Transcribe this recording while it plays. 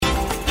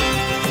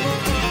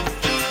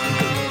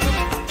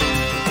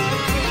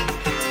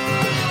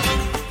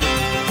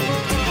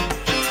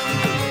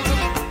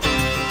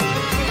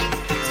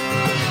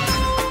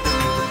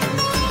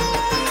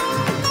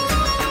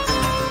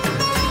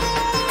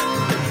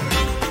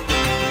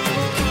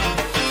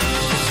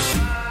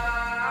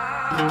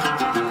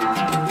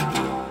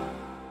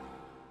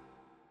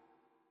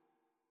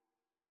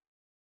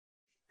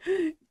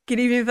Good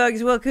evening,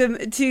 folks. Welcome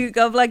to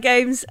Godblood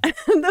Games.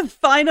 the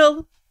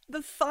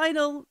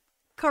final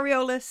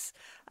Coriolis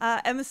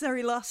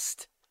Emissary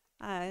Lost,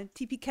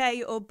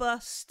 TPK or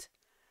bust,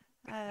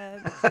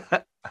 or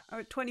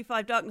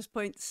 25 darkness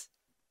points.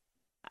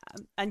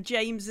 And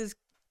James has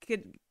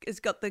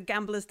got the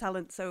gambler's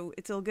talent, so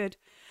it's all good.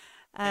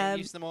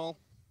 Use them all.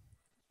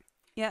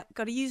 Yeah,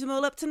 got to use them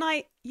all up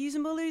tonight. Use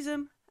them or lose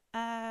them.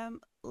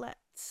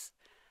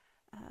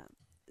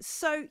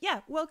 So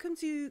yeah, welcome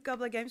to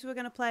Godblood Games. We're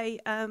going to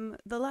play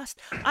the last.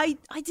 I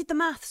did the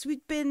maths.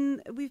 We've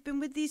been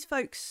with these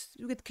folks,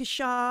 with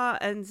Kashar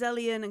and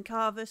Zelian and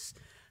Carvus,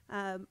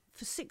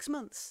 for 6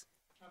 months.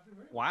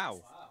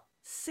 Wow.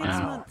 6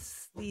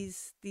 months.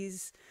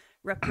 These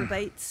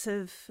reprobates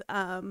have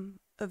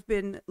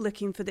been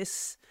looking for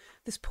this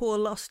poor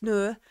lost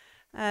Nur.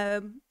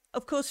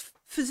 Of course,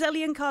 for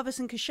Zelian, Carvus,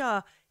 and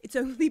Kashar, it's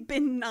only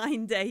been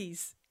 9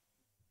 days.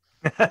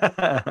 It's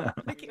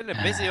been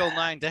a busy old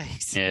 9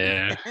 days.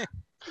 Yeah.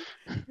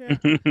 Yeah.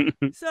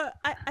 So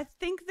I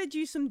think they're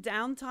due some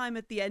downtime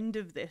at the end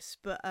of this,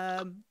 but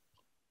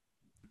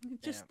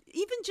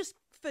even just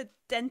for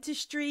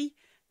dentistry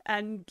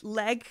and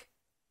leg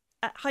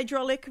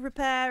hydraulic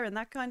repair and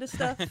that kind of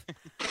stuff.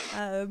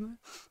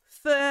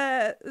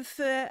 For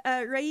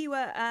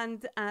Reiwa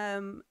and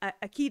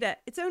Akita,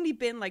 it's only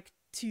been like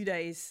 2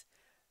 days,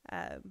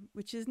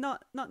 which is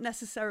not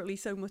necessarily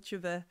so much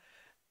of a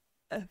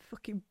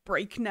fucking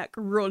breakneck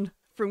run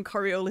from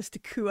Coriolis to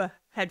Kua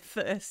head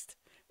first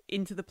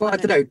into the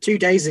planet. Well, I don't know. 2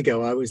 days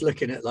ago, I was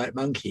looking at like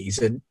monkeys,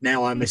 and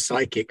now I'm a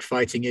psychic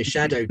fighting a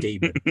shadow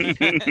demon.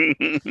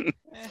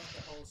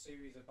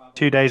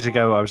 2 days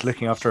ago, I was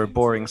looking after a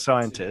boring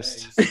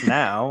scientist.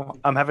 Now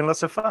I'm having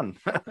lots of fun.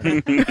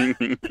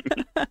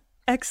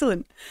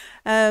 Excellent.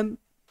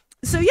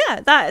 So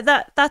yeah,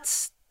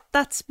 that's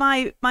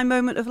my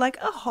moment of like,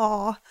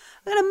 oh,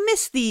 I'm gonna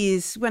miss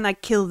these when I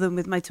kill them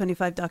with my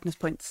 25 darkness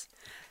points.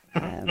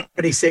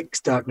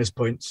 26 darkness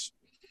points.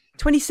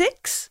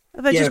 26?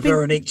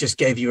 Veronique just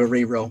gave you a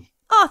reroll.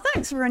 Oh,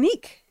 thanks,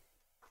 Veronique.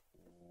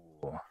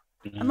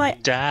 I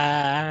might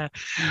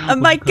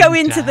go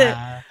into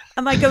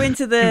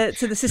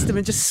the system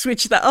and just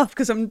switch that off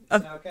because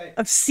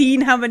I've seen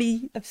how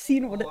many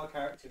what all our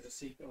characters are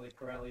secretly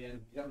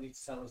Corellian. You don't need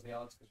to tell us the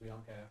odds because we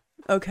don't care.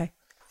 Okay,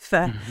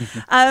 fair.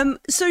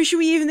 So should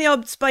we even the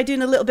odds by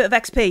doing a little bit of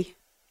XP?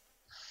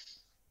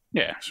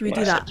 Yeah. Should we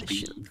do that?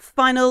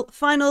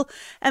 Final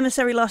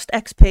Emissary Lost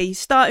XP,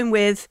 starting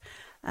with.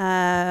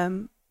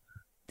 Did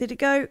it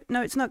go?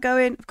 No, it's not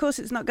going. Of course,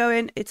 it's not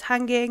going. It's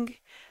hanging.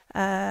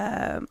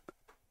 No.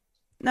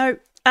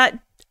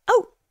 Yep,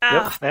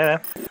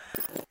 there.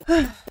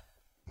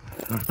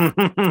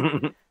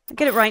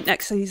 Get it right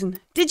next season.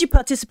 Did you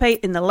participate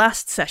in the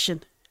last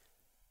session?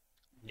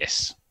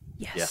 Yes.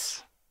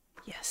 Yes.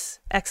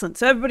 Excellent.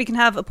 So everybody can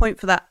have a point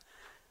for that.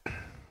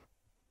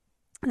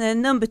 And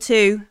then number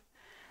 2.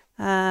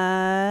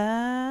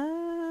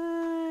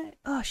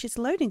 It's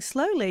loading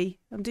slowly.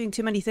 I'm doing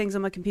too many things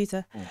on my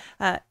computer.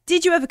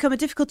 Did you overcome a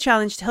difficult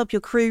challenge to help your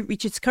crew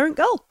reach its current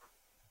goal?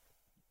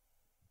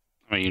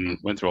 I mean,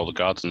 went through all the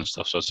guards and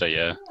stuff, so I'd say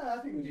yeah. I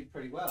think we did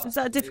pretty well. Was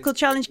that a difficult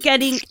challenge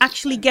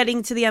actually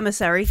getting to the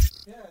emissary?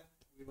 Yeah,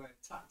 we went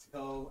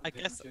tactical. I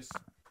guess just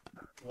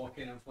walk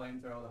in and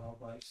flamethrower the whole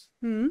place.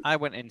 I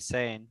went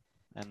insane,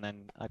 and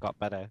then I got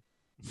better.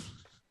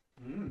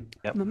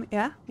 Yep.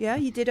 Yeah,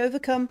 you did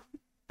overcome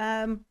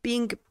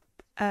being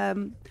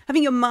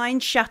having your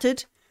mind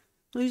shattered,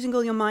 losing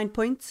all your mind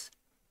points.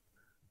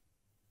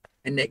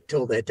 And nicked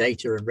all their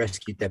data and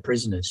rescued their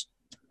prisoners.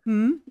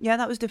 Yeah,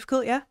 that was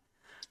difficult. Yeah.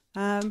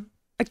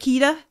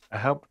 Akita. I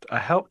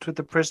helped with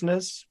the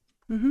prisoners.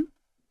 Yeah.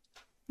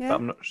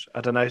 But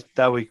I don't know.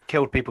 Though we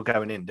killed people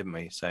going in, didn't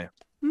we? So.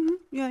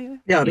 Yeah.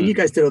 Yeah, I mean, you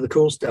guys did all the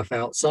cool stuff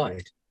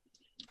outside.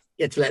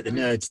 You had to let the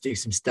nerds do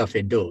some stuff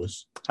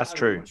indoors. That's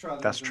true.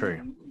 That's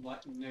true.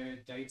 Like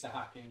nerd data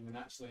hacking and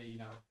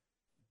actually,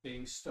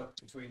 being stuck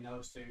between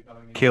those two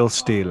going in. Kill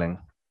stealing.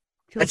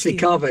 Actually,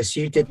 Carvus,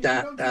 you did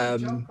that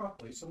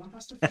Someone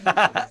has to finish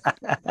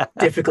this.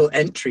 difficult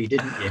entry,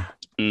 didn't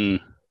you?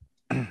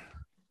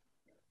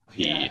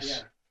 Yes.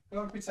 Yeah.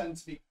 Don't pretend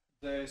to be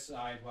their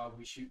side while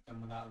we shoot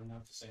them without them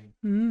noticing.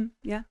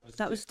 Yeah,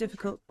 that was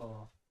difficult. to pull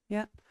off.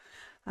 Yeah.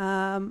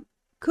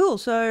 Cool.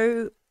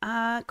 So,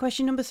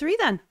 question number 3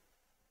 then.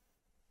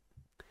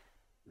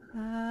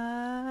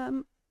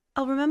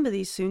 I'll remember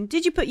these soon.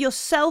 Did you put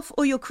yourself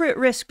or your crew at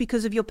risk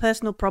because of your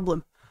personal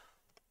problem?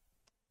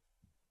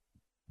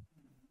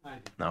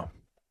 No.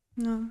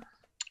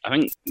 I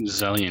think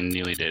Zelian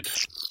nearly did.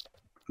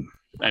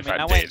 In fact,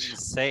 I went did.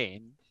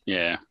 insane.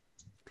 Yeah.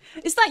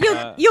 Is that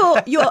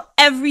your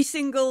every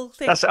single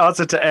thing? That's the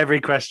answer to every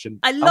question.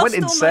 I went lost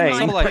all my insane.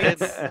 mind points.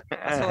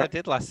 That's all I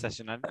did last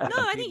session. No,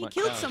 I think you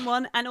killed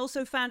someone and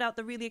also found out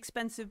the really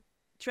expensive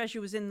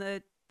treasure was in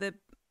the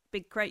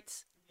big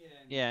crates.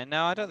 Yeah,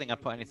 no, I don't think I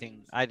put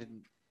anything. I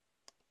didn't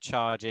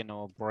charge in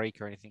or break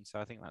or anything, so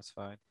I think that's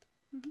fine.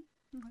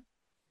 Okay.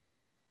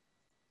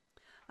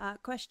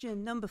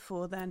 Question number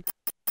 4 then.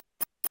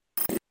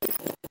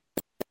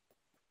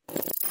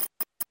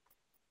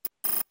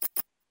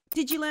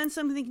 did you learn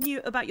something new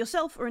about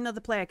yourself or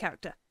another player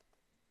character?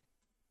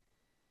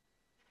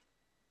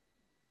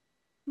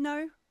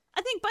 No.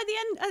 I think by the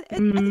end, I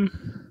think, I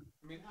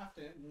mean,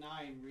 after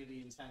 9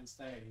 really intense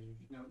days, you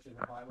know each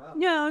other quite well.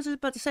 yeah, I was just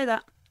about to say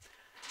that.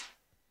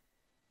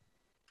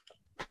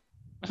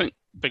 I think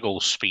big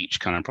old speech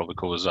kind of probably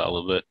covers that a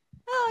little bit.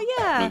 Oh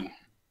yeah.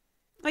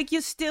 Like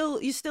you're still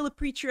a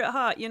preacher at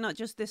heart. You're not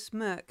just this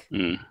smirk.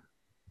 Mm.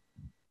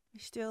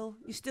 You're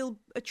still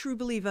a true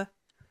believer.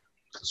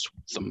 That's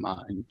the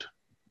mind.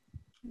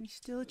 You're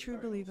still a true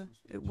believer.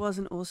 It was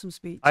an awesome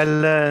speech. I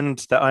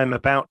learned that I'm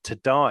about to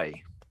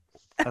die.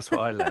 That's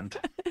what I learned.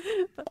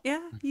 But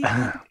yeah.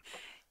 Well,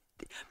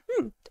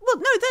 no,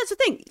 that's the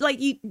thing. Like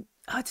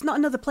it's not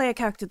another player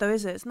character though,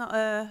 is it? It's not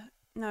a.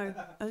 No,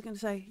 I was going to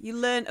say you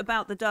learn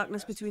about the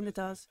darkness between the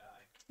stars.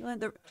 You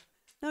learn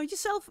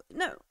yourself.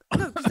 No,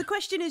 because the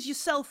question is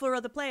yourself or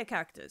other player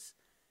characters.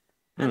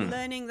 And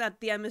learning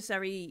that the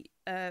emissary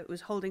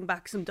was holding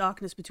back some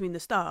darkness between the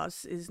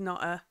stars is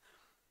not a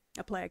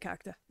player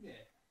character. Yeah.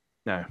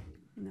 No.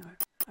 No.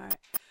 All right.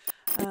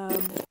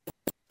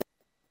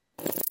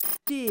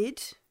 I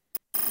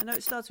know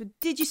it starts with,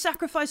 did you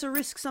sacrifice or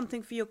risk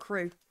something for your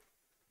crew?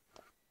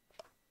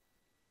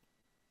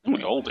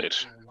 We all did,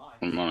 if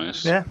I'm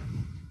honest. Yeah.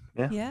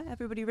 Yeah,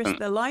 everybody risked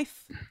their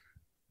life.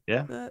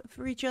 Yeah.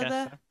 For each Guess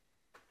other. so.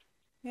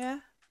 Yeah.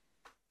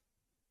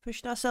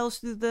 Pushed ourselves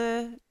through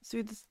the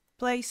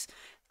place.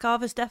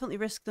 Carver's definitely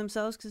risked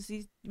themselves because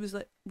he was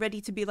like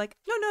ready to be like,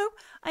 no,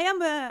 I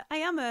am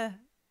a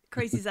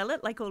crazy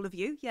zealot like all of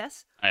you.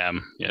 Yes. I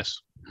am,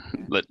 yes.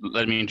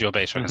 Let me into your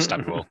base so I can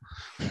stab you all.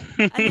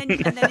 And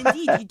then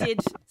indeed you did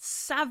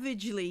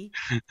savagely,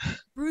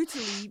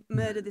 brutally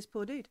murder this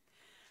poor dude.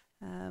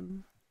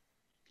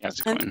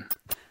 That's and- fine.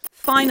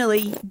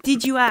 Finally,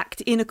 did you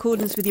act in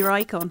accordance with your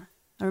icon?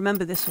 I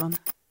remember this one.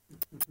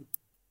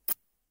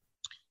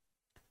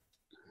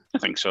 I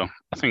think so.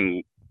 I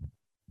think,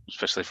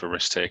 especially for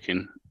risk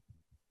taking,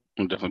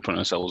 we're definitely putting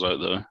ourselves out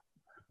there.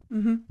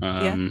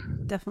 Yeah,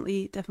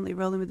 definitely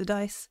rolling with the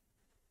dice.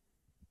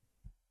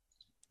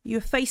 You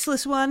a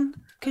faceless one, I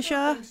don't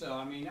Kashar? think so.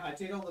 I mean, I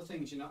did all the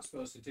things you're not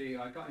supposed to do.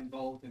 I got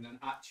involved in an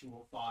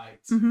actual fight,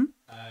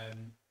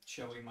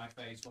 showing my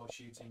face while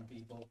shooting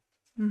people.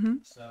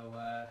 So,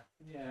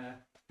 yeah,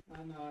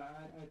 I know.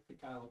 I think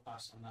I'll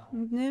pass on that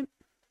one. Yep.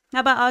 How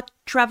about our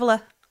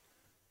traveller?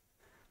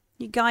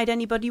 You guide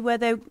anybody where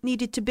they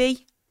needed to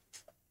be?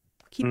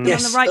 Keep them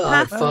on the right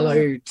I path?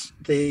 followed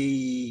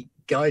the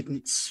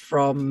guidance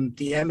from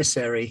the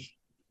emissary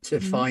to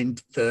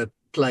find the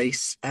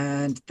place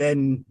and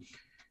then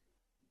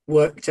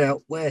worked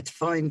out where to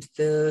find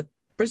the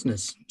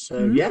prisoners.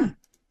 So, yeah.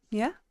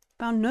 Yeah,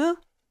 found no.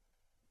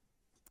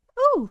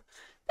 Oh,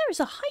 there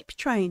is a hype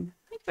train.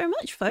 Thank you very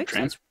much, folks.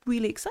 Train. That's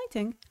really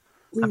exciting.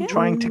 I'm Yeah.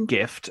 trying to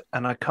gift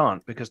and I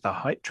can't because the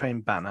hype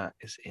train banner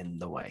is in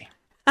the way.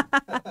 Not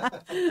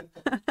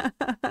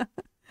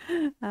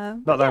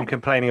that I'm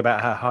complaining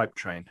about her hype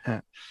train.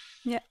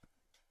 Yeah.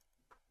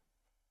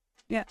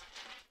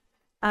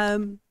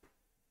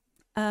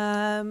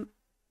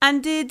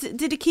 And did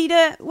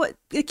Akita? What?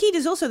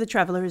 Akita's also the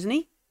traveller, isn't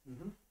he?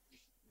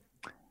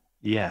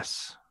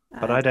 Yes,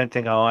 but I don't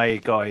think I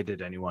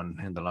guided anyone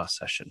in the last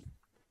session.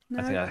 No.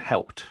 I think I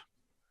helped.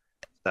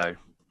 So,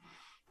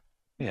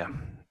 yeah,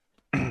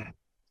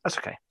 that's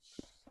okay.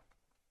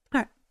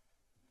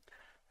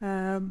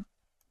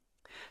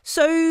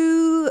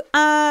 So,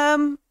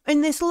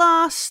 in this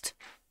last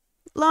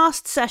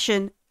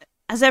session,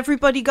 has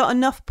everybody got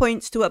enough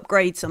points to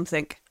upgrade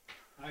something?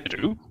 I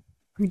do.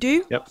 You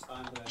do? Yep.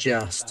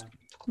 Just.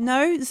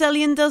 No,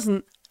 Zellion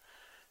doesn't.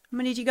 How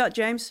many do you got,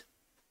 James?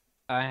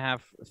 I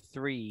have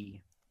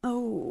 3.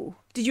 Oh,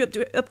 did you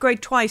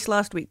upgrade twice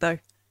last week though?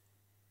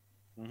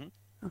 Mhm.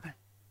 Okay.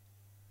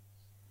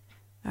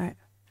 All right.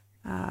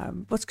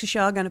 What's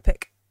Kashar gonna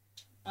pick?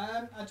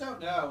 I don't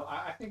know.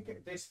 I think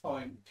at this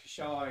point,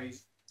 Kashar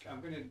is. I'm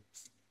going to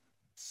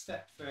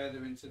step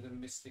further into the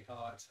mystic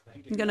arts. I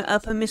think You're gonna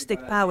up her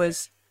mystic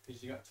powers.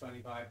 because you got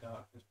 25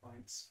 darkness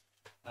points.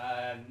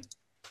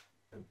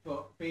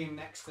 But being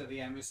next to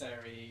the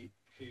emissary,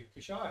 who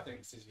Kashar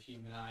thinks is a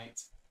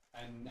humanite,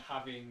 and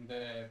having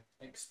the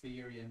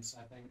experience,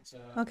 I think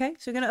so. Okay,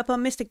 so we're gonna up our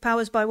mystic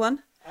powers by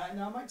 1.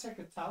 No, I might take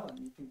a talent.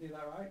 You can do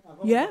that, right? I've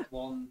only Yeah. got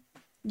 1.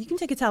 You can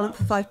take a talent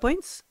for 5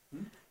 points.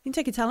 You can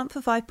take a talent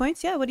for 5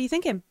 points. Yeah. What are you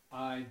thinking?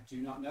 I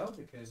do not know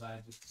because I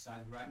just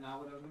decided right now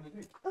what I was going to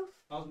do. Oh.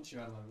 I wasn't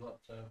sure I'd level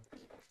up, so.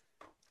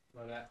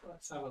 But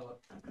let's have a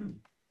look.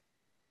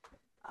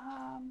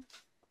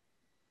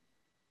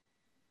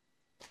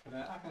 But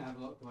I can have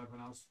a look while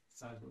everyone else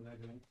decides what they're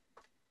doing.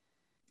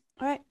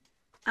 All right.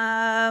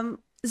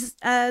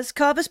 Has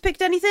Carver's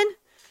picked anything?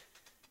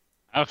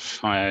 I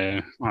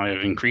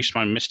have increased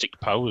my mystic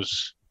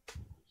powers.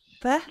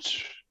 Fair.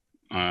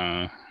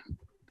 I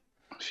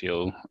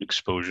feel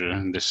exposure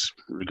in this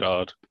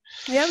regard.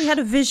 Yeah, we had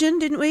a vision,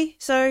 didn't we?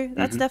 So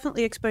that's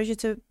definitely exposure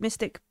to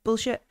mystic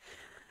bullshit.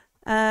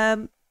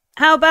 How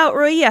about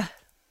Roya?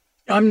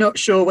 I'm not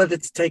sure whether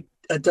to take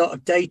a dot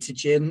of data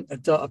gin, a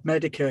dot of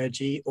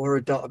medicurgy, or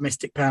a dot of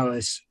mystic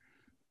powers.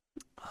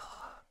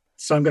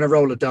 So I'm going to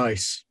roll a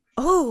dice.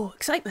 Oh,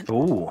 excitement.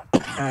 Ooh.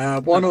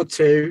 1 or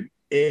 2,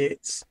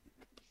 it's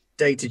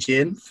Data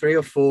Gin. 3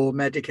 or 4,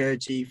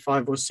 Medic-Urgy.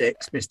 5 or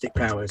 6, Mystic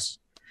Powers.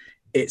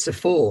 It's a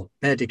 4,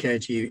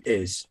 Medic-Urgy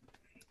is,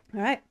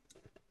 All right.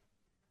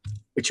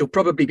 which will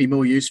probably be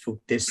more useful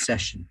this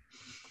session.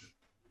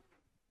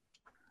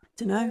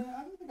 Dunno. I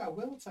don't think I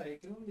will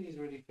take. None of these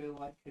really feel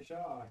like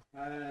Kashar.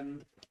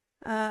 And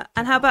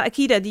how about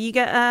Akita? Do you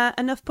get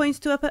enough points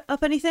to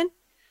up anything?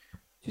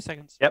 2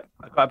 seconds. Yep,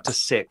 I got up to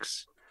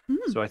 6. Hmm.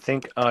 So I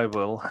think I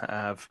will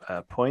have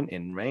a point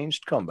in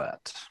ranged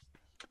combat.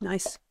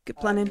 Nice. Good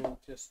planning.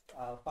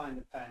 I'll find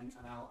a pen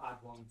and I'll add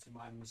one to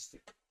my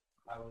mystic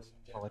powers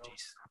in general.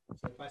 Apologies.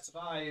 So if I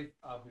survive,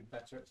 I'll be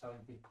better at telling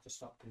people to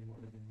stop doing what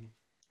they're doing.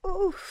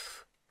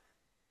 Oof.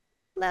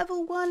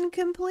 Level 1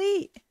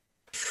 complete.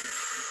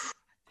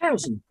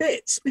 1,000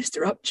 bits,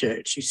 Mr.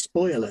 Upchurch, you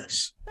spoil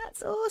us.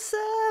 That's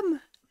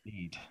awesome.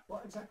 Indeed.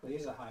 What exactly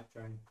is a hype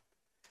train?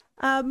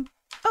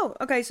 Oh,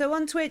 okay. So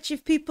on Twitch,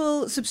 if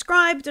people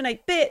subscribe,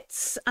 donate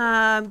bits,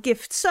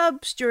 gift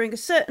subs during a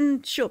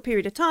certain short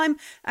period of time,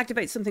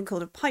 activate something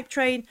called a pipe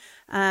train,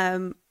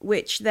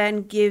 which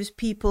then gives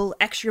people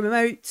extra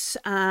emotes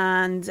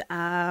and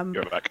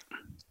You're back.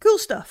 cool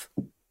stuff.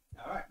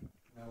 All right,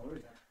 no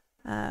worries.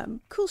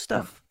 Cool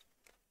stuff.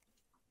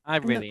 I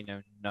really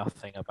know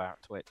nothing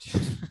about Twitch.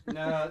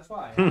 No, that's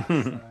why I asked.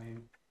 I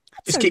mean,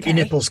 Just keep your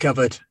okay. nipples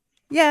covered.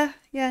 Yeah.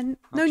 No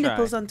I'll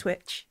nipples try. on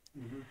Twitch.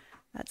 mhm.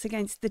 That's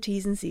against the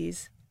T's and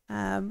C's.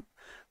 But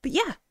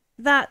yeah,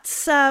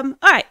 that's all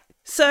right.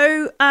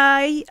 So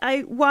I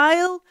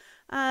while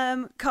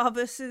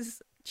Carvus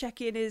is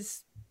checking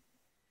his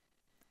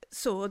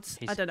swords,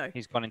 I don't know.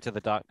 He's gone into the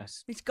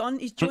darkness. He's gone.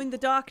 He's joined the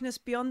darkness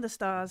beyond the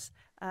stars.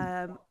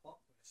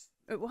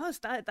 It was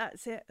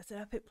that's it. It's an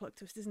epic plot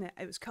twist, isn't it?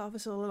 It was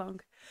Carvus all along.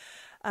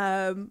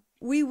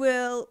 We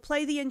will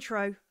play the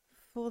intro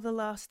for the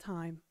last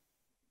time.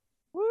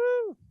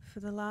 Woo! For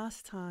the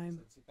last time.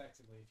 So it's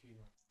effectively a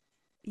funeral.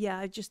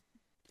 Yeah,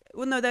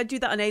 well, no, they do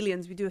that on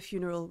Aliens. We do a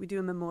funeral. We do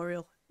a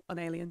memorial on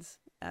Aliens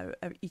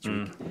each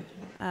week.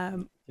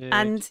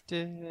 And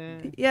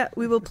yeah,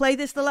 we will play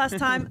this the last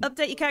time.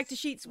 Update your character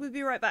sheets. We'll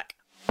be right back.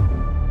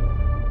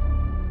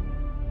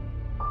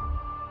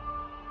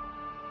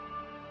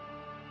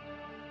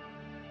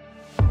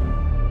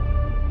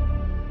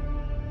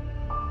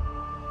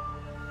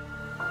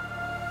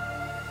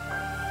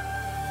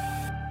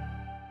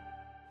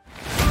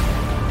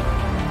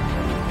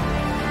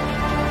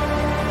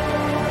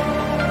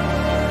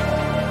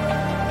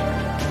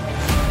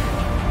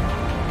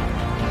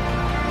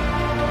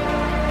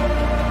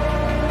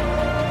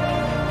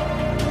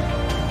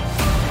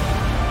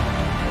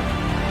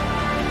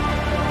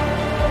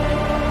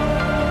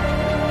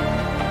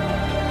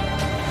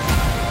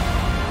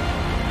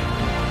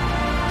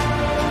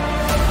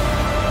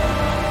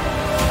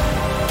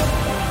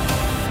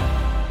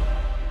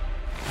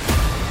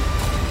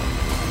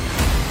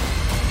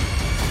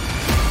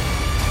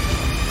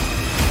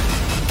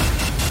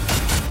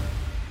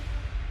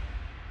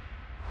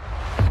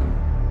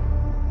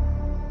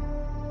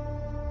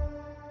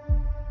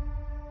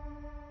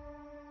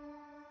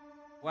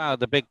 Wow,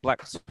 the big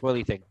black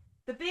swirly thing.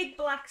 The big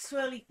black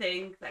swirly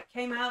thing that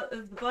came out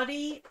of the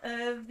body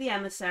of the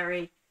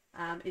emissary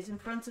is in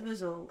front of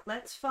us all.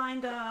 Let's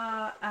find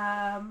our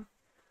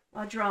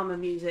drama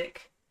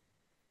music.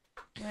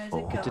 Where's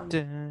it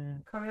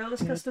gone?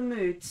 Coriolis Custom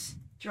Moods.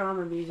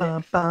 Drama music.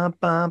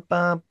 Pipe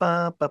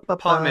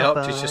me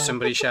up to just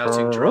somebody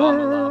shouting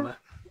drama llama.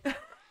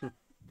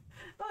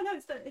 Oh no,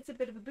 it's a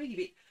bit of a boogie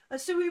beat.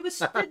 So we were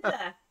stood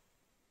there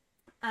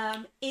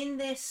in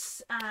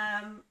this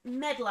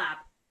med lab,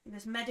 in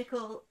this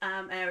medical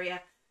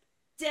area.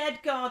 Dead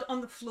guard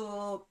on the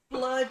floor,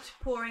 blood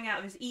pouring out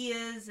of his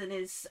ears and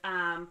his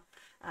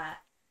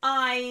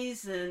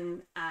eyes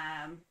and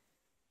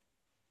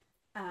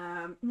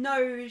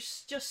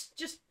nose,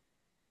 just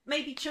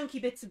maybe chunky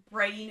bits of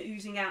brain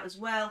oozing out as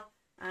well.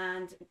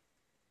 And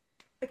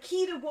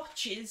Akita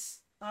watches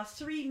our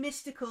three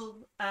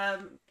mystical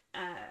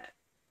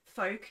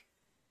folk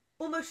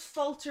almost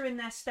falter in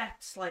their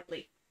steps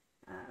slightly.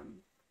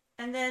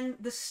 And then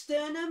the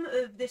sternum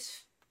of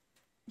this,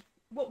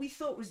 what we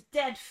thought was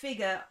dead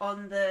figure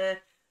on the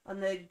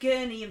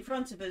gurney in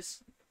front of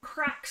us,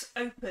 cracks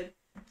open,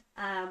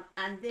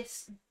 and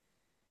this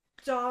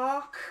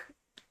dark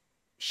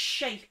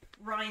shape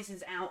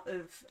rises out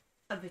of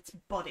its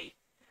body,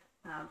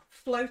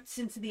 floats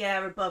into the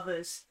air above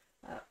us.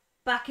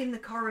 Back in the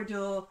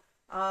corridor,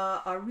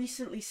 our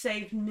recently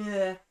saved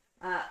Nur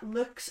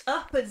looks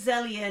up at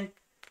Zelian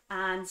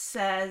and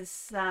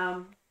says,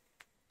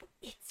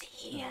 "It's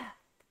here."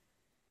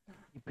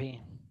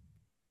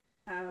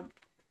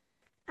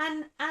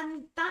 And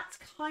that's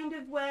kind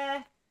of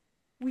where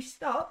we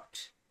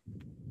stopped,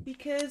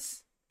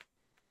 because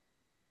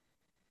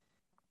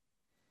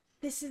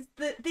this is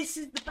the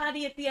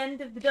baddie at the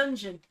end of the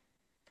dungeon.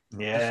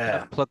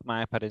 Yeah. Plug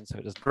my iPad in so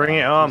it doesn't. Bring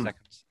it die in 2 on.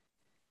 seconds.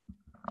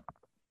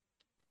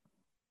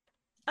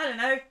 I don't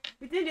know.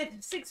 We did it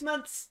for 6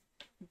 months.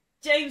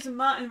 James and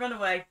Martin run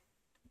away.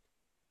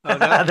 Oh,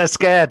 no. They're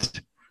scared,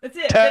 That's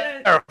it.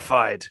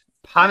 terrified.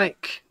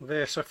 Panic.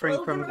 They're suffering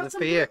Well, from there are the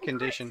some fear critical crits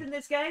condition. in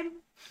this game.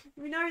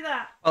 We know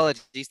that.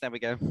 Apologies. There we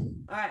go.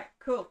 All right,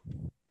 cool.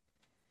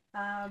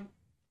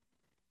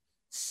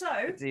 So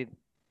Indeed.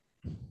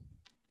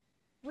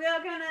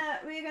 we're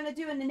gonna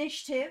do an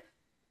initiative.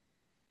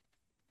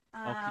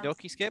 Okie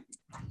dokie, Skip.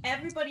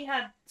 Everybody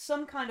had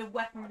some kind of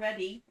weapon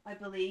ready, I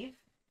believe.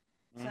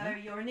 So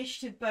Mhm. your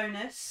initiative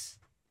bonus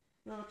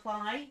will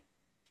apply.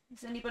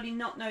 Does anybody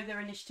not know their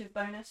initiative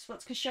bonus?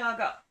 What's Kashar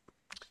got?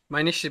 My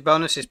initiative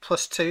bonus is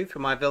 +2 for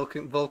my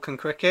Vulcan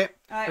cricket,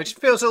 All right, which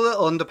feels a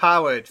little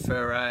underpowered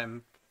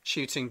for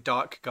shooting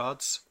dark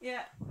gods.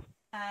 yeah.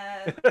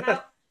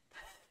 How,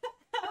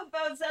 how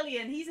about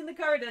Zelian? He's in the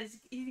corridors.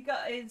 He's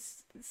got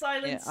his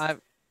silence. Yeah,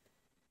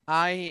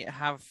 I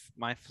have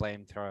my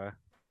flamethrower.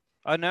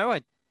 Oh no,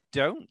 I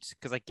don't,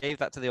 because I gave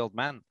that to the old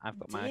man. I've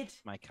got You did.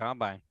 my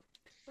carbine.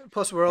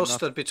 Plus, we're all Enough.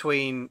 stood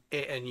between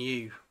it and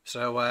you.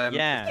 So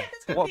Yeah. there's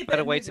gotta be What a bit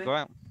better of way to go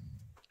movement. out?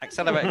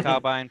 Accelerated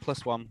carbine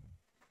 +1.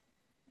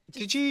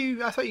 did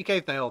you? I thought you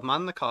gave the old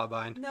man the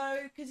carbine. No,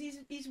 because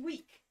he's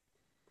weak.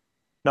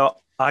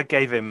 No, I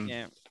gave him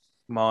Yeah.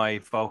 my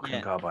Vulcan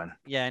Yeah. carbine.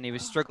 Yeah, and he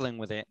was struggling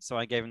with it, so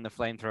I gave him the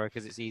flamethrower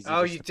because it's easy.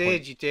 Oh, just you to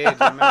point. did. You did.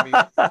 I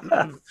remember.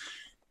 You...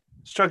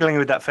 Struggling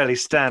with that fairly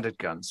standard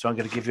gun, so I'm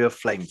going to give you a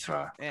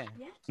flamethrower. Yeah.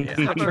 Yeah. It's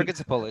no trigger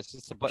to pull. It's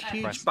just a button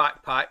Huge press.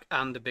 backpack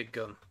and a big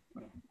gun.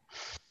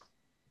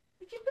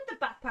 You can put the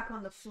backpack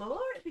on the floor.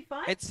 It'd be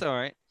fine. It's all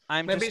right.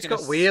 I'm Maybe just it's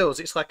gonna got wheels.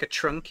 It's like a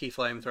trunky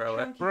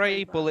flamethrower.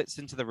 spray bullets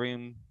into the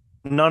room.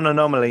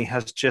 Non-anomaly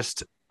has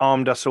just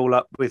armed us all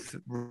up with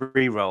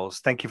re-rolls.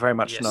 Thank you very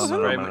much, Yes,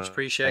 Non-anomaly. very much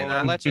appreciate You're a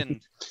that.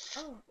 legend.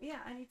 Oh yeah,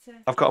 I need to.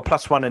 I've got a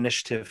 +1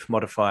 initiative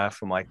modifier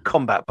for my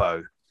combat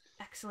bow.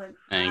 Excellent.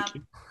 Thank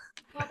you.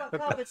 How about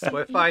Carver? So We're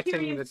you fighting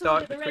carry the him sword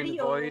dark at the between ready,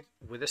 the or- void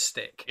with a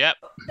stick. Yep.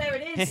 Oh, there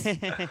it is.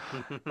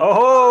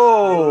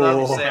 Oh!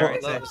 Loves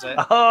it, loves it.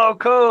 Oh,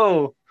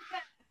 cool!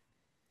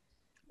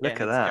 Look Yeah,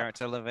 at it's that.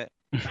 Character, love it.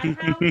 And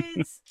how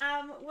is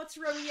what's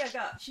Roia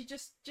got? She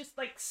just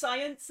like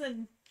science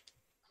and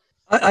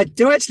I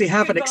do actually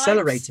have Good an vibes.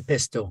 accelerator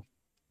pistol.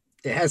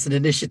 It has an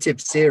initiative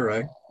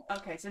 0.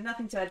 okay, so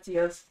nothing to add to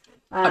yours.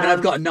 I mean,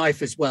 I've got a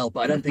knife as well,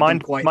 but I don't think I'm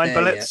quite mine there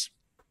bullets.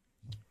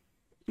 yet.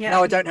 yeah,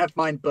 No, I don't have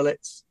mine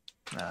bullets.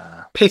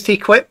 Pithy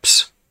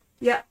quips.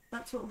 yeah,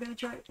 that's what we're gonna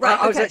try. Right, Right,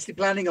 I was okay. actually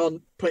planning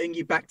on putting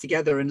you back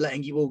together and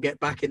letting you all get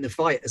back in the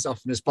fight as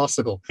often as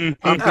possible. Mhm.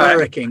 I'm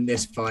clericing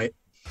this fight.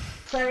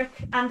 Cleric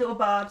and or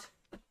bard.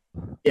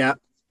 Yeah.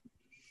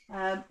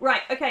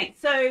 Right, okay,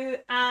 so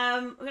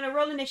we're going to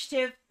roll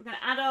initiative. We're going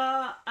to add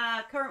our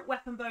current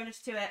weapon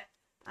bonus to it.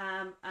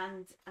 I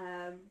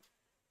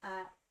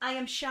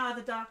am Shah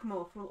the Dark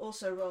Morph will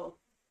also roll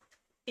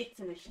its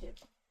initiative.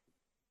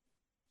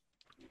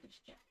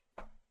 Just check.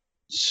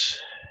 Yes.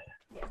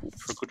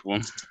 For a good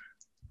one.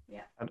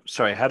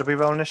 Sorry, how do we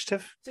roll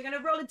initiative? So we're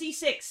going to roll a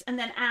d6 and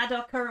then add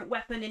our current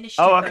weapon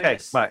initiative Oh, okay.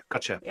 bonus. Right,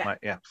 gotcha. Yeah. Right,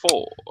 yeah.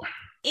 4.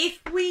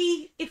 If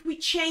we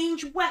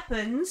change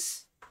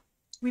weapons,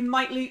 we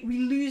might we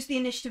lose the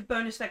initiative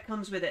bonus that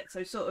comes with it.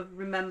 So sort of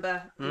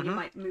remember when you Mhm.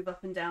 might move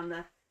up and down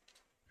the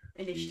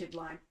initiative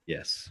line.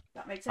 Yes.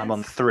 That makes sense. I'm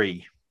on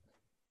 3.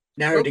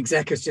 Narrowed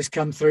exec has just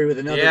come through with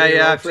another Yeah,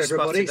 reroll I've for just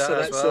everybody, spotted so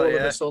that as that's well, all of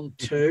yeah. us on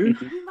 2.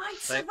 We might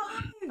Thank-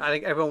 survive. I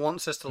think everyone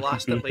wants us to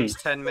last at least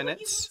 10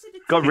 minutes.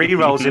 Got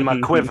re-rolls in my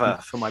quiver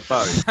for my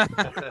bow.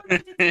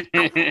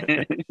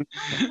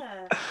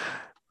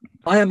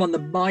 I am on the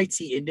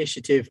mighty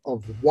initiative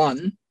of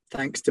 1,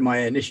 thanks to my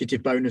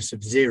initiative bonus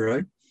of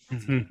 0.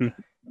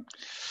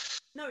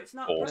 No, it's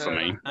not. 4 for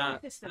me. Wrong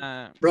system.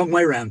 Wrong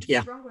way round,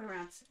 yeah. Wrong way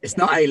around. It's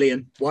Yeah. not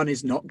alien. 1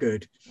 is not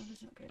good. Oh,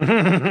 that's not good.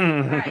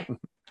 Right.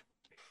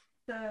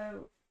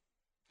 So.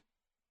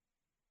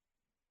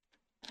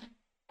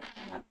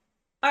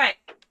 All right.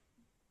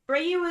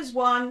 Rayu was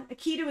 1.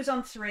 Akita was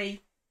on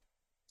 3.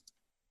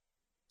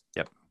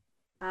 Yep.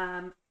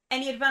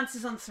 Any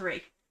advances on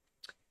 3?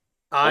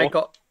 I 4.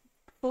 got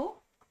 4?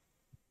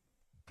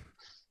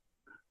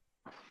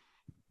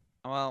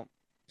 Well,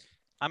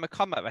 I'm a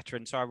combat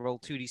veteran, so I roll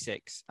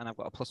 2d6, and I've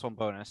got a +1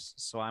 bonus,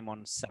 so I'm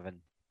on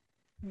 7.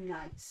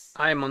 Nice.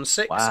 I am on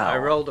 6. Wow. I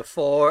rolled a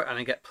 4 and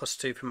I get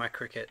 +2 for my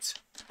cricket.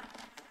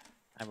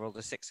 I rolled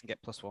a 6 and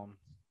get +1. All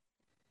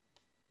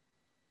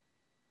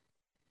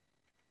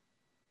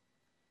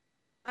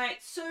right.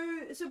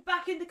 So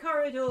back in the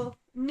corridor,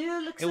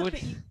 Nur looks It up would-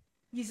 at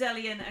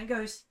Yuzelian and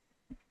goes,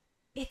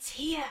 "It's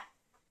here."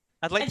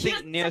 I'd like And to she think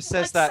doesn't Neo say it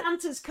says like that.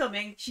 Santa's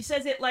coming. She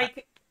says it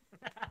like,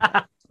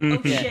 Yeah,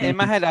 "Oh shit." in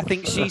my head, I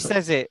think she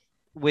says it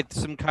with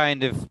some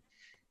kind of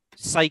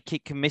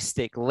psychic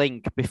mystic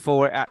link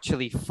before it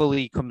actually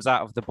fully comes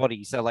out of the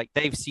body. So, like,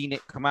 they've seen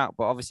it come out,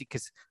 but obviously,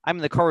 because I'm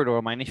in the corridor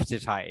and my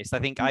initiative's highest, I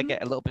think I Mhm.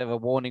 get a little bit of a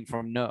warning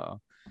from Noah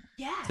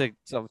Yeah. to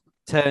sort of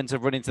turn to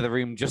run into the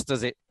room just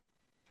as it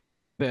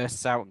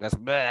bursts out and goes,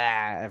 "Bah,"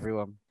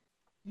 everyone.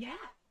 Yeah,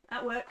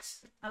 that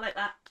works. I like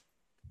that.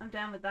 I'm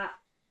down with that.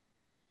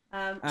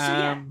 So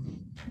yeah,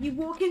 you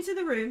walk into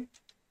the room.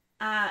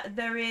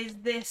 There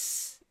is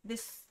this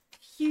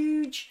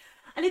huge.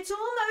 And it's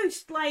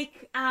almost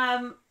like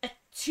a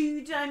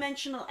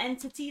two-dimensional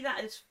entity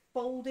that is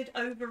folded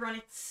over on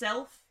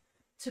itself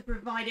to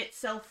provide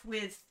itself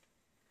with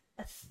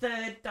a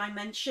third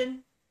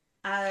dimension.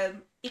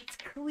 It's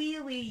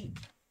clearly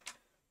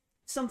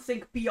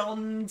something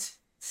beyond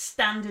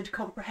standard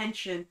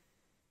comprehension.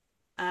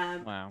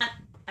 Wow.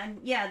 And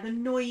yeah, the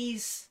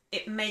noise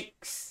it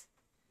makes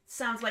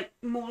sounds like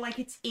more like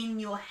it's in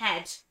your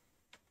head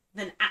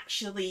than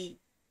actually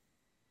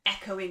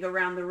echoing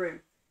around the room.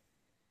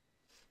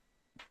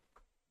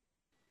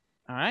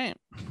 All right.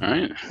 All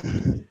right.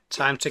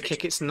 Time to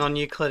kick its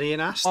non-Euclidean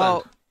ass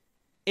Well,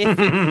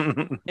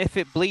 then. if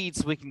it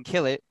bleeds, we can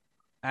kill it.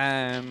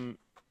 And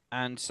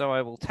so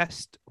I will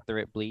test whether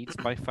it bleeds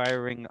by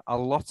firing a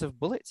lot of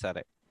bullets at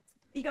it.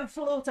 You go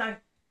full auto.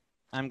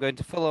 I'm going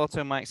to full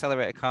auto my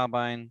accelerator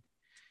carbine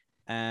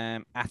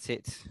at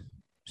it.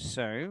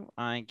 So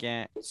I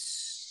get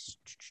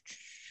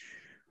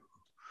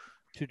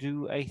to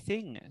do a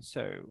thing.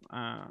 So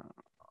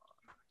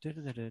Roll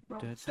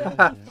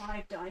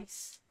 5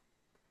 dice.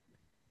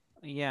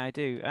 yeah, I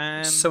do.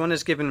 Someone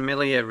has given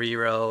Millie a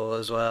reroll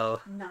as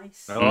well.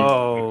 Nice.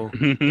 Oh,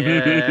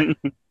 Yeah.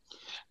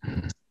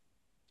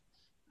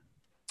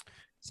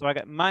 So I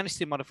get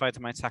 -2 modified to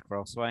my attack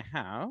roll. So I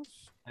have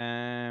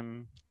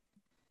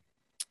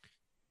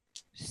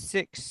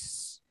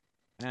 6,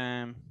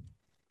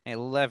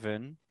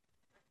 11.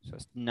 So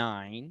that's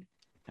 9.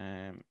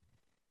 And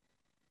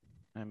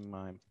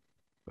my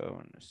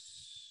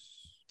bonus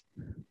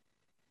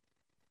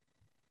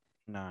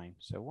 9.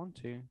 So 1,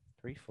 2,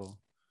 3, 4,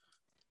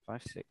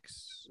 5,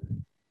 6,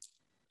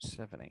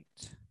 7, 8.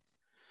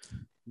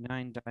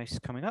 9 dice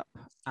coming up,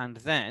 and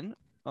then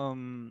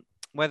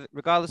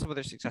regardless of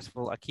whether it's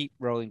successful, I keep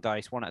rolling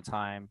dice one at a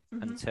time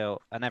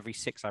and every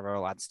 6 I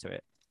roll adds to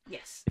it.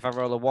 Yes. If I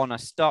roll a 1, I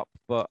stop,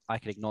 but I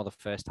can ignore the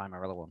first time I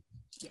roll a 1.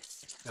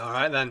 Yes. All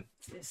right then.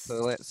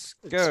 So let's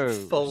go.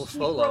 It's full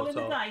Keep rolling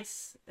the auto.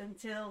 dice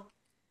until.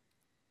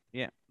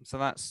 Yeah, so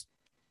that's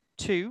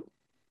 2.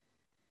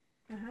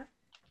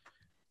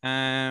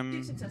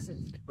 2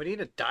 successes. We need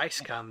a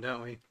dice cam,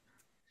 don't we?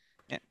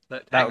 Yeah.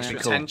 That That would extra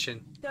be cool.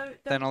 tension.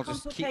 Don't Then I'll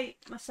just complicate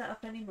my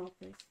setup anymore,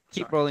 please.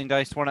 Keep rolling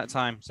dice one at a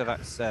time. So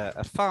that's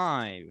a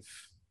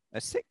 5, a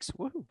 6,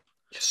 woohoo,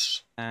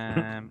 Yes.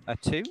 a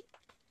 2,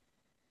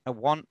 a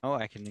 1. Oh,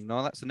 I can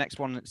ignore that. So next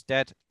one that's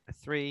dead. A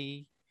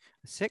 3,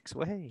 a 6,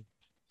 way.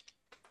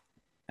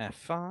 A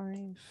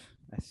 5,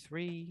 a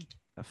 3,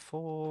 a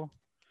 4,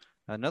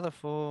 another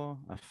 4,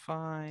 a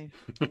 5,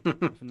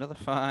 another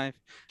 5,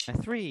 a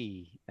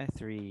 3, a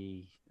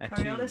 3, a 2,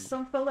 Coriolis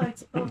on full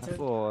auto. a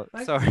 4.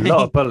 Right. Sorry, a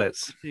lot of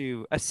bullets.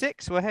 2, a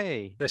 6,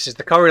 way. This is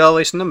the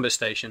Coriolis number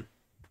station.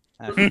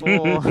 A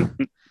 4,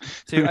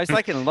 2. I was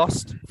like in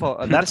Lost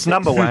for That's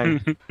number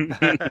one.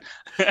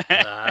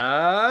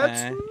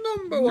 That's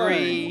number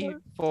 3,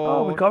 one. 4.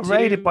 Oh, we got 2,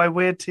 raided by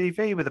Weird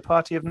TV with a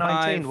party of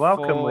 19. 5,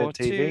 Welcome, 4, Weird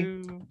TV.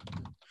 2,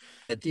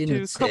 I didn't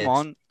 2, say come it.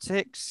 on,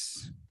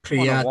 6, 1,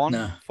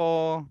 Priadna.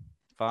 4,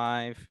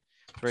 5,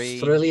 3,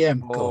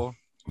 Streliemko. 4,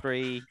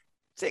 3,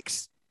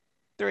 6,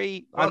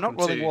 3. I'm Welcome not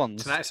rolling to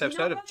ones. tonight's You're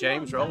episode not of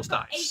James rolling Rolls ones,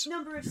 I've got Dice. 8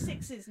 number of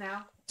 6s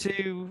now.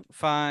 2,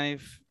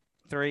 5,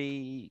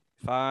 3,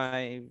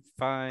 5,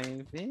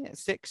 5, yeah,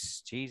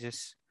 6.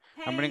 Jesus.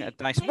 I'm running a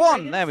dice. Hey,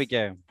 1. There we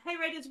Raiders. go. Hey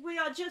Raiders, we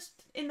are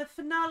just in the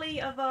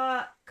finale of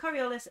our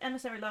Coriolis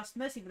Emissary Lost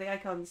Mercy for the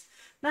Icons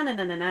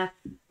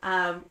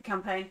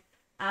campaign.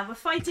 We're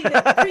fighting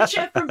a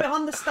creature from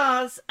beyond the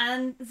stars,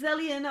 and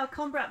Zelian, our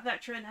combat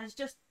veteran, has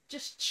just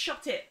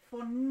shot it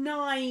for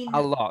 9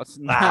 A lot.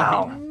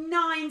 Wow.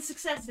 9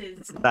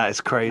 successes. That is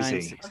 9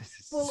 crazy.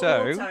 successes. Full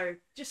So, auto.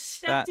 Just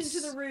stepped into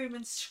that's- the room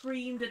and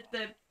screamed at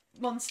the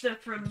monster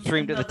from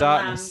Screamed at the another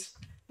darkness.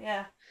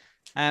 land.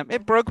 Yeah.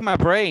 it broke my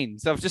brain,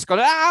 so I've just gone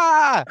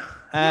ah.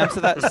 So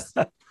that's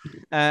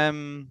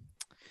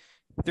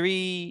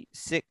 3,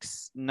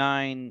 6,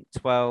 9,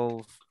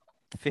 12,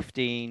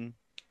 15,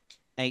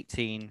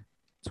 18,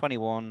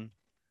 21,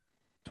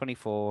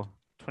 24,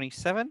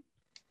 27.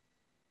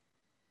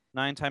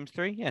 9 times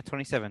 3? Yeah,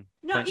 27.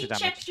 No, points of each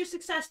damage. extra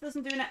success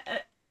doesn't do an.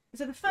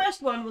 So the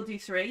first one will do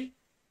 3.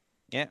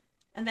 Yeah.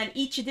 And then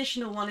each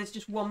additional one is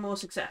just 1 more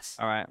success.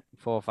 All right.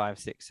 4, 5,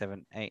 6,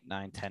 7, 8,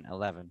 9, 10,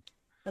 11.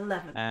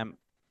 11.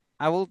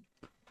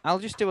 I'll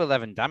just do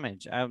 11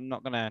 damage. I'm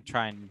not gonna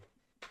try and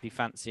be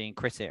fancy and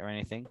crit it or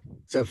anything.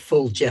 It's a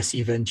full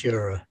Jesse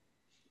Ventura.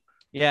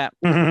 Yeah.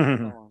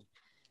 All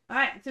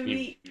right. So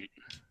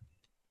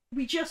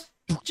we just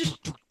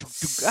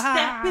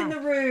step in the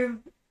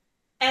room.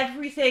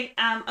 Everything.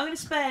 I'm going to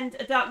spend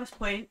a darkness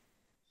point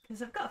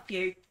because I've got a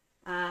few.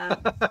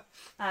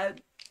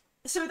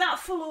 So that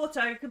full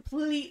auto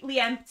completely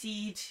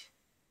emptied,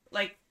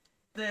 like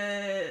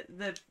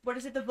the what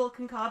is it? The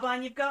Vulcan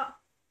carbine you've got.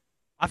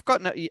 I've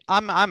got no.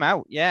 I'm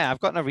out. Yeah, I've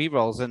got no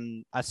rerolls,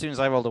 and as soon as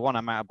I rolled a 1,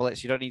 I'm out of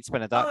bullets. You don't need to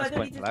spend a Oh, I darkness don't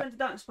point need for to that. spend a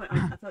darkness point.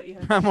 I thought you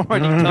had. I'm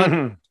already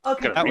done.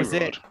 Okay. Got That was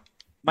it.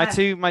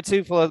 rerolled. My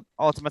two full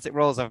automatic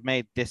rolls I've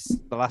made the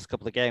last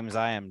couple of games.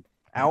 I am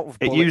out of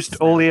It bullets used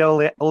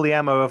now. all the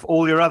ammo of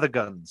all your other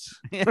guns.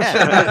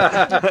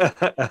 Yeah.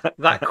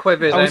 That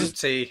quiver's I was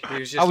empty. He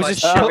was I was like,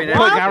 just shoving putting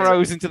everything.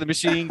 arrows into the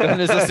machine gun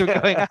as I was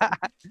going,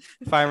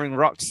 firing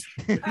rocks.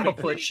 A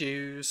couple of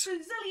shoes. So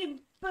Zillion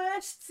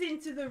bursts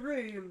into the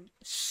room,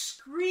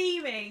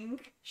 screaming,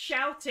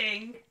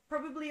 shouting,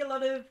 probably a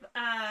lot of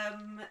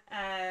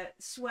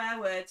swear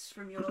words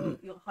from your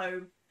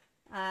home.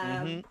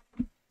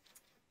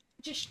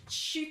 Just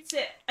shoots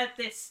it at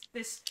this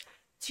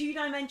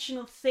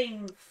two-dimensional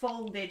thing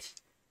folded,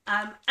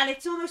 and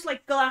it's almost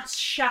like glass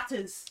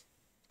shatters,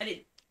 and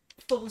it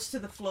falls to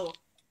the floor.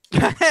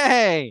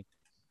 Hey!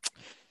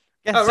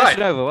 Yeah, Oh, right.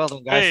 session over. Well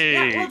done, guys. Hey,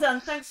 Yeah, well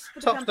done. Thanks for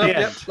the Top stuff.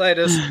 campaign. Yep.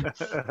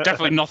 Laters.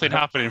 definitely nothing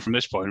happening from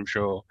this point, I'm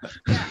sure.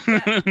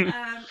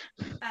 Yeah.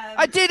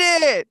 I did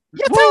it!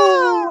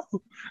 Woo!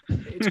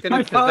 It's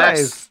going to High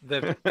possess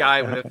the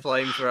guy with a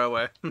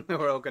flamethrower.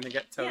 We're all going to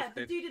get Yeah,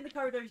 the toasted. dude in the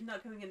corridor is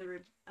not coming in the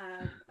room.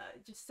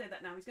 Just say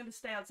that now. He's going to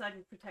stay outside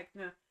and protect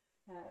Noah.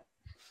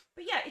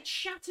 But yeah, it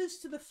shatters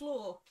to the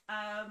floor,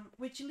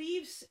 which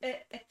leaves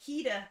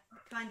Akita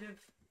kind of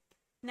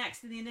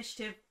next to the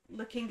initiative,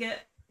 looking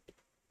at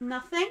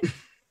nothing.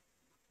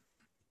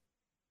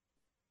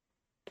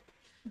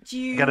 Do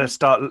you?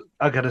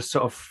 I gotta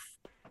sort of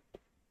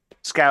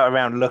scout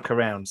around, look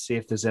around, see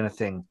if there's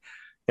anything.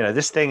 You know,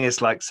 this thing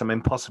is like some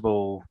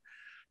impossible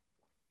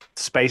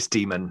space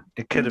demon.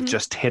 It could have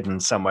just hidden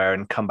somewhere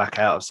and come back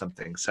out of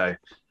something. So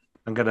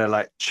I'm gonna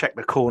like check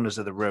the corners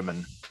of the room,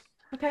 and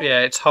Okay. Yeah,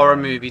 it's horror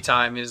movie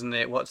time, isn't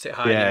it? What's it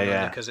hiding Yeah, under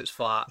yeah. because it's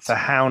flat? it's a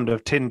hound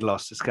of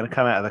Tindlos. It's gonna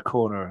come out of the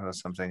corner or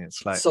something.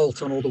 It's like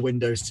Salt on all the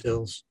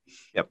windowsills.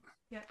 Yeah.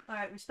 All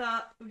right. We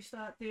start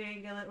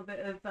doing a little bit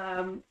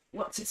of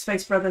what's its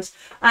face brothers.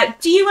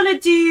 Do you want to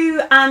do?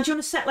 Do you want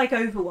to set like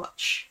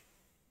Overwatch?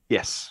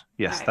 yes,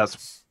 Right.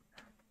 that's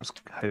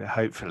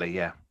hopefully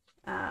yeah.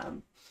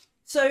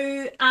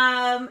 So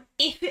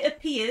if it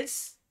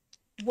appears,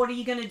 what are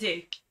you going to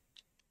do?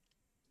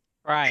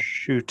 Right.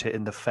 Shoot it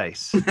in the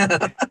face.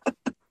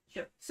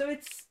 Sure. So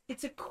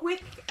it's a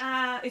quick.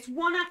 It's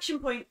one action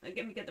point. Let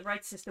me get the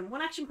right system.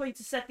 One action point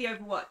to set the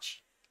Overwatch,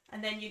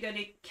 and then you're going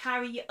to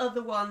carry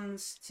other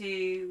ones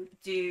to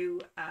do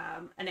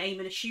an aim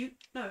and a shoot.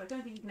 No, I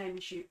don't think you can aim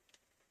and shoot.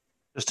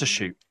 Just to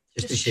shoot.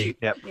 Just to Just shoot.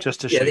 Yep, Yeah.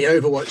 just to Yeah, shoot. the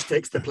Overwatch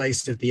takes the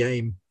place of the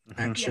aim Mhm.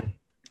 action.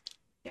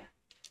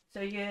 So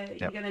you're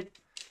Yep. going to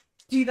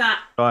do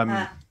that. I'm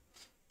uh,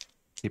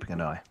 keeping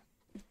an eye.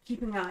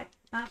 keeping an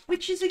eye,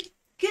 which is a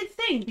good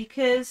thing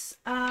because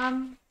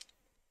oh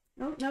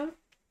no.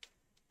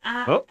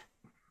 Oh.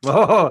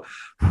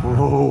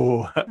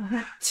 Oh.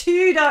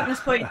 2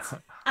 darkness points.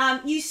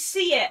 You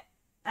see it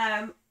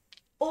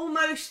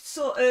almost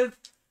sort of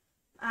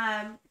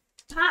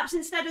perhaps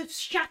instead of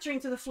shattering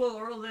to the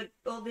floor,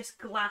 all this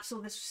glass,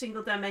 all this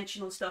single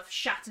dimensional stuff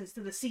shatters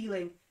to the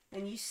ceiling,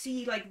 and you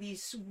see like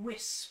these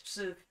wisps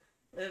of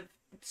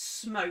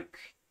smoke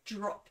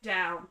drop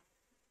down.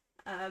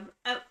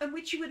 And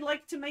which you would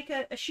like to make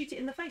a shoot it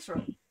in the face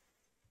roll. It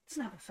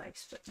doesn't have a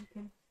face, but you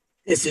can.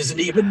 This isn't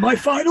even my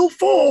final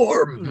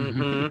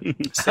form.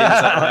 Seems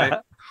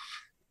that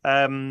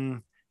way.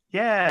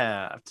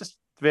 Yeah, I've just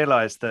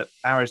realised that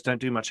arrows don't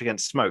do much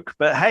against smoke.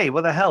 But hey,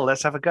 what the hell?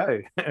 Let's have a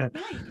go. Don't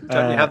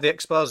you have the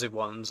explosive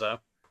ones, though?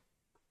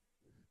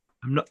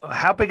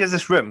 How big is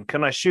this room?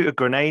 Can I shoot a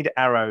grenade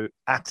arrow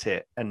at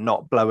it and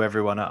not blow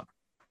everyone up?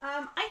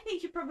 I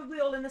think you're probably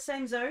all in the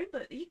same zone,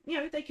 but you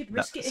know they could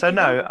risk it. So if you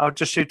no, want. I'll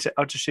just shoot it.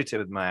 I'll just shoot it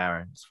with my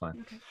arrow. It's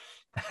fine.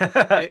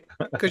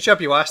 Good job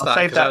you asked I'll that,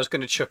 save because I that. was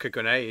going to chuck a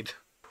grenade.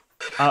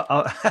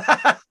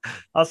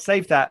 I'll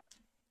save that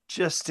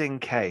just in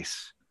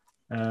case.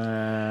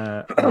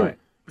 Right.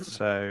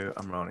 So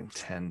I'm rolling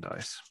 10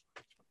 dice.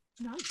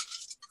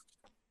 Nice.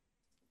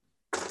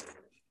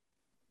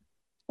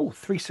 Oh,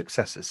 3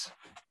 successes.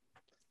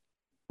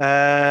 So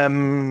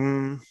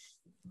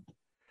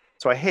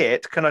I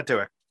hit. Can I do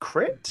a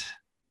crit?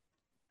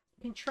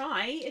 You can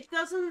try. It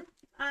doesn't.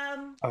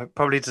 Oh, it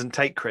probably doesn't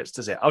take crits,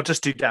 does it? I'll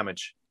just do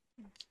damage.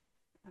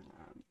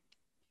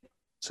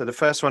 So the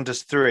first one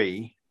does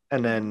 3,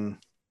 and then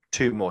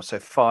 2 more, so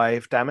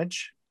 5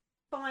 damage.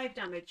 5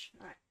 damage.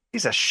 All right.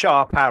 These are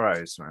sharp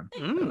arrows, man.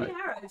 Good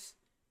arrows.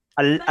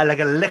 I like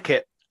a lick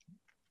it.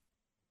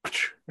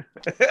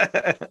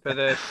 For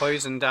the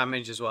poison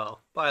damage as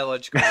well.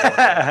 Biological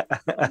warfare.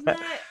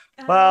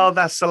 Well,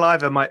 that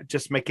saliva might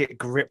just make it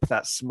grip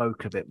that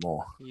smoke a bit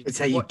more. It's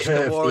how you watch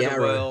curve the War the of the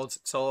arrow. Worlds.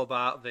 It's all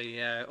about the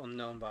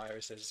unknown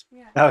viruses.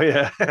 Yeah. Oh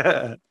yeah.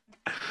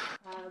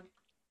 All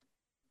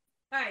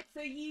right.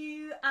 So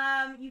you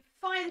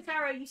fire this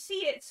arrow. You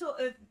see it sort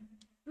of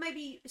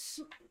maybe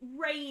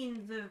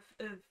rains of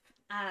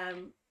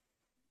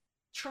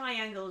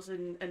triangles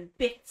and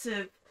bits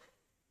of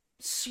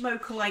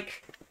smoke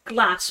like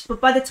glass, but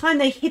by the time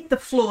they hit the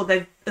floor,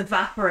 they've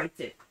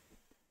evaporated.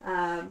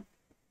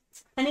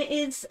 And it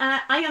is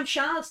I am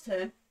Shah's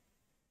turn.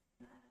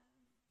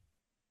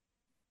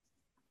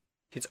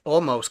 It's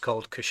almost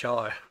called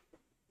Kashar.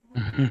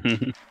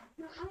 I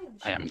No,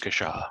 am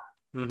Kashar.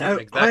 No,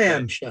 Exactly. I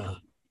am Shah.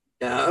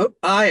 No,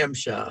 I am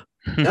Shah.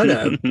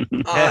 No.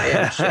 I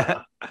am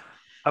sure.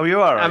 Oh,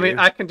 you are. I mean,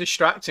 you? I can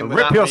distract him. Rip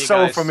without your me,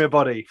 soul guys. from your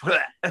body.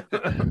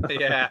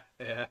 Yeah.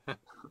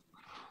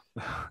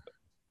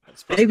 It's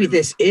supposed Maybe to be-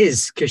 this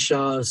is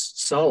Kashar's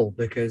soul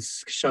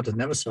because Kashar doesn't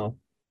have a soul.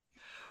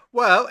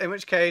 Well, in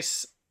which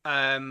case,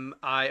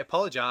 I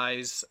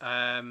apologise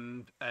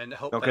and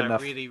hope Not that good I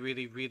enough. really,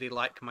 really, really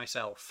like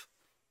myself.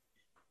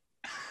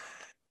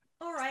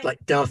 All right. Like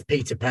Darth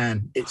Peter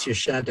Pan, it's your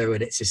shadow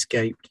and it's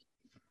escaped.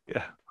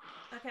 Yeah.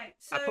 Okay.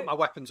 I put my So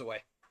weapons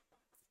away.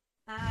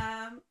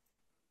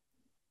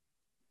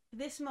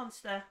 this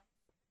monster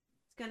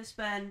is going to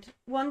spend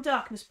 1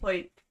 darkness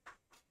point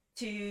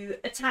to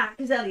attack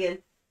Zelian.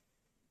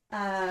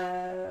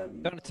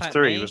 Don't attack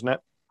 3, me. wasn't it?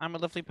 I'm a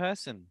lovely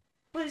person.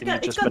 Well, it's Can you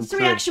got just 3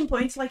 spend 3? action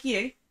points like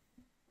you.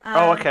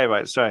 Oh, okay,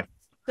 right. Sorry.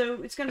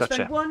 So it's going to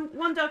Gotcha. spend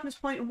one darkness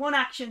point and 1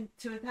 action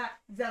to attack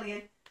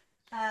Zelian.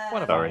 What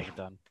have Sorry. I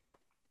done?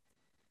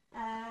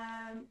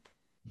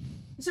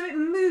 So it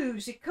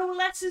moves. It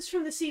coalesces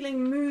from the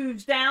ceiling,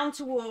 moves down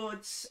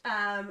towards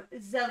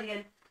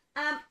Zelian,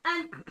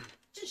 and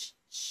just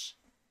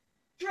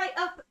straight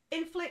up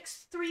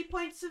inflicts 3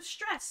 points of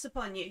stress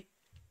upon you.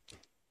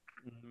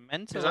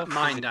 Mental. Is or that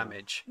mind physical?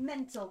 damage?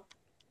 Mental.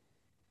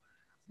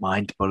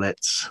 Mind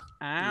bullets.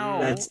 Ow.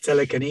 That's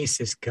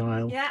telekinesis,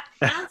 Kyle. Yeah.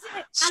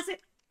 As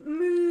it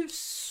moves,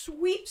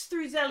 sweeps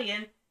through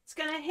Zelian, it's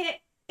going to hit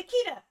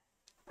Akita.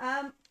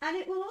 And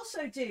it will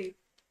also do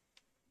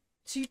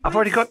 2 points. I've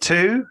already got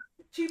 2.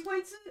 2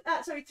 points.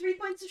 3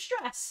 points of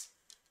stress.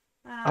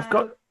 I've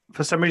got,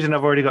 for some reason,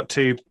 I've already got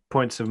 2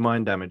 points of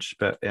mind damage.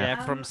 But yeah,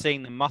 Yeah, from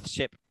seeing the moth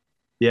ship.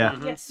 yeah.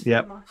 Yes.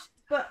 Yep. very much.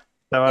 But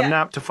So I'm Yeah.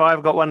 now up to 5.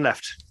 I've got 1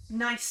 left.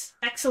 nice,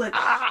 excellent.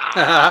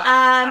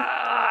 Ah.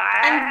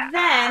 And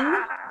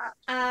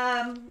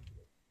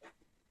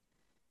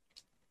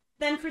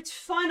then for its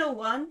final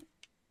one,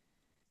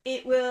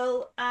 it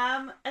will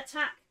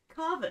attack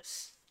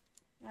Carvus.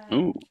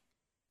 Ooh.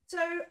 So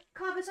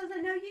Carvus, as I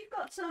know you've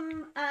got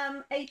some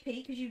AP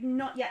because you've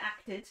not yet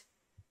acted.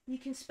 You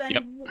can spend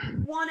Yep.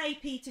 1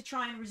 AP to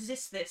try and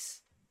resist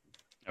this.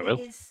 I will.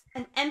 It is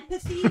an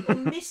empathy or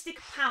mystic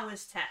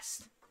powers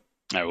test.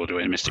 I will do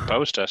a Mystic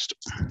Powers test.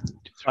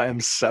 I am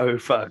so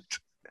fucked.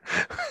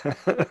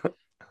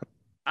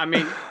 I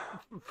mean,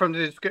 from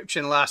the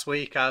description last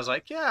week, I was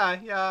like, yeah,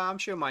 I'm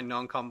sure my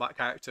non-combat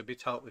character would be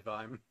totally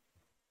fine.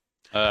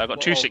 I got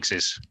 2 Whoa.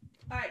 6s.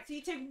 All right, so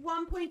you take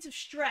 1 point of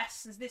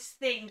stress as this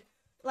thing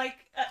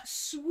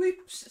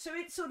swoops. So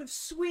it sort of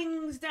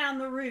swings down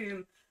the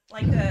room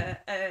like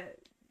a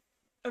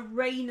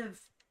rain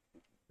of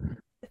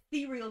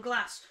ethereal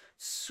glass.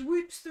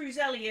 Swoops through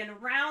Zelian,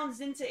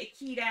 rounds into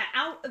Akita,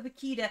 out of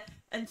Akita,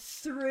 and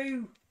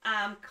through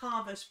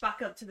Carvus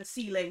back up to the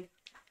ceiling.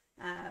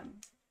 And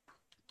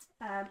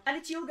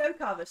it's your go,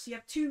 Carvus. You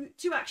have two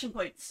action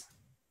points.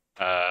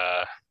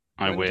 I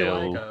When do I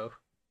will. go?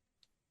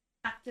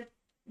 After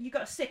you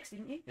got a 6,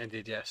 didn't you?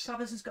 Indeed, yes.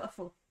 Carvus has got a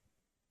 4.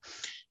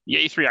 You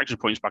get your 3 action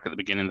points back at the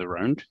beginning of the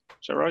round.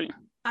 Is that right?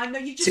 No,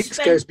 you just 6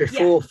 spent, goes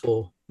before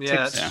 4.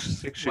 Yeah, 6, Yeah.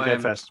 6 should I go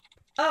am- first.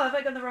 Yeah. Oh, have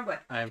I gone the wrong way?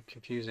 I am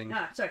confusing.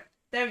 No, sorry.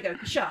 There we go.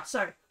 Kashar,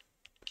 sorry.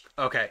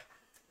 Okay.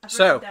 I've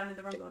So, written it down in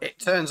the wrong order. It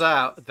turns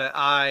out that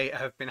I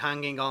have been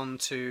hanging on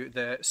to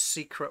the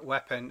secret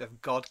weapon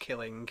of god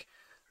killing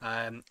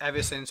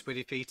ever since we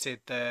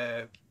defeated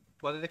the,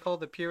 what are they called,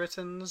 the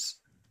Puritans?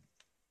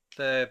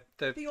 The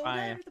The order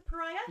Pariah. of the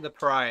pariah? the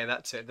pariah,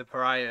 that's it, the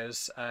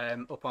pariahs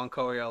up on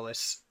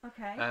Coriolis.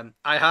 Okay.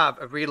 I have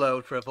a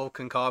reload for a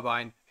Vulcan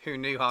carbine. Who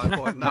knew how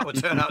important that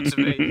would turn out to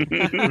be?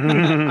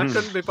 I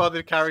couldn't be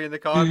bothered carrying the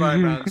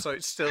carbine around, so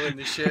it's still in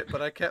the ship,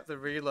 but I kept the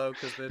reload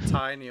because they're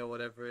tiny or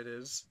whatever it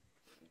is.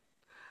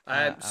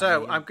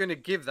 So I'm going to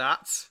give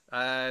that.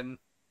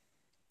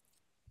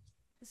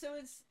 So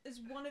as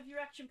one of your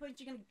action points,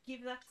 you're going to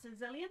give that to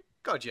Zelian?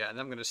 God, yeah, and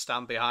I'm going to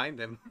stand behind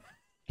him.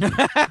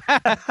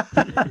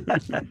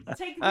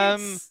 Take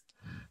this.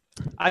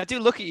 I do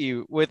look at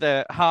you with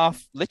a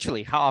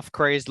literally half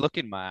crazed look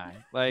in my eye.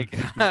 Like,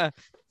 if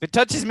it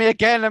touches me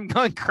again, I'm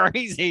going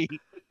crazy.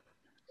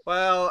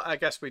 Well, I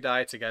guess we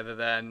die together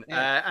then.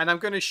 Yeah. And I'm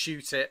going to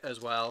shoot it as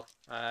well.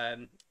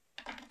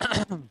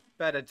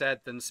 Better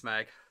dead than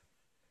Smeg.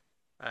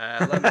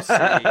 Let me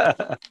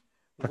see.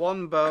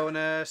 1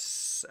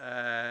 bonus,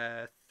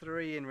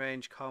 3 in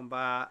range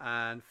combat,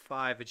 and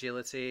 5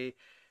 agility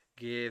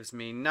gives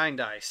me 9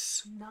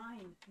 dice. 9.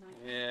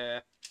 Yeah.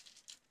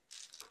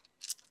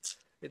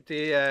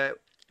 The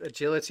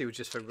agility was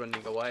just for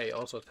running away. It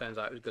also turns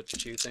out it was good for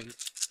shooting.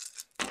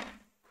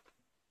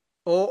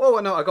 Oh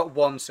no, I got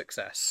 1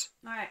 success.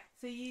 Alright,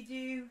 so you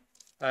do...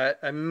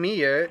 A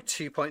mere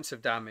 2 points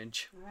of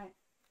damage. Alright.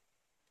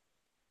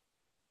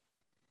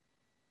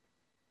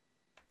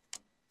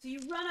 So you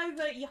run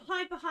over, you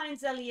hide behind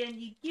Zelian,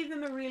 you give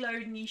him a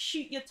reload, and you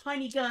shoot your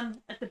tiny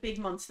gun at the big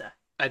monster.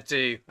 I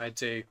do.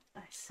 Nice.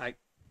 I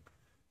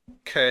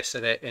curse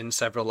at it in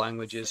several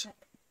languages.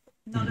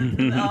 None of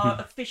them are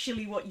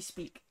officially what you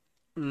speak.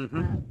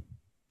 Mm-hmm.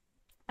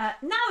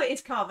 Now it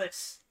is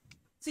Carvus.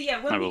 So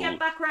yeah, when I we will- get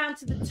back round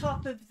to the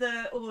top of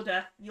the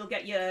order, you'll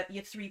get your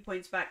 3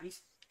 points back.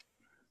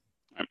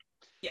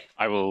 Yeah.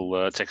 I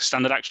will take a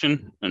standard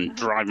action and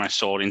drive my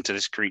sword into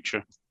this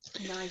creature.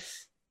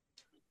 Nice.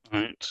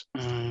 Right.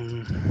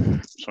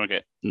 So I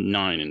get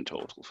 9 in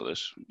total for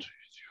this. 1, 2, 3, 4,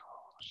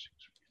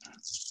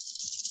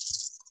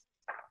 6,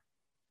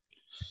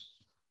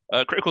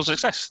 7. Critical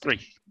success, 3.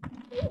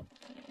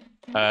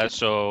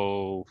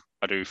 So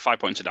I do 5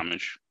 points of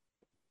damage.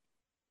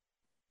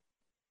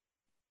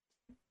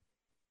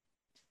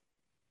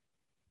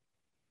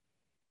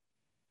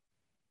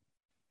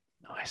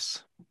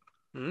 Nice.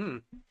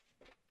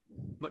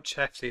 Much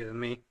heftier than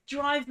me.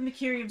 Drive the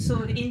Mercurium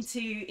sword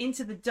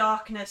into the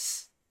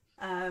darkness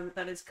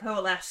that has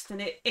coalesced,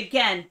 and it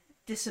again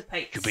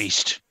dissipates. You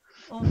beast.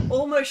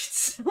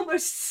 Almost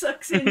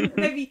sucks in,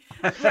 maybe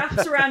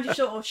wraps around your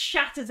shoulder, or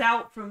shatters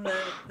out from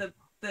the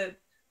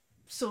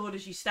sword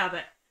as you stab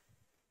it.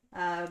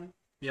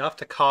 You have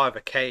to carve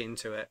a K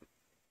into it.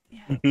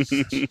 Yeah.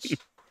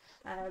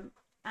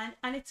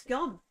 And it's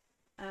gone.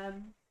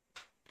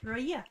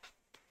 Raya.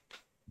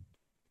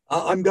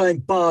 I'm going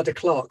bar the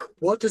clock.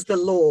 What does the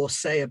law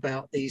say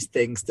about these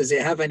things? Does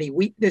it have any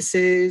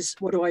weaknesses?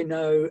 What do I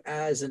know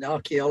as an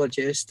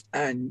archaeologist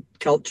and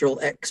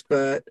cultural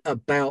expert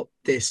about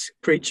this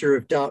creature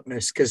of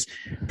darkness? Because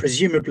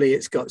presumably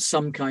it's got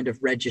some kind of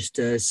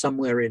register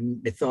somewhere in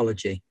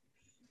mythology.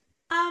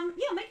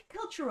 Yeah, make a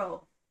culture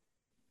roll.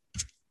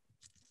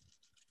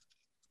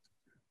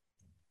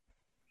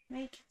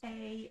 Make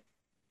a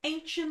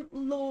ancient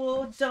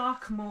lore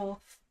dark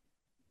morph.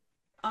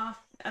 I'm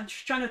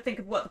just trying to think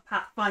of what the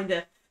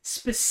Pathfinder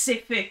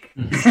specific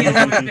skill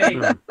would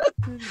be.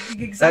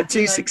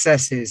 Exactly. 2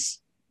 successes.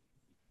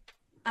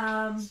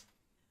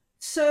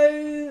 This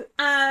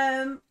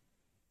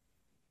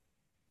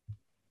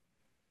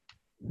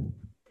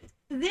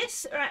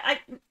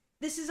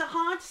is a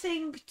hard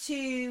thing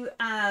to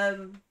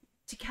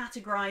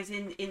categorize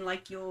in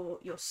like your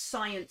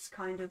science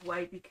kind of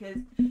way, because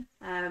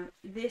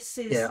this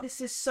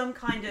is some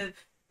kind of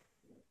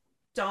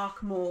dark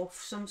morph,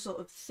 some sort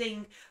of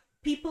thing.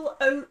 People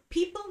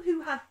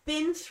who have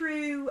been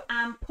through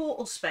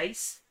portal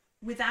space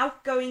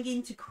without going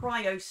into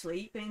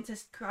cryosleep, into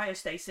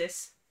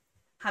cryostasis,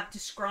 have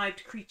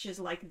described creatures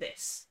like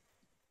this.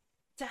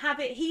 To have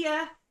it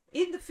here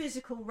in the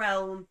physical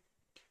realm,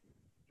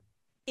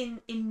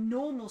 in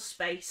normal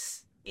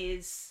space,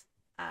 is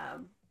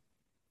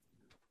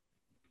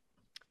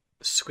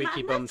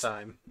squeaky bum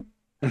time.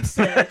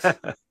 Absurd.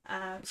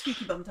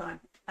 Squeaky bum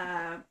time.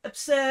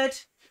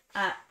 Absurd.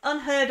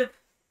 Unheard of,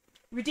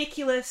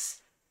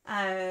 ridiculous,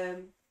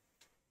 and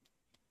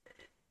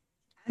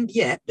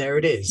yet there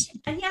it is.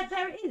 And yet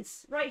there it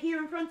is, right here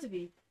in front of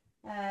you.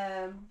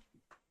 There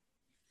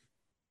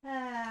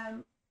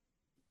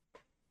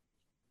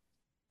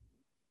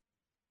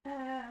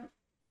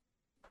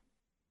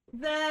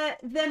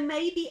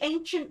may be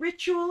ancient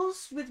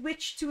rituals with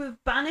which to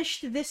have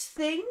banished this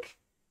thing.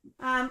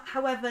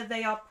 However,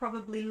 they are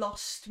probably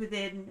lost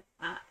within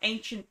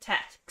ancient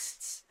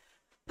texts.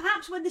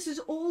 Perhaps when this is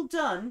all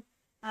done,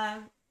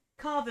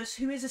 Carvus,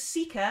 who is a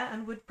seeker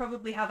and would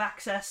probably have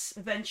access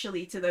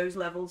eventually to those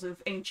levels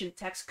of ancient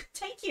texts, could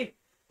take you,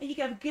 and you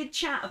could have a good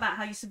chat about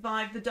how you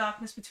survived the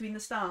darkness between the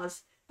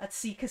stars at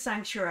Seeker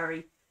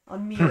Sanctuary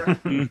on Mira.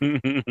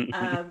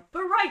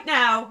 But right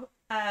now,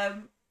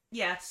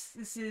 yes,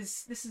 this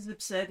is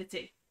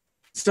absurdity.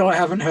 So I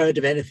haven't heard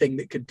of anything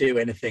that could do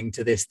anything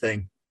to this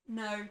thing.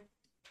 No.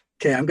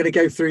 Okay, I'm going to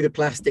go through the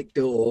plastic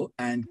door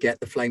and get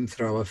the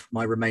flamethrower for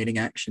my remaining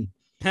action.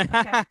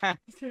 Okay.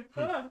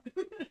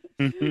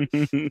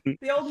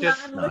 The old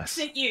man looks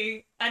at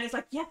you and is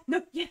like, "Yeah,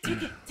 no, yeah,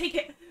 take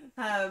it."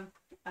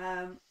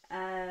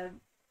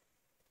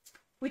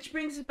 Which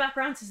brings us back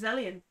around to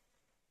Zelian.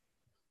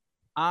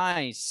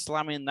 I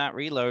slam in that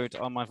reload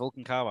on my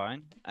Vulcan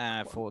Carbine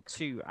for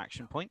 2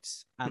 action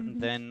points,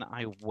 and then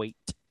I wait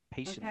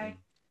patiently.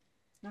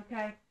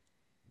 Okay.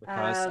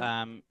 Because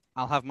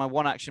I'll have my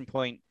 1 action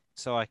point,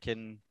 so I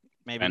can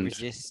maybe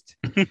resist,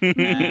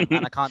 and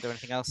I can't do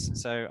anything else.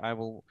 So I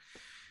will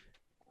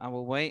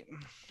wait.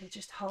 And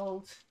just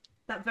hold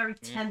that very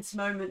tense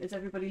moment as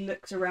everybody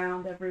looks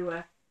around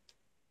everywhere.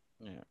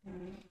 Yeah.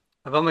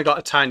 I've only got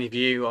a tiny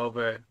view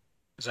over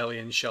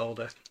Zelian's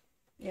shoulder.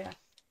 Yeah.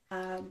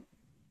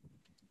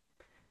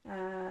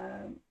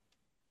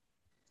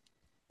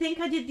 Think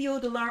I did the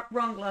order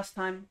wrong last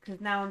time,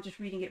 because now I'm just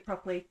reading it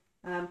properly.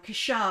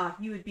 Kashar,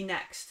 you would be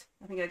next.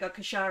 I think I got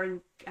Kashar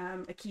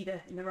and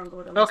Akita in the wrong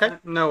order last time.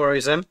 No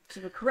worries then.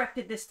 So we're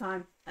corrected this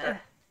time.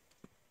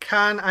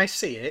 Can I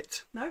see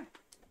it? No,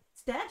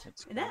 it's dead.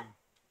 It's there.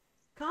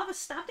 Carver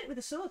stabbed it with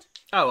a sword.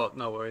 Oh, well,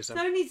 no worries then.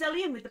 It's only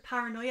Zelian with the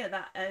paranoia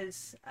that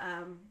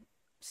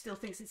still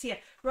thinks it's here.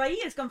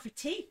 Raia's gone for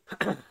tea.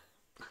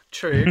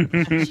 True.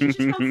 She's just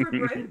gone for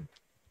a brew.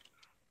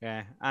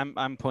 Yeah,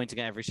 I'm pointing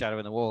at every shadow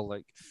in the wall,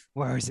 like,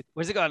 where is it?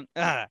 Where's it gone?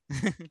 Ah.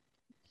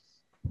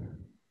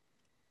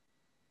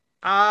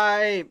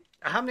 How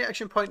many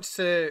action points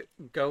to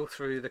go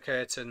through the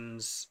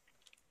curtains?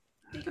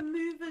 You can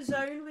move a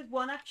zone with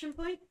 1 action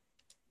point.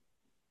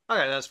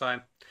 Okay, that's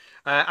fine.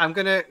 I'm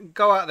gonna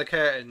go out the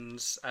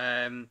curtains,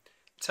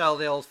 tell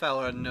the old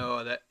fella and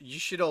Noah that you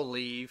should all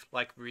leave,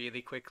 like,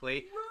 really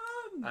quickly.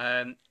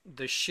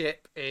 The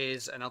ship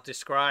is, and I'll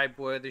describe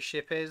where the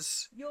ship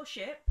is. Your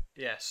ship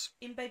Yes.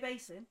 in Bay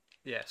Basin,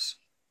 Yes.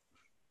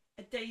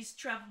 a day's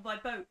travel by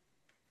boat.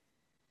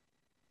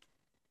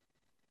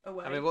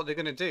 Away. I mean, what they're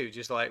going to do?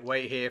 Just, like,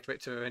 wait here for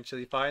it to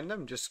eventually find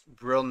them? Just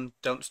run,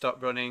 don't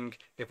stop running.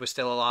 If we're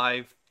still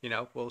alive, you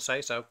know, we'll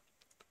say so.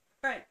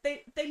 Right.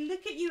 They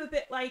look at you a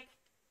bit like,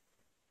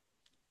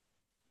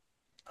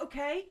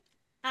 okay.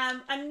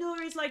 And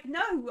Nora's like,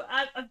 no,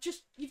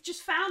 you've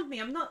just found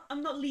me. I'm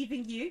not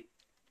leaving you.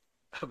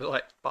 I'll be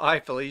like, bye,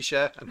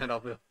 Felicia, and then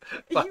I'll be.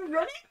 Are you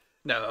running?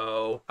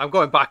 No, I'm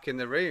going back in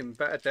the room.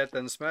 Better dead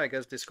than Smeg,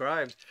 as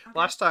described. Okay.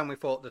 Last time we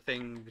fought the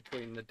thing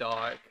between the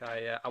dark,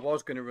 I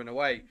was going to run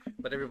away,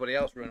 but everybody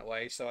else ran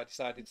away, so I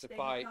decided to Stay with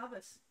fight.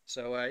 Carvus.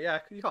 So yeah,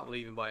 you can't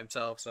leave him by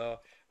himself. So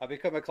I've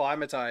become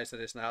acclimatized to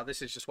this now.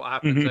 This is just what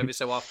happens every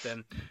so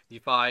often. You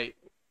fight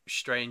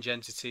strange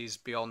entities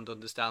beyond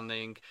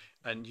understanding,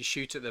 and you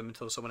shoot at them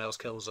until someone else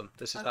kills them.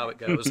 This is how it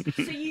goes.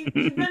 So you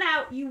run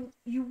out. You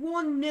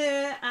warn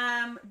Nur,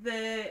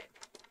 the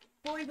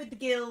boy with the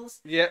gills,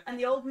 Yep. and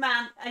the old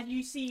man, and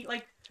you see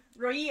like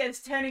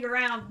Raia's turning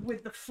around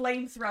with the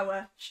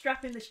flamethrower,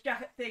 strapping the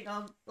thing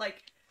on,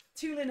 like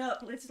tooling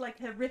up. It's like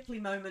her Ripley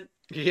moment.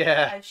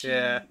 Yeah. as she-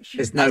 Yeah. she-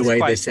 There's no That's way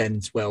quite- this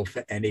ends well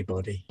for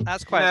anybody.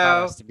 That's quite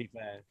No. badass, to be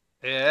fair.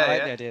 I Yeah. like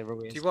yeah. the idea of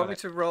Rui Do you want me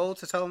to roll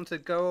to tell them to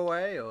go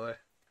away, or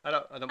I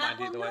don't mind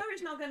well, either way.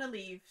 Nora's not going to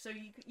leave, so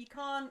you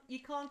can't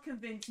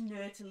convince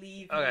Nur to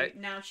leave. Okay.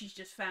 Now she's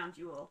just found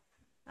you all.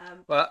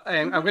 Well, If I'm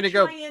you going wanna to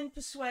go. try and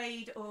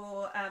persuade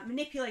or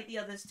manipulate the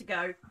others to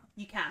go.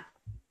 You can.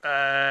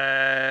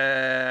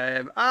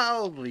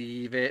 I'll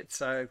leave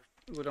it. I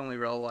would only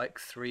roll like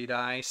 3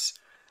 dice.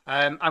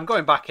 I'm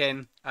going back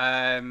in.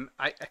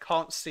 I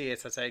can't see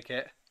it. I take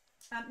it.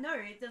 No,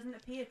 it doesn't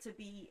appear to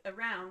be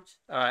around.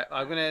 All right.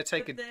 I'm gonna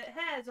take But a. the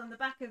hairs on the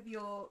back of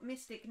your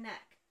mystic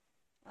neck.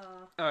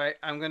 All right.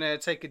 I'm gonna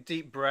take a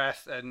deep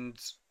breath and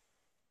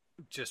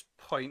just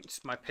point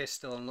my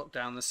pistol and look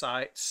down the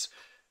sights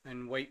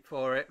and wait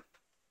for it.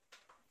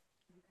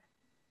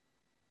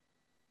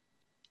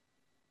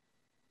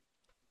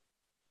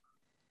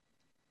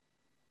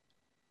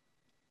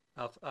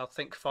 I'll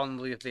think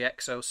fondly of the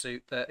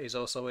exosuit that is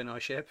also in our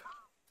ship.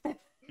 And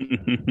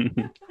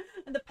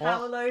the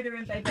power loader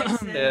in Bay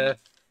Basin. Yeah.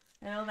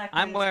 And all that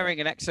I'm kind wearing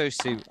an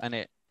exosuit, and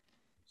it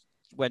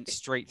went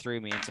straight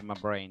through me into my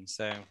brain.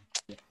 So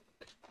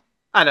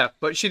I know,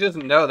 but she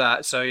doesn't know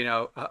that, so you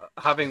know,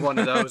 having one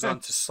of those on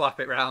to slap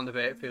it round a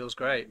bit feels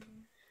great.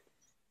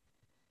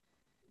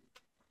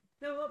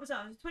 No, what was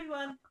that? It was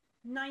 21,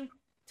 9,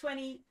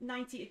 20,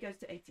 90. It goes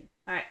to 80.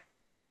 All right.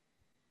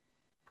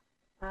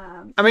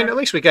 I mean, at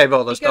least we gave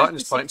all those It goes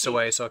darkness to points 60.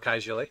 away so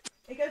casually.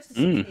 It goes to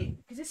 60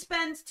 because it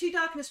spends 2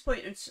 darkness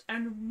points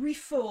and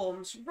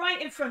reforms right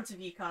in front of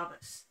you,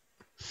 Carvus.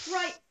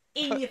 Right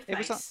in your It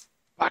was face.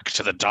 Back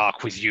to the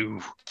dark with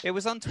you. it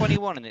was on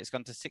 21, and it's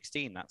gone to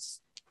 16. That's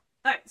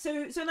All right,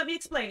 so let me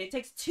explain. It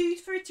takes 2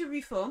 for it to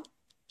reform,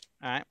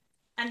 all right.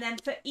 and then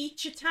for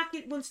each attack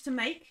it wants to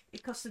make,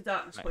 it costs a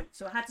darkness Right. point.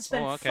 So I had to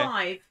spend Oh, okay.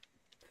 5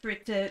 for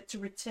it to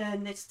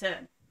return this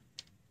turn.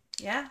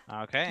 Yeah?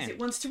 Because Okay. it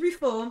wants to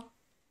reform,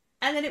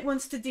 and then it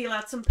wants to deal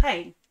out some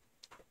pain.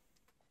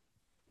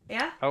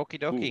 Yeah? Okie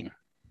dokie.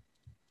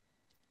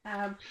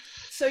 Ooh.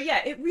 So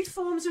yeah, it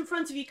reforms in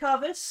front of you,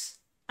 Carvus.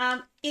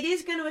 It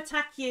is going to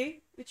attack you,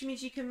 which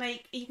means you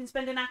can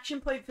spend an action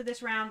point for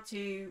this round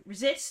to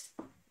resist.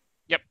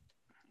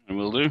 I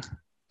will do.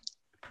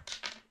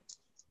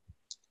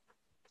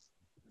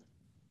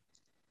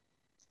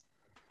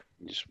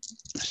 Just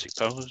mystic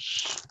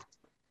powers.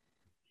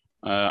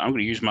 I'm going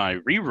to use my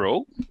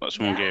reroll that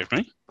someone Yeah. gave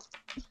me.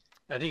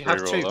 I think you have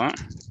Reroll 2. that.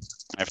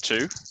 I have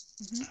 2.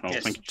 Mm-hmm. I'll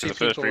Yes, think to 2 the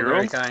first people were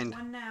very reroll. kind.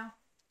 One now.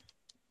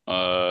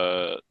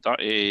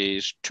 That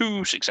is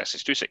 2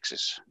 successes, 2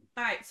 6s.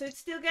 All right, so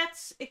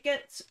it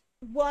gets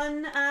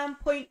 1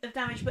 point of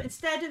damage, but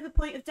instead of a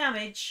point of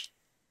damage,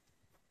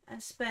 I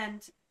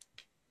spend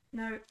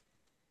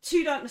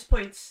 2 darkness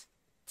points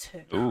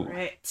to Ooh.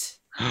 crit.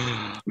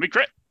 Big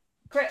crit.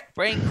 Crit,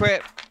 Brain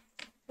crit.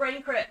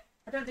 brain crit.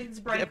 I don't think there's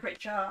a brain Yep. crit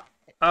chart.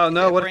 Oh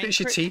no, Yeah, what if brain it's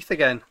your crit. teeth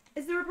again?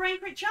 Is there a brain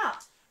crit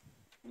chart?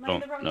 Am I in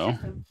the Don't wrong know.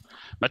 system?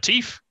 My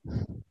teeth.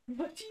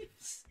 What do you-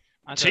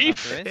 I don't know if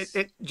Teeth? there is.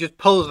 It just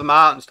pulls them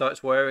out and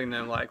starts wearing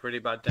them like really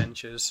bad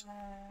dentures.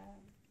 I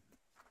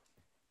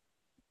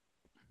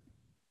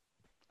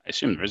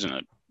assume there isn't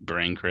a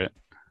brain crit.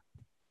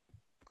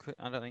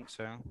 I don't think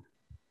so.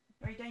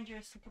 Very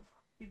dangerous. I could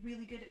be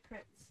really good at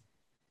crits.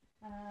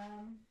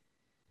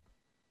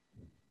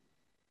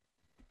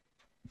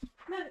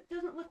 No, it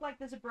doesn't look like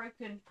there's a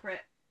broken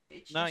crit.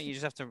 It's No, just you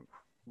just have to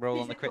roll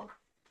on the crit.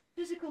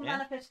 physical Yeah.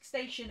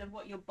 manifestation of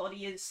what your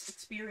body is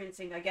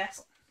experiencing, I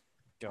guess.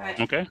 God. Right.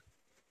 Okay.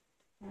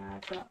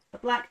 I've got the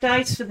black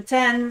dice for the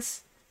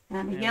 10s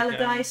and the There we yellow go.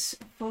 dice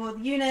for the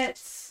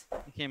units.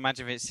 You can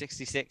imagine if it's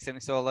 66 and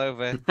it's all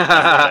over.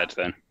 I'm dead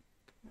then.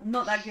 I'm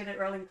not that good at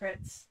rolling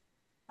crits.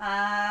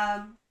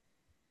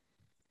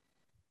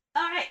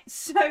 All right,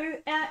 so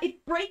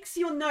it breaks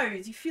your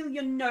nose. You feel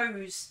your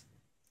nose.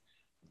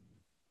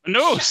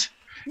 Nose.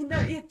 You know,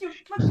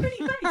 my pretty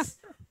face,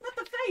 not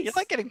the face. You're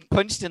like getting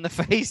punched in the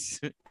face.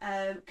 Because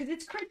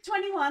it's crit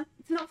 21.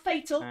 It's not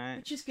fatal, Alright.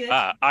 which is good.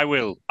 I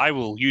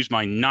will use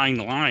my 9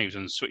 lives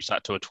and switch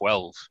that to a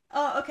 12.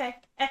 Oh, okay,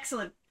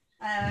 excellent.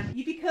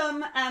 You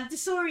become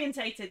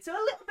disorientated, so a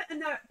little bit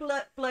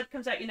of blood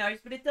comes out your nose,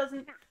 but it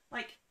doesn't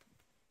like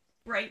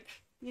break.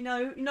 You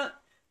know,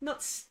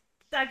 not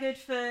staggered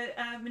for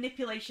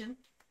manipulation.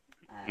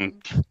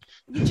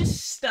 You're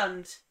just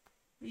stunned.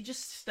 You're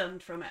just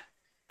stunned from it.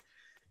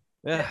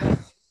 Yeah.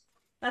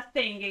 That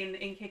thing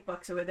in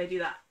Kickboxer where they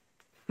do that.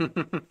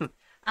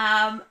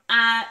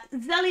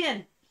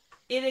 Zelian,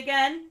 it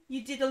again.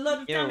 You did a lot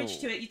of damage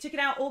to it. You took it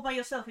out all by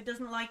yourself. It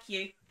doesn't like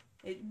you.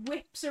 It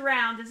whips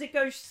around as it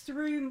goes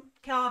through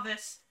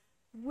Carvus,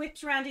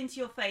 whips around into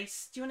your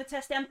face. Do you want to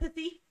test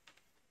empathy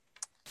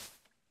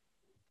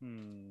for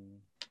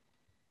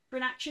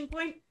an action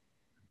point?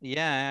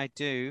 Yeah, I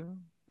do.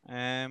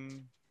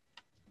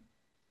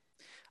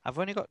 I've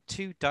only got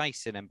 2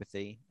 dice in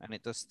empathy, and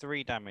it does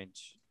 3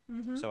 damage.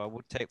 Mm-hmm. So I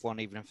would take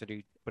 1 even if I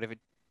do. But if I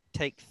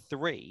take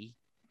 3,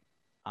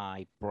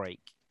 I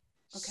break.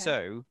 Okay.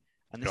 So,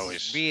 and this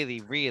is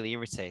really, really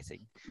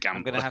irritating. Gambler.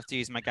 I'm going to have to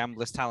use my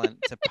gambler's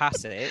talent to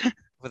pass it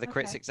with a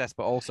crit success,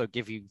 but also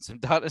give you some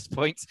darkness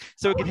points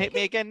so it can hit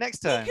me again next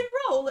turn. You can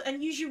roll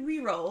and use your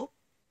re-roll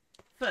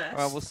first.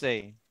 Well, we'll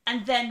see.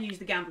 And then use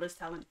the gambler's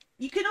talent.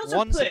 You can also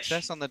 1 push.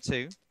 success on the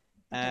 2.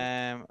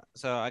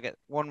 So I get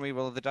 1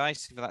 reroll of the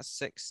dice. If that's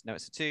 6, no,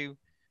 it's a 2.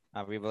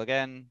 I'll reroll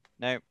again.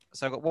 No.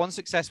 So I've got 1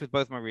 success with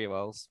both my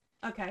rerolls.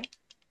 Okay.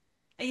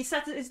 Are you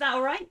set? Is that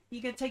all right?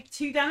 You're going to take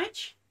 2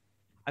 damage?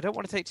 I don't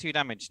want to take 2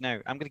 damage.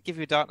 No, I'm going to give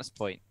you a darkness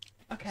point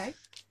Okay.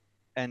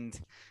 and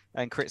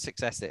crit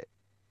success it.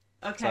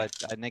 Okay.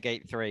 So I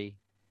negate 3.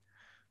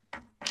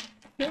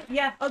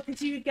 Yeah. Oh,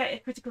 because you would get a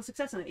critical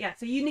success on it. Yeah.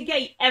 So you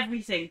negate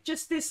everything.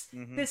 Just this,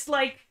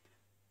 like.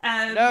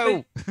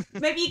 No.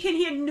 Maybe you can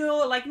hear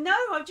no, like no.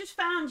 I've just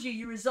found you.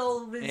 Your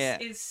resolve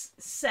is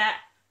set.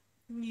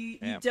 You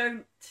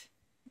don't.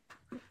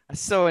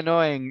 It's so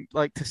annoying.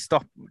 Like to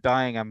stop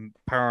dying, I'm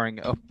powering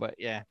it up, but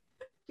yeah.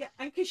 Yeah,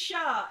 and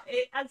Kashar,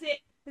 as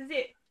it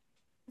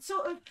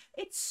sort of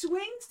it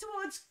swings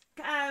towards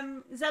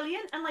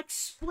Zelian and like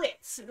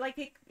splits,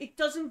 like it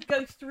doesn't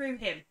go through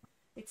him.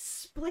 It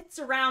splits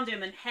around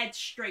him and heads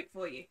straight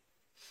for you.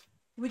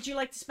 Would you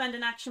like to spend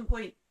an action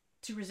point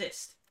to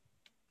resist?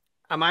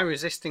 Am I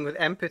resisting with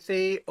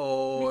empathy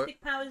or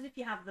Mystic powers if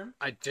you have them?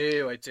 I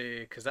do,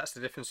 because that's the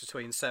difference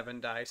between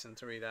 7 dice and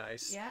 3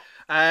 dice. Yeah.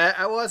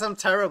 As I'm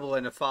terrible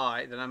in a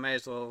fight, then I may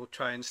as well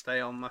try and stay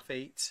on my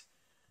feet.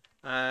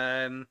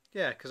 Yeah,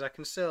 because I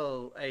can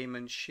still aim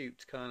and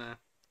shoot, can't I?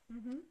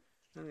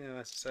 Yeah,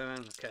 that's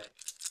 7. Okay.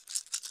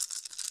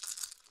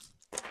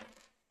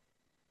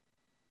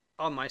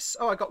 On my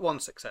I got 1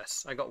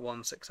 success.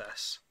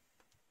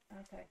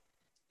 Okay.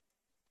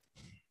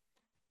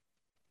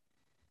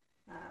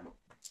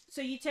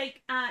 So you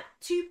take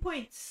 2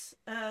 points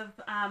of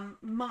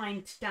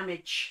mind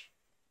damage.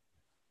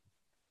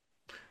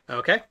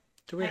 Okay.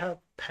 Do we have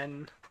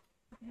pen?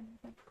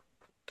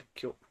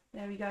 Cool.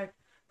 There we go.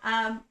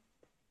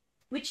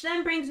 Which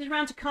then brings us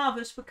around to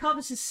Carvus, but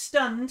Carvus is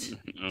stunned.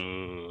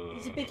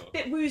 He's a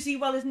bit woozy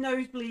while his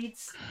nose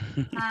bleeds.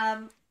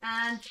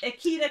 And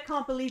Akira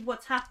can't believe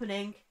what's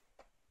happening.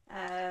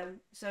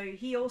 So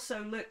he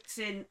also looks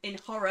in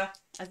horror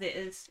as it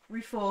is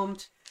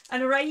reformed.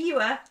 And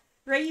Rayua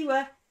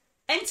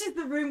enters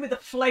the room with a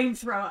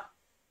flamethrower.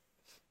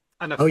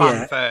 And a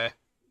fanfare.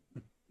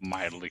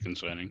 Mildly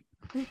concerning.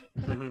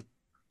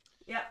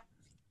 Yeah.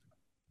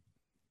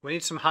 We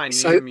need some high noon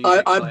So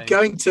music I'm playing.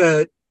 going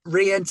to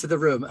re-enter the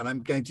room and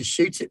I'm going to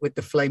shoot it with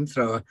the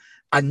flamethrower.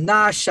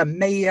 Anna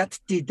Shamayat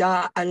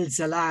Dida Al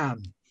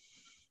Zalam.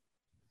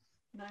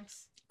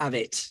 Nice. Have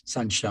it,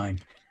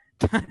 sunshine.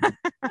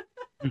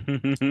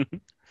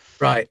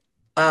 Right.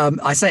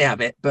 I say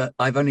have it, but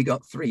I've only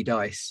got 3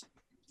 dice.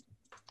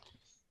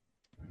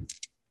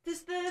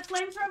 Does the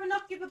flamethrower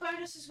not give a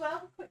bonus as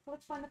well? Quick,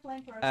 let's find the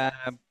flamethrower.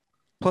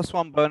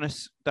 +1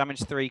 bonus,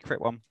 damage 3, crit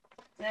 1.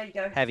 There you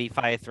go. Heavy,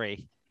 fire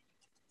 3.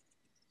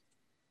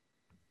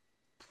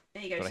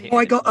 There you go. Gotta So hit Oh,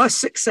 I got a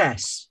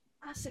success.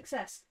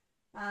 success.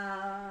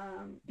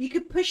 You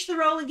could push the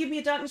roll and give me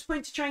a darkness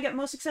point to try and get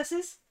more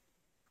successes.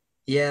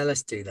 Yeah,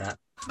 let's do that.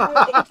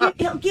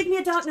 It'll give me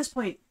a darkness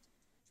point.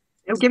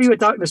 It'll give you a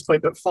darkness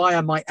point, but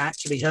fire might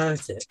actually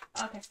hurt it.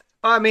 Okay.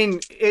 I mean,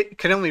 it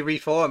can only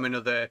reform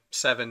another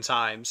 7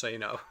 times,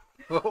 so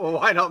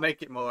why not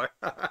make it more?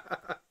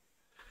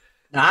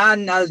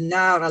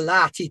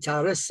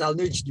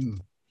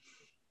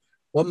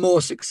 One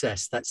more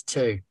success. That's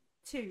 2.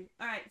 2.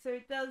 All right. So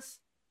it does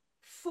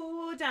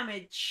 4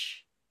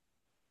 damage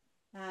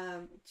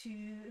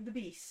to the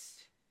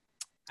beast.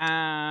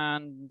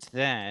 And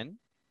then,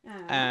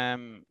 Uh,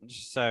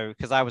 so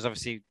because I was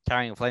obviously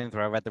carrying a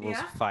flamethrower, I read the rules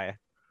Yeah. of fire.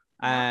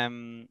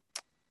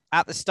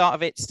 At the start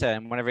of its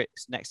turn, whenever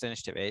its next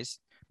initiative is,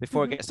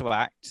 before it gets to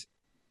act,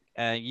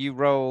 you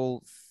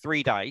roll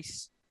 3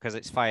 dice, because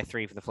it's fire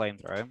 3 for the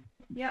flamethrower.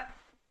 Yep.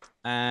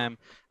 As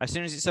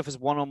soon as it suffers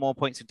 1 or more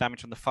points of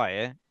damage from the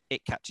fire,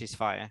 it catches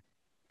fire.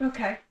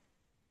 Okay.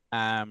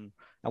 And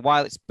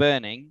while it's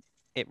burning,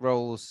 it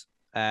rolls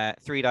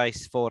 3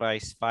 dice, 4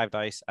 dice, 5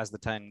 dice as the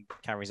turn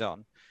carries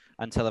on,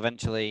 until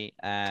eventually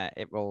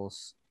it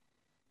rolls.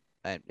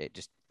 It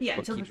just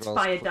Until the keeps rolls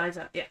fire dies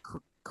out. Yeah.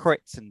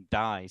 crits and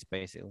dies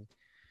basically.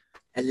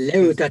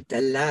 Hello,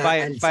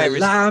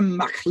 Salam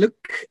Makhluk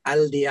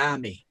Al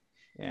Diami.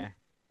 Yeah.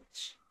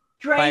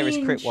 Strange. Fire is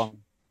crit 1.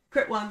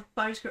 Crit 1.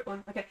 Fire is crit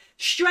 1. Okay.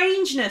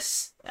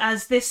 Strangeness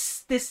as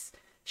this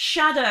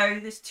shadow,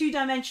 this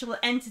 2-dimensional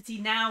entity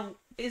now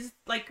is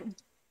like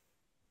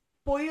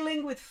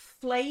boiling with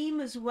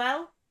flame as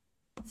well.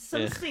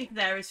 Something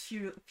there is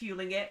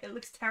fueling it. It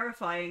looks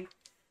terrifying.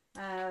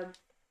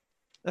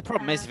 The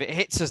problem is, if it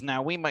hits us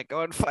now, we might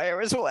go on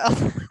fire as well.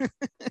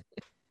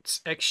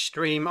 It's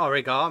extreme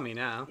origami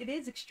now. It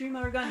is extreme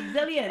origami.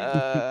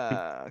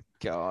 Zillion.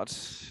 God.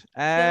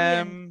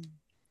 Zillion.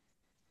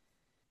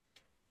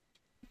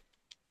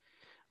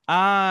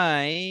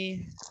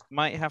 I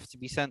might have to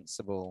be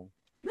sensible.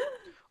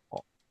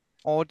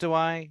 Or do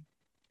I?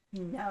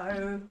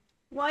 No.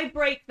 Why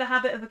break the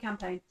habit of a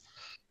campaign?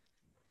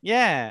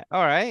 Yeah,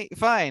 all right,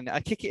 fine. I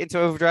kick it into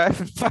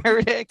overdrive and fire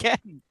it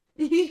again.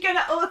 You're going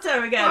to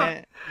auto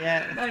again.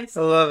 Yeah. Nice.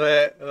 I love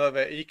it. I love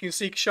it. You can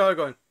see Kishore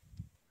going.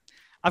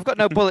 I've got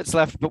no bullets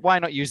left, but why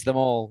not use them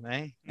all?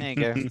 Eh? There you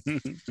go.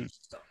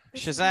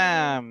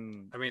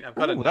 Shazam. I mean, I've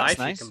got a Ooh, that's knife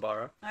nice. you can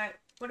borrow. All right.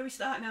 What are we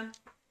starting on?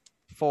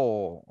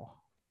 4.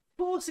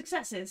 4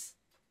 successes.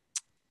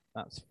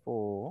 That's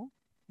 4.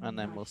 And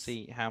then we'll Nice.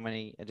 see how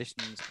many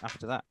additions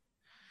after that.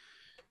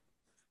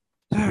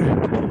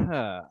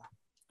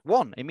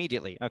 1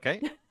 immediately.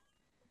 Okay.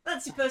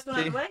 That's your first one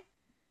out of the way.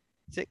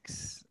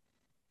 6.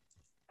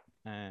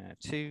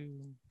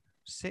 2.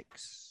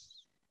 6.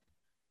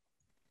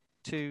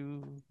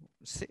 2.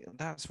 6.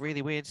 That's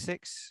really weird.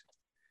 6.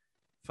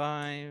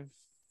 5.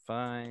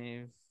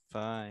 5.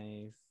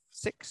 5.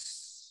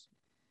 6.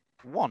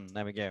 1.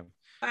 There we go.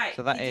 All right.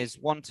 So that is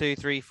 1, 2,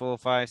 3, 4,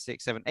 5,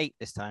 6, 7, 8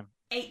 this time.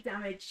 8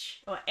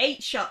 damage or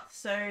 8 shots.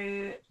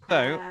 So.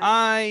 So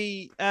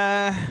I'm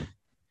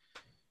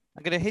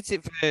gonna hit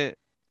it for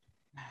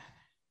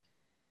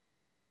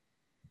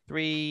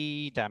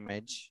 3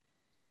 damage,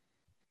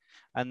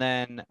 and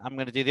then I'm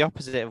gonna do the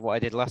opposite of what I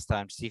did last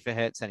time to see if it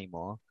hurts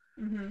anymore,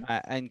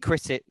 and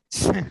crit it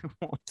 1,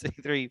 2,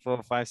 3,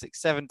 4, 5,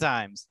 6, 7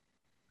 times.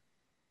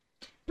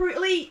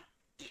 Brutally,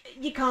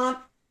 you can't.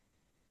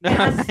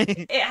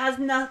 It has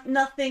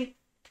nothing.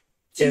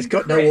 Yeah, it's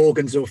got no crit.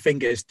 organs or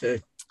fingers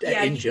to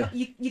injure.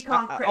 You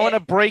can't crit. I want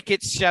to it. break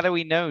its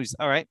shadowy nose.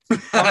 All right.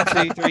 1,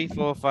 2, 3,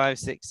 4, 5,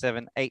 6,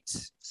 7,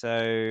 8.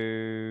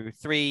 So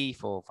 3,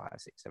 4, 5,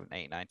 6, 7,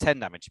 8, 9, 10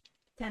 damage.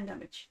 10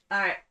 damage. All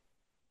right.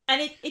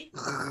 And it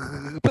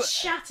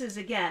shatters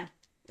again.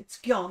 It's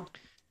gone.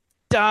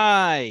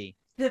 Die.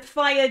 The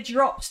fire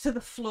drops to the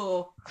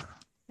floor.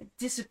 It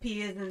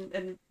disappears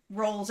and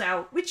rolls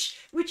out, which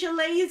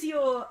allays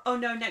your oh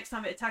no, next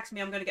time it attacks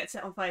me I'm going to get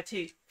set on fire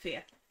too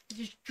fear. It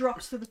just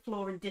drops to the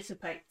floor and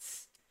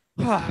dissipates.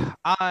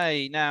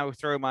 I now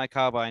throw my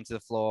carbine to the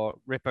floor,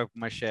 rip open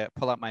my shirt,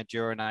 pull out my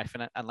Dura knife,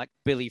 and like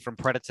Billy from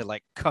Predator,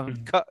 like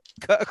cut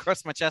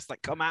across my chest,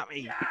 like come at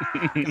me.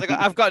 'Cause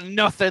I've got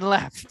nothing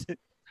left.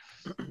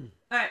 All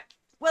right.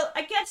 Well,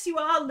 I guess you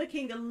are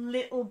looking a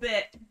little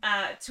bit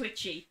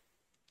twitchy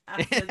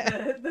after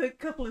the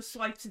couple of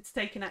swipes it's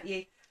taken at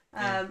you.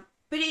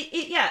 But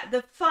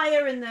the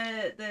fire and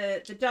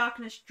the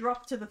darkness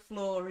drop to the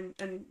floor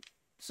and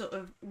sort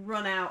of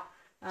run out.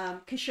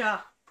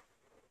 Kishar.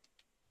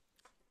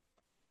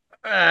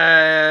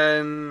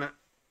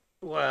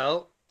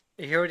 Well,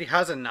 he already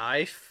has a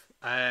knife.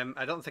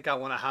 I don't think I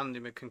want to hand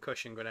him a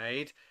concussion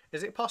grenade.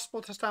 Is it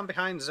possible to stand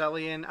behind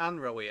Zellian and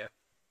Rowia?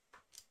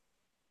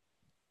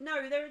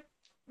 No, they're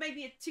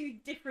maybe at 2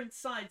 different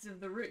sides of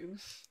the room.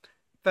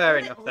 Fair A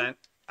enough little. then.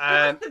 He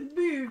has to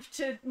move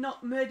to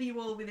not murder you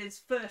all with his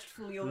first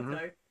fully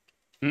auto.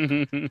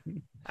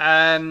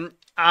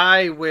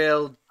 I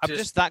will. I'm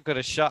just that good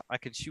a shot. I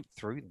can shoot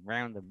through them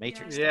round the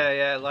Matrix.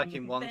 Yeah, like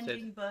in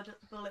Bending Wanted.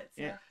 bullets.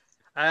 Yeah.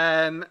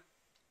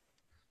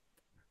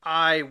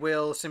 I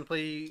will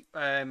simply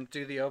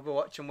do the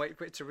Overwatch and wait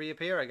for it to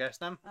reappear, I guess,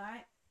 then.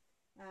 Alright.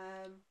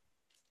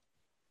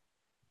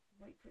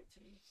 Wait for it to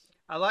reappear.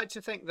 I like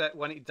to think that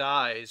when it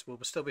dies, we'll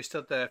still be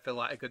stood there for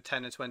like a good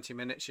 10 or 20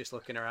 minutes just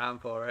looking around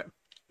for it.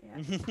 Yeah.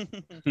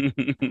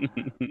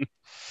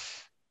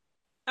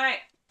 Alright,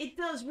 it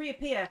does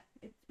reappear.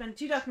 It's been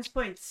 2 darkness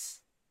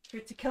points for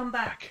it to come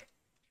back.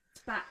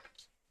 It's back.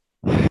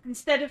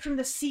 Instead of from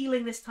the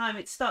ceiling this time,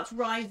 it starts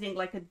rising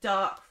like a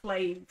dark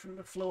flame from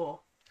the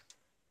floor.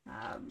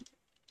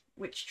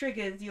 Which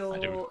triggers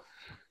your...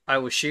 I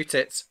will shoot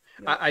it.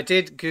 I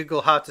did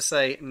Google how to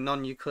say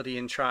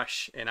non-Euclidean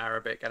trash in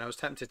Arabic, and I was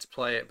tempted to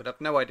play it, but I've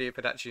no idea if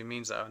it actually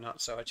means that or not,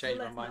 so I changed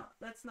my mind.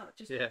 Let's not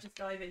just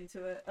dive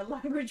into a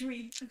language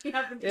we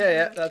haven't...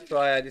 Yeah, that's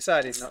why I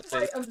decided not to.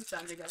 Quite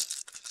understanding of.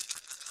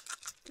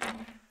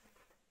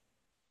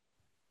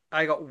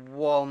 I got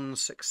 1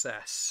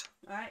 success.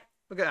 All right.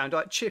 Look at that, I'm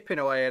like chipping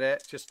away at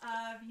it. Just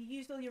Have you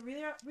used all your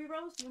rerolls? Do you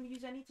want to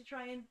use any to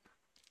try and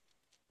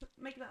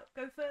make that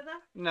go further?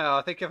 no,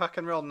 I think if I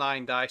can roll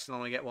 9 dice and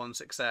only get 1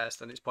 success,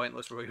 then it's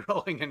pointless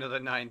re-rolling another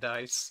 9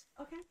 dice.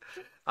 Okay.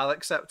 Sure. I'll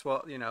accept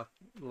what luck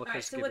All right.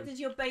 has So given. what does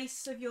your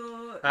base of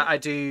your? I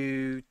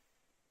do.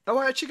 Oh,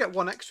 I actually get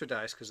 1 extra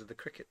dice because of the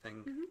cricket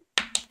thing.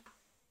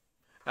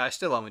 I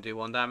still only do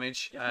 1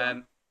 damage. Just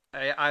one?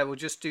 I will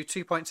just do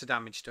 2 points of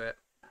damage to it.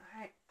 All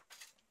right.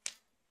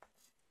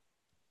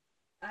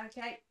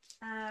 Okay.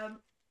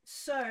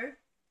 So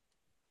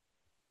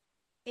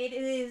it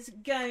is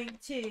going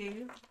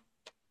to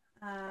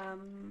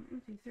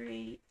 1, 2,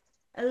 3,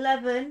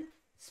 11.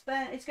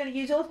 It's going to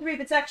use all 3 of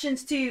its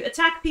actions to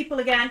attack people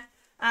again.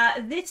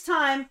 This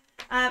time,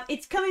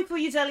 it's coming for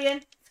you, Zelian.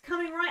 It's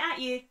coming right at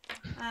you.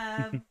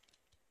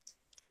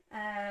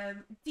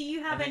 Do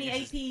you have I any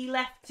think this AP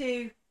left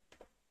to?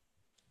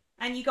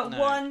 And you got No.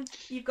 1.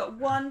 You've got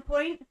 1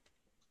 point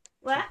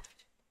left.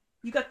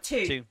 You got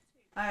 2. 2.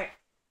 All right.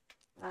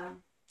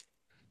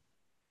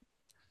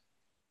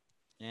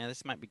 Yeah,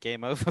 this might be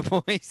game over,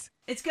 boys.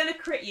 It's going to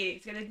crit you.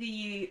 It's going to do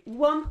you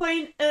 1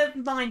 point of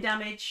mind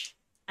damage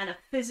and a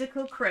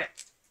physical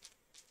crit.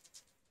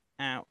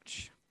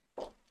 Ouch.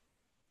 I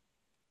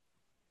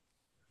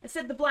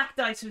said the black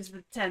dice was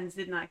the 10s,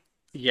 didn't I?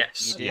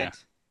 Yes. You did. Yeah.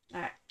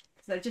 All right.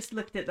 So I just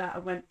looked at that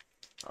and went,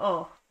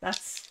 oh,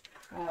 that's...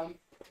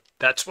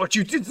 That's what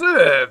you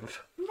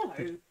deserve. No.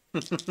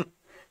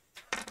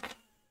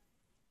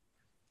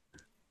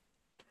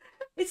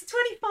 It's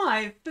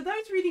 25. For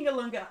those reading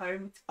along at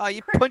home, Oh,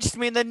 you punched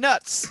me in the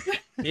nuts.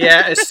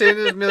 Yeah, as soon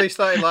as Millie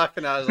started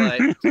laughing, I was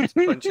like, just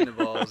punching the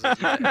balls.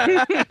 Isn't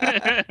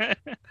it?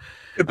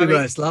 Could be I mean-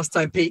 worse. Last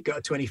time Pete got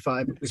a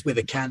 25, it was with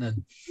a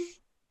cannon.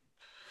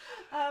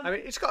 I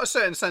mean, it's got a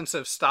certain sense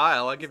of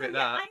style. I give it yeah,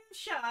 that. I am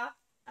sure,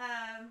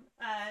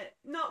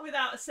 not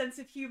without a sense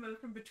of humour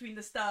from between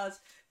the stars.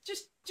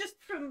 Just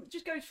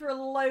goes for a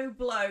low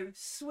blow,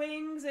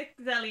 swings at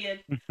Zelian,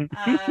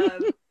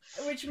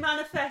 which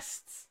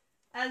manifests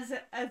as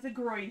a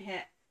groin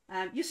hit.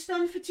 You're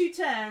stunned for 2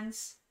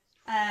 turns.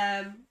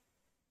 1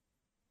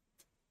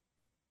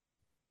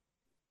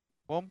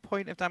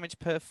 point of damage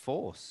per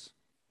force.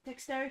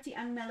 Dexterity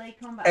and melee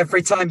combat.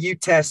 Every time you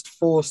test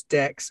force,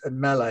 dex, and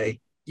melee,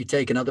 you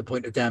take another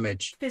point of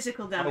damage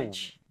Physical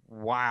damage.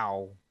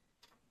 Wow.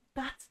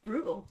 That's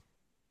brutal.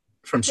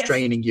 from Yes.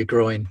 straining your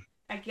groin.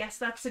 I guess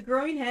that's a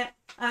groin hit.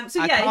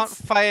 So I yeah, can't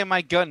it's fire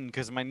my gun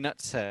because my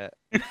nuts hurt.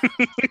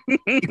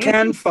 You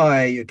can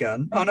fire your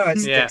gun. Oh no,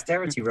 it's a Yeah.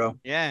 dexterity roll.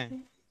 Yeah.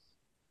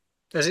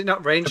 Does it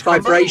not range The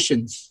combat?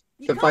 vibrations.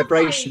 you The can't fire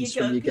vibrations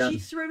from your 'cause gun. you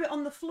threw it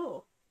on the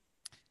floor.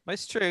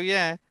 It's true,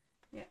 yeah.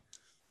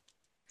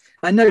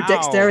 I know Ow.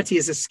 dexterity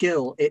is a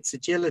skill. It's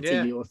agility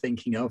Yeah. you're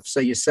thinking of, so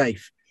you're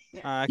safe.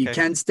 Okay. You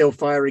can still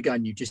fire a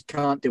gun. You just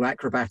can't do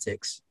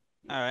acrobatics.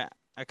 All right.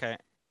 Okay.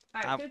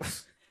 Alright, Ow. good.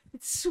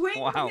 It swings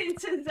Wow.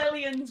 into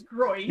Zelian's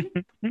groin.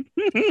 Thrown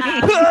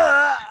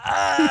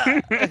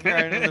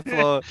on the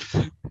floor.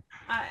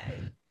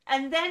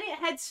 And then it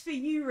heads for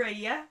you,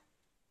 Raya.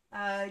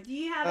 Do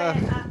you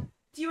have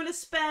do you want to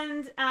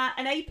spend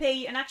an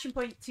AP, an action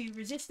point, to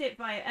resist it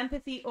via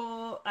empathy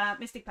or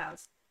mystic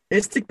powers?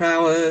 Mystic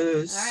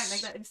powers. All right,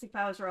 make that mystic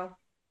powers roll.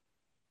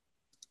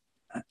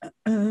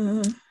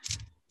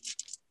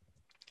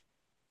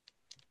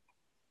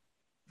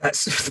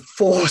 That's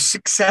 4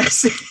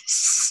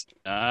 successes.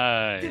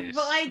 Nice.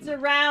 Divides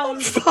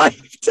around.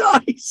 5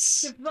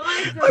 dice.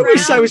 Divides I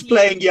wish I around was you.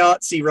 playing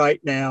Yahtzee right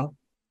now.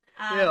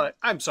 You're like,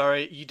 I'm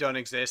sorry, you don't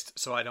exist,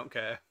 so I don't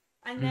care.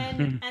 And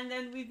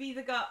then we've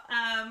either got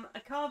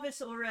a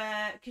Carvis or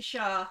a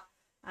Kashar.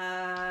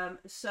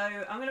 So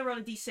I'm gonna roll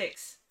a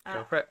d6.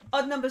 Go for it.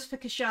 Odd numbers for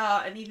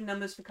Kashar and even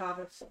numbers for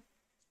Carvis.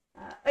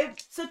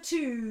 So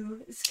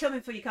 2 is coming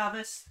for you,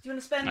 Carvis. Do you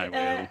want to spend? I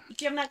will. Do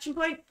you have an action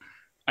point?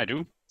 I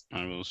do.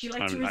 I will. you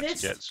like I to haven't acted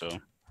resist? yet, so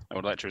I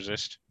would like to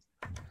resist.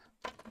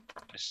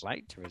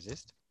 Slight to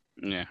resist.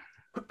 Yeah.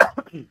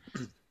 You're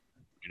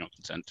not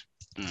content.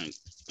 Right.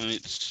 And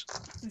it's.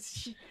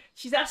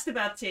 She's asked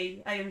about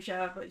tea, I am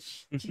sure, but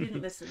she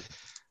didn't listen.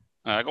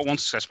 I got 1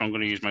 success, but I'm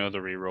going to use my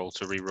other reroll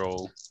to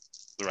reroll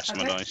the rest of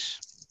my Okay.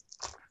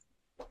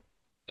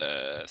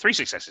 dice. 3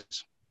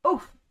 successes.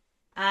 Oh,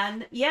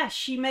 and yeah,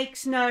 she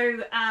makes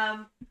no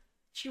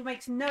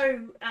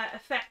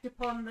effect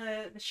upon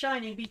the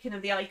shining beacon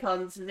of the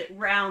icons as it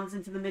rounds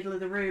into the middle of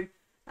the room,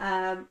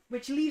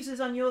 which leaves us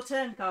on your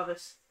turn,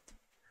 Carvis.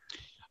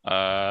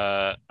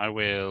 I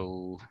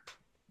will.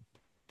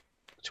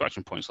 2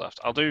 action points left.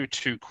 I'll do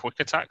 2 quick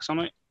attacks on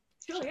it.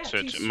 Sure, yeah. So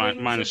 2 it's swings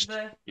minus- of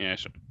the... Yeah,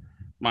 so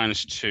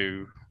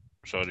 -2.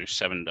 So I'll do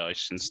 7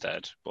 dice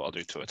instead, but I'll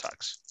do 2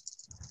 attacks.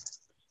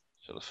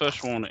 So the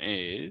first one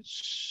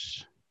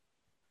is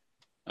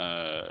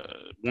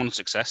 1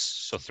 success,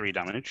 so 3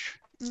 damage.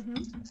 Mhm.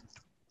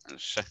 And the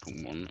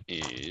second one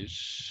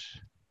is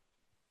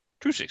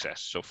 2 success,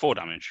 so 4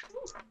 damage.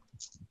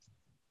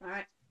 All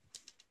right.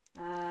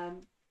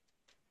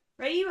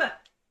 Rayua,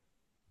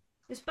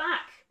 it's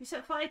back. You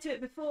set fire to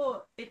it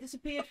before. It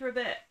disappeared for a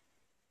bit.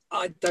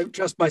 I don't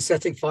trust my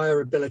setting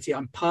fire ability.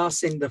 I'm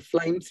passing the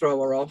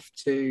flamethrower off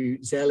to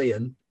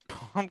Zelian.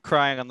 I'm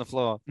crying on the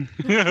floor.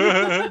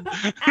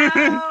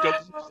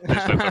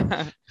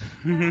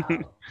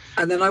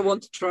 And then I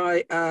want to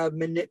try a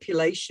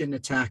manipulation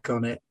attack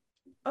on it.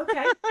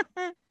 Okay.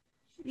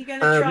 You're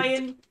going to try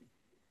and...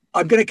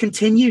 I'm going to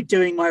continue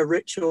doing my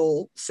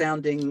ritual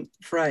sounding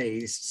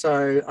phrase.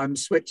 So I'm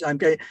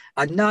going,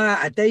 Ana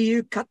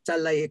Adeyu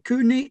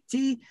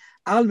Katalayakuniti,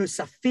 Al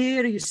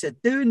Musafir,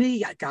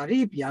 Yusaduni,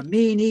 Yakarib,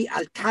 Yamini,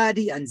 Al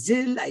Kadi, and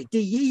Zil,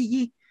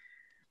 Aidiyi.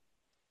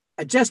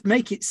 I just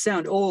make it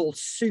sound all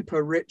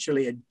super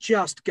ritually and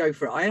just go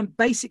for it. I'm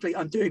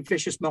doing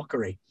vicious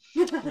mockery.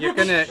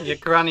 Your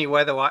Granny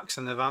Weatherwax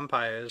and the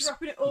vampires.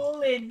 Dropping it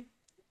all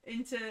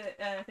into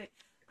thing.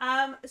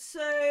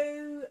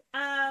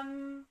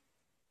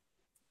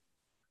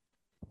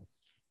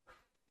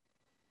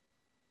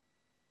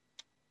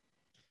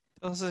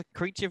 Does a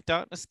creature of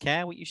darkness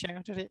care what you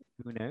shout at it?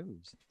 Who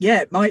knows?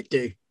 Yeah, it might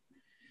do.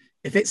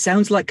 If it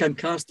sounds like I'm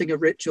casting a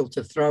ritual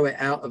to throw it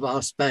out of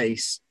our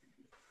space,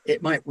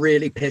 it might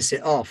really piss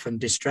it off and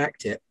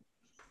distract it.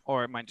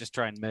 Or it might just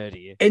try and murder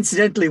you.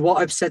 Incidentally, what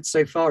I've said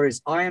so far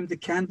is I am the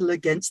candle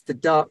against the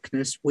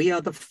darkness. We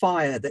are the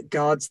fire that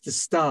guards the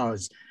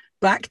stars.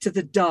 Back to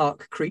the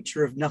dark,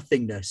 creature of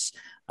nothingness.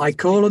 I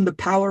call on the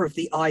power of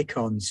the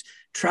icons.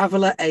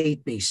 Traveler,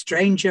 aid me.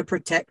 Stranger,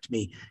 protect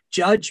me.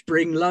 Judge,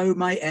 bring low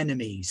my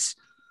enemies.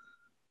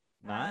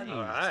 Nice.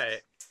 All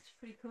right. It's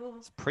pretty cool.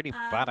 It's pretty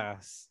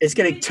badass. It's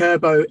getting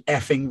turbo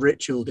effing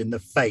ritualed in the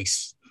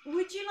face.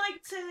 Would you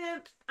like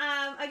to...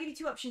 I'll give you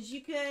two options.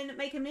 You can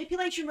make a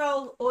manipulation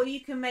roll or you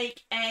can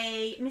make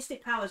a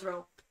Mystic Powers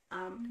roll.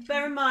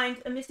 Bear in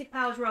mind, a Mystic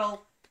Powers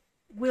roll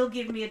will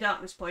give me a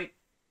darkness point.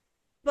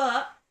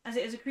 But, as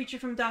it is a creature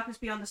from darkness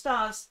beyond the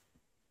stars,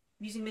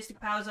 using Mystic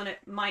Powers on it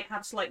might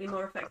have slightly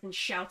more effect than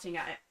shouting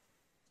at it.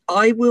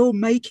 I will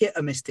make it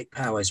a Mystic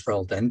Powers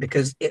roll then,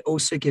 because it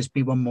also gives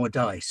me one more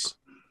dice.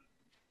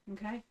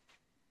 Okay.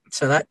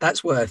 So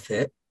that's worth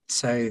it.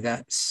 So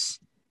that's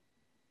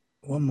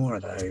one more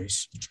of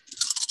those.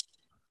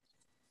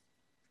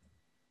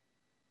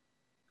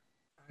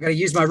 I'm going to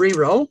use my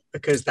re-roll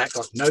because that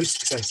got no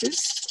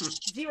successes.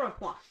 0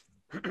 point.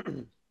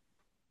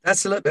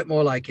 That's a little bit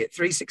more like it.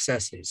 3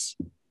 successes.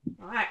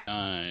 All right.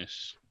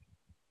 Nice.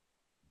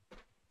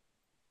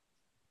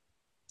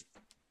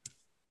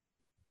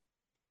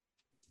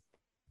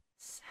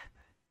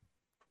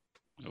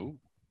 Oh.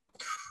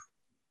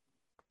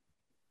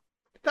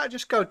 Did that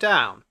just go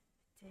down?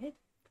 Did?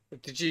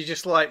 Did you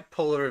just like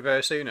pull a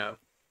reverse Uno?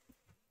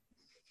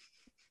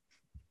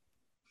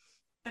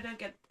 I don't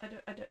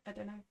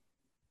know.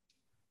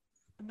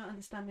 I'm not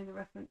understanding the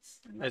reference.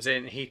 As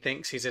in, he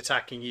thinks he's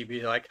attacking you,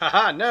 be like,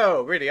 haha,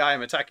 no, really, I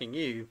am attacking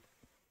you.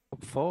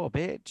 Up 4,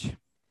 bitch.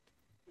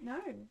 No.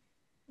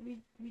 We...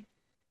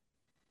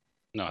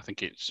 No, I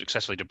think it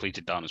successfully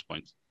depleted darkness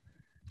points.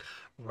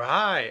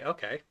 Right,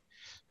 okay.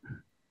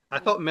 I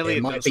thought Millie It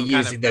had done might be some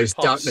kind using of those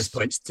riposte. darkness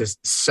points to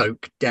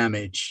soak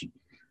damage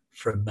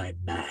from my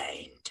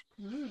mind.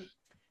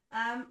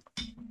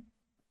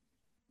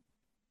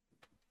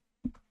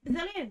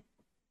 Zillion.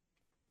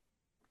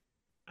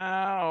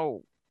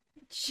 Ow.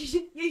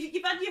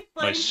 You've had your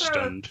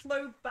flamethrower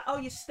flow back. Oh,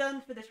 you're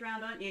stunned for this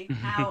round, aren't you?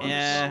 Ow.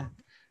 Yeah.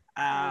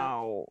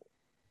 Ow.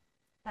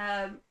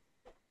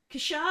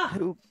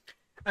 Kishar.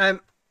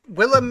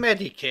 Will a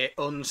medikit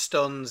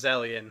unstun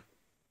Zelian?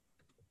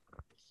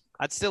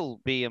 I'd still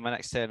be in my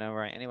next turn,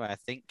 right? Anyway, I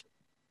think.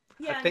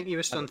 Yeah. I think you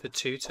were stunned for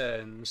 2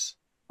 turns.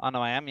 Oh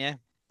no, I am. Yeah.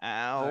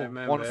 Ow.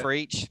 One for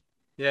each.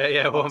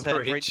 Yeah, one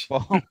for each.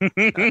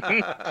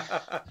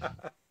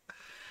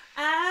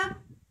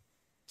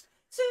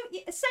 So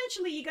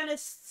essentially, you're going to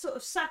sort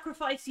of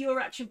sacrifice your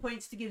action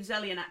points to give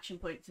Zelian action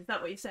points. Is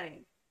that what you're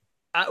saying?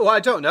 Well, I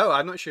don't know.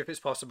 I'm not sure if it's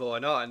possible or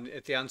not. And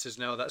if the answer's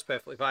no, that's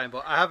perfectly fine.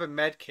 But I have a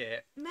med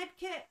kit.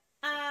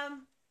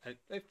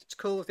 It's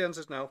cool if the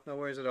answer's no. No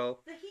worries at all.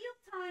 The heal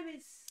time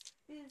is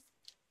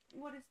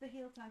what is the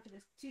heal time for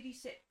this?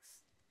 2d6.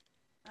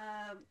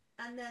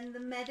 And then the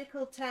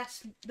medical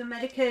test, the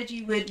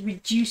Medicurgy would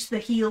reduce the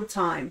heal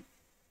time.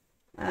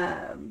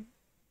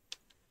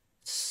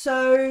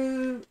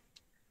 So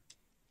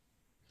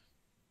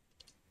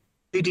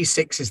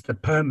 2d6 is the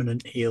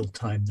permanent heal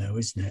time, though,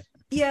 isn't it?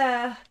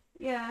 Yeah.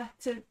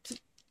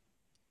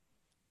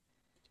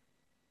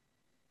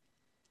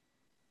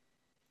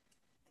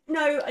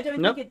 No, I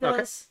don't think it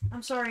does. Okay.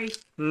 I'm sorry.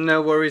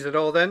 No worries at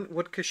all then.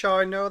 Would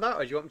Kishar know that?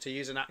 Or do you want me to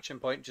use an action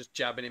point just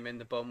jabbing him in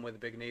the bum with a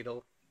big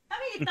needle? I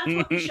mean, if that's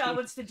what Kishar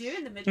wants to do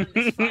in the middle of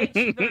this fight,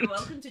 she's very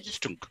welcome to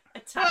just attack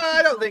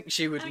I don't think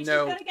she would know. She's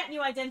got to get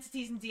new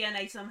identities and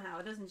DNA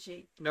somehow, doesn't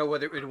she? Know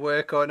whether it would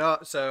work or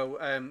not.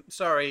 So,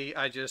 sorry,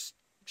 I just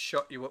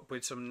shot you up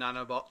with some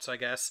nanobots, I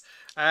guess.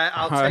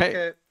 I'll take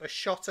a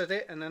shot at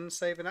it and then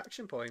save an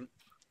action point.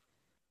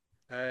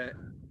 10.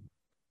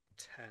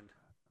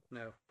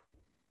 No.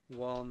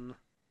 1,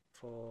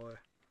 4,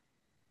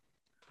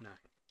 9.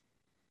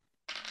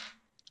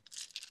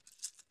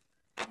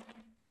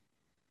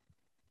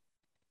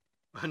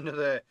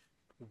 Another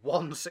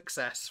 1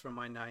 success from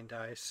my 9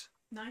 dice.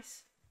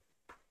 Nice.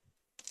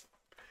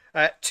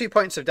 2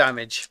 points of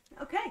damage.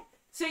 Okay.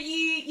 So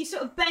you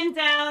sort of bend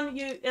down.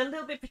 You're a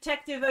little bit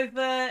protective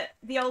over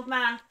the old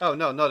man. Oh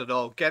no, not at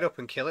all. Get up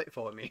and kill it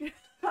for me.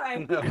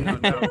 Right. No.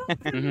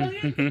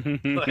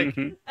 Like,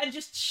 and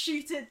just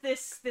shoot at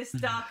this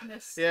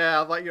darkness. yeah,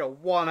 like,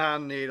 one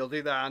hand needle,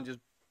 do that and just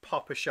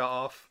pop a shot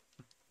off.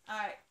 All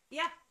right.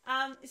 Yeah.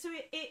 So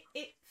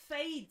it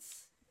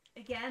fades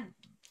again.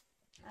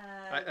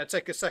 I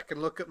take a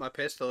second look at my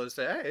pistol and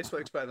say, hey, this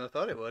works better than I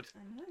thought it would.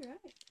 I know,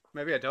 right?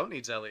 Maybe I don't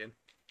need Zellion.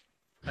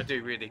 I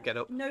do really. Get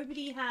up.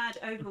 Nobody had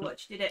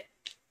Overwatch, did it?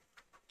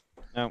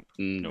 No.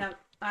 No.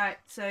 All right.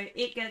 So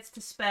it gets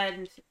to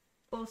spend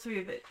all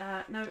 3 of it.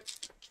 No.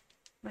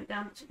 Went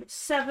down to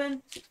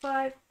 7,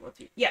 5, 4,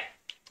 3. Yeah.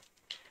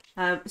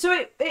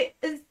 So it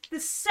the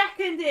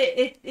second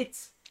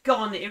it's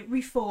gone, it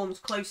reforms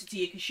closer to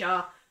you,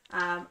 Kashar,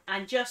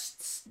 and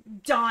just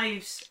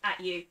dives at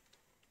you.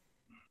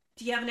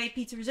 Do you have an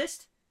AP to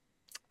resist?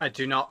 I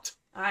do not.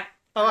 All right.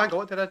 Oh, hang on.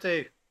 What did I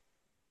do?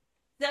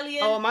 Zellion.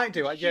 Oh, I might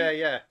do it.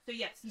 Yeah. So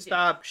yes, you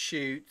Stab,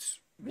 shoot,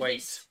 wait.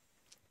 Resist.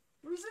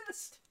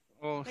 Resist.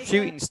 Well, Make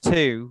shooting's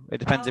 2. It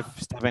depends if Oh.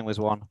 stabbing was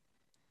 1.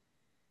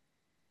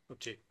 Up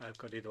to you. I've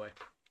got either way.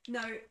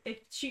 No, if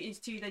shooting's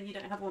 2, then you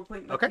don't have 1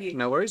 point. Okay,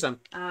 no worries then.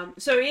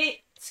 So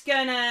it's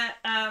gonna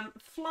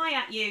fly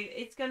at you.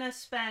 It's gonna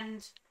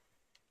spend,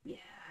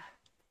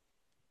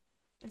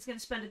 it's gonna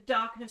spend a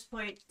darkness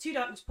point, 2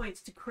 darkness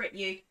points to crit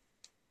you.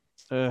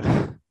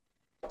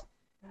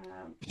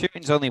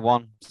 Shooting's only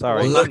 1.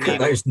 Sorry. Well, look at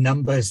those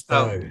numbers,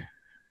 Oh. though.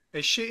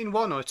 Is shooting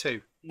 1 or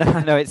 2?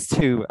 No, it's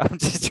 2. I'm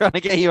just trying to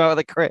get you out of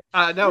the crit.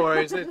 No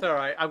worries, it's all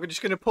right. I'm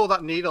just going to pull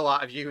that needle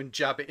out of you and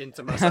jab it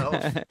into myself.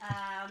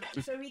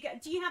 So we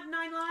get. Do you have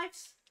 9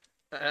 lives?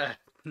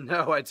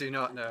 No, I do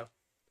not know.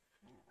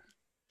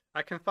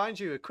 I can find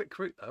you a quick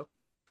route, though.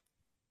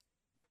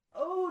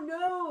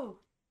 Oh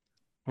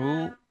no!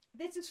 Ooh.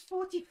 This is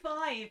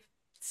 45.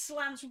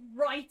 Slams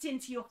right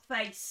into your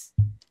face,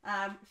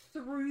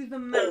 through the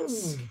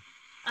mats,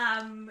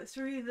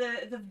 through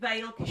the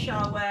veil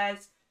Kashar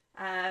wears.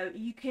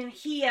 You can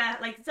hear,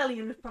 like,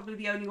 Zellion was probably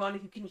the only one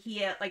who can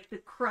hear, like, the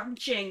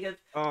crunching of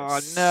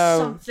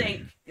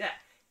something that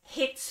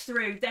hits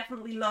through.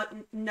 Definitely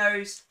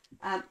knows.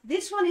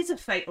 This one is a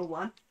fatal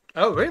one.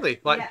 Oh, really?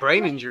 Like Yeah,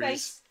 brain right injuries?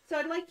 face. So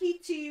I'd like you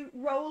to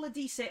roll a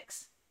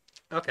d6.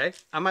 Okay.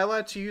 Am I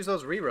allowed to use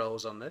those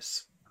rerolls on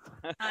this?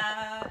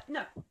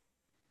 No.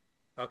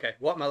 Okay.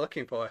 What am I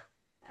looking for?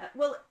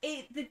 Well,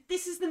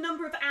 this is the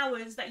number of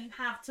hours that you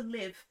have to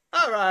live.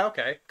 Oh, right.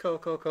 Okay.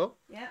 Cool.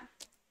 Yeah.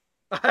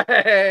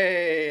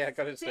 Hey, I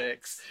got a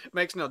 6.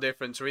 Makes no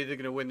difference. We're either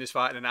going to win this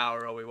fight in an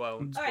hour or we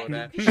won't. All right.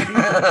 But,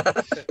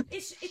 Kashar,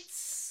 it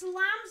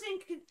slams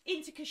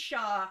into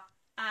Kashar.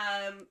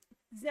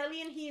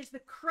 Zellion hears the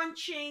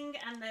crunching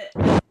and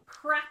the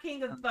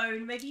cracking of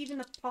bone, maybe even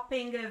the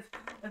popping of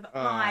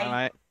eye.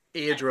 Right.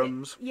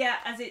 eardrums.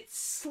 As it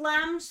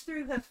slams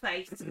through her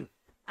face.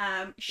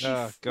 She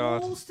Oh,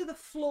 God. falls to the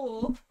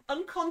floor,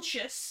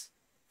 unconscious,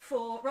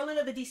 for... Roll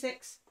another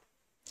d6.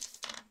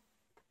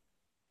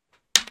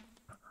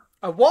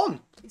 A 1.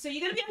 So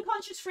you're going to be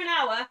unconscious for an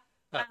hour,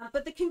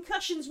 but the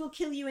concussions will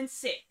kill you in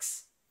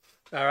 6.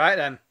 All right,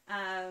 then.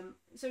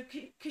 So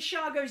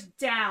Kashar goes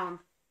down.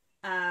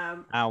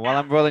 While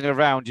I'm rolling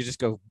around, you just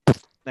go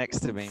next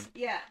to me.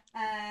 Yeah.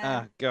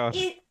 Oh, gosh.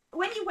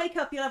 When you wake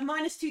up, you'll have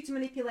 -2 to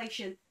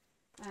manipulation.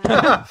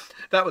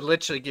 That would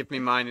literally give me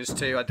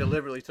 -2. I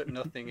deliberately took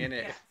nothing in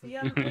it.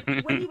 Yeah.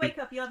 So when you wake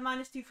up, you'll have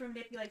 -2 for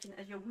manipulation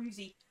as you're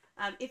woozy.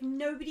 If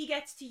nobody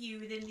gets to you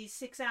within these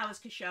 6 hours,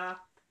 Kashar,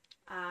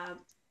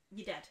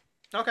 you're dead.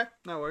 Okay,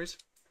 no worries.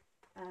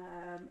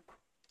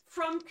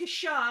 From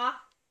Kashar,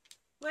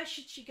 where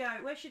should she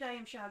go? Where should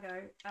Aim Shah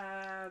go?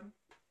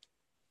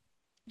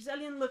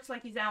 Zellion looks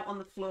like he's out on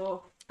the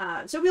floor.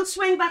 So we'll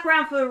swing back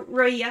around for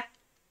Raya.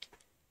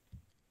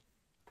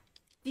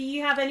 Do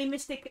you have any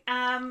mystic?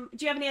 Do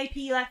you have any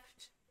AP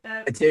left?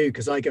 I do,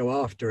 because I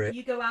go after it.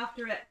 You go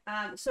after it.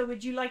 So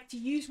would you like to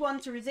use one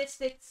to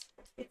resist its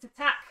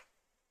attack?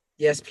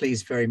 Yes,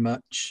 please, very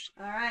much.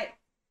 All right.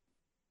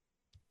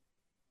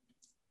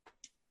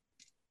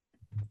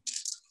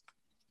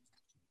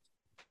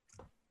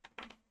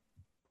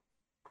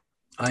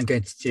 I'm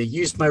going to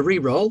use my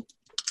reroll.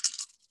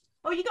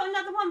 Oh, you got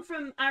another one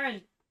from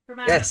Aaron. From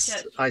Aaron Yes,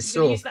 Church. I You're saw.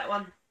 gonna use that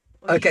one.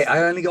 Or Okay, use-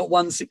 I only got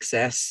 1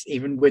 success,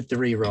 even with the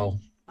reroll.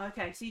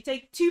 Okay, so you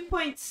take 2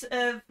 points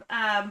of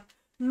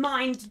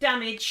mind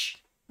damage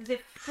as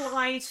it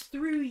flies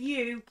through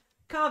you.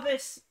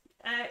 Carvis,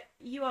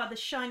 you are the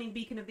shining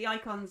beacon of the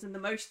icons and the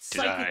most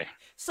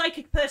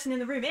psychic person in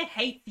the room. It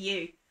hates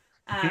you.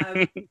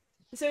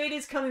 So it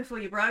is coming for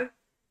you, bro.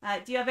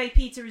 Do you have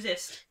AP to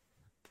resist?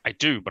 I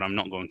do, but I'm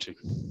not going to.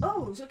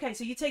 Oh, it's okay.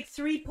 So you take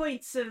 3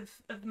 points of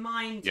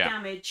mind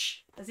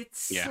damage as it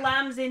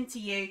slams into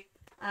you.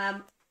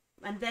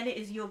 And then it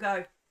is your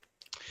go.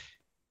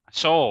 I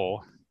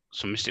saw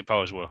some Mystic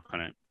Powers work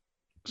on it.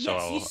 So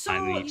Yes,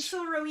 you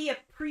saw Roia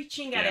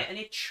preaching at it, and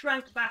it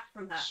shrank back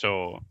from her.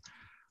 So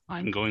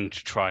I'm going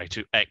to try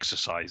to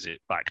exercise it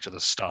back to the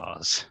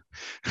stars.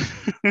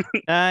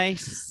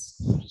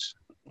 Nice.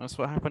 That's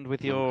what happened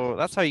with your.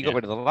 That's how you got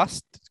rid of the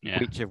last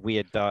creature of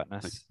weird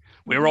darkness.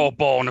 We're all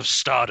born of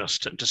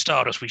stardust, and to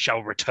stardust we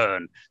shall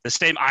return. The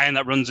same iron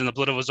that runs in the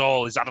blood of us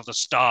all is that of the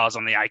stars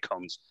on the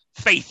icons.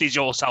 Faith is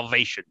your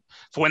salvation.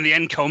 For when the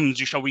end comes,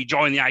 you shall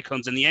rejoin the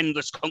icons in the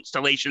endless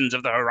constellations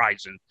of the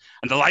horizon,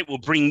 and the light will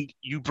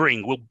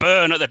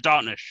burn at the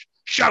darkness.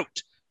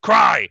 Shout,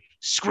 cry,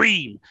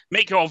 scream,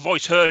 make your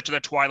voice heard to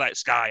the twilight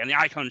sky, and the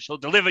icons shall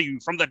deliver you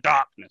from the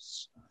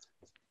darkness.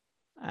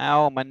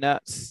 Ow, my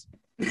nuts.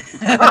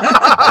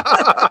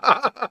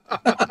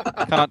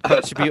 Can't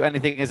contribute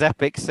anything as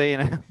epic, so you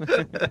know.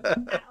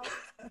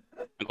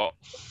 I got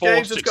 4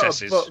 James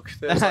successes. has got a book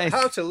that's like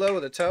how to lower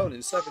the tone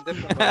in 7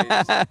 different ways.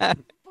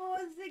 4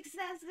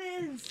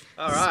 successes.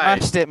 All right.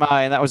 Smashed it,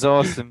 mine. That was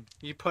awesome.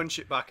 You punch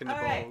it back in the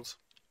balls.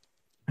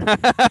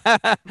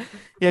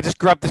 Yeah, just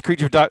grab this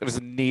creature of darkness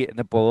and knee it in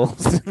the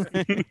balls.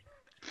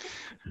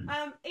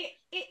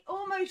 It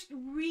almost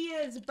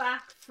rears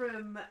back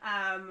from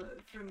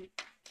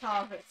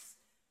Tarvis.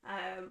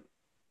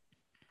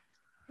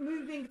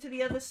 Moving to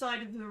the other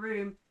side of the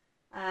room,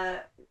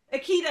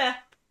 Akita,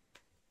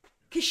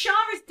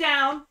 Kishar is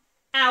down,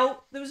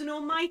 out. There was an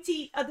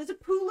almighty. There's a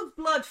pool of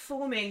blood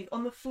forming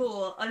on the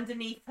floor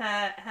underneath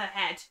her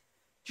head,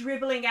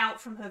 dribbling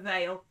out from her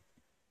veil.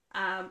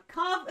 I'm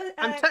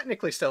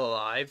technically still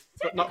alive,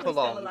 but not for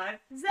long.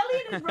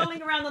 Zellian is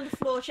rolling around on the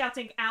floor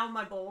shouting, "Ow,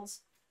 my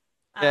balls!"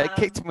 Yeah,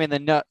 kicked him in the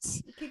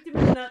nuts. Kicked him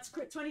in the nuts.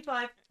 Crit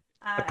 25.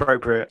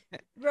 Appropriate.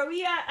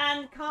 Roia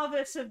and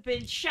Carvis have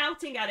been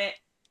shouting at it,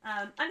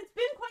 and it's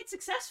been quite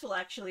successful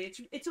actually.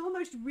 It's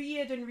almost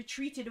reared and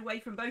retreated away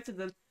from both of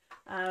them.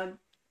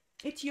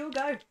 It's your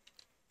go.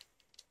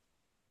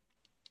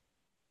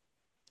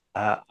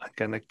 I'm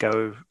gonna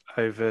go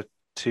over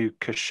to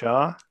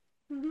Kishar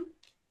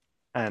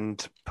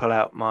and pull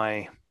out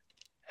my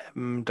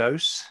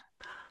dose.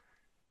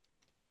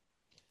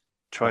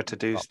 Try to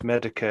do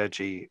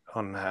Medicurgy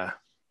on her.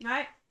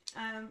 Right.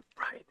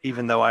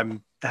 Even though I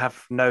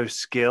have no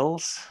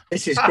skills.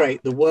 This is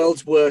great. The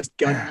world's worst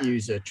gun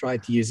user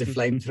tried to use a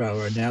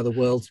flamethrower, and now the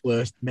world's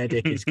worst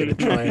medic is going to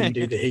try and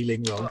do the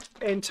healing roll.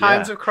 In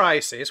times of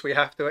crisis, we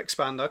have to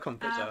expand our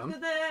comfort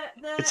zone.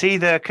 It's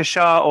either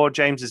Kishar or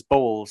James's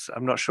balls.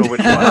 I'm not sure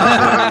which one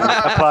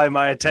to apply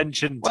my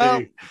attention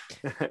to.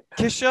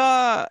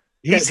 Kishar.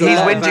 He's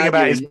whinging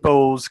about his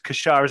balls.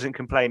 Kishar isn't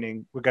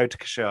complaining. We'll go to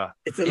Kishar.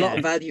 It's a lot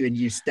of value in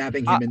you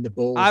stabbing him in the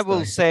balls. I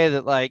will say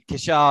that, like,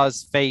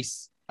 Kishar's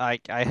face,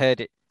 like, I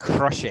heard it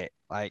crush it.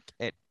 Like,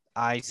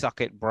 eye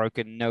socket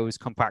broken, nose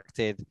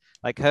compacted.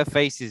 Like, her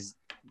face is,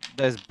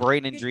 there's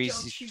brain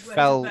injuries. She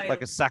fell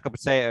like a sack of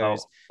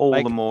potatoes. All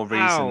like, the more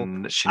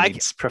reason that she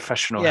needs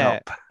professional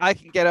help. I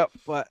can get up,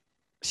 but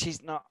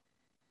she's not.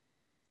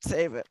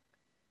 Save it.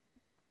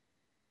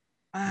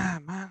 Ah,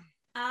 man.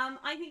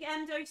 I think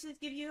M doses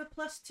give you a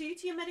 +2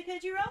 to your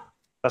Medicurgy roll.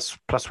 That's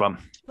 +1.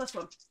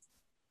 +1.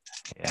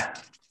 Yeah.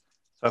 So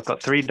I've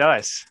got 3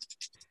 dice.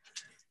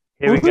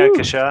 Here we go,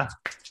 Kishar.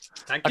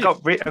 Thank you.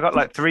 I got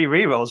like 3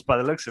 rerolls by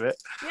the looks of it.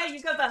 Yeah,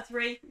 you got about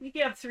 3. You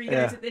can have 3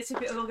 goes at this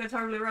if it all goes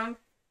horribly wrong.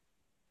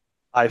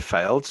 I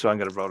failed, so I'm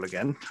going to roll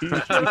again.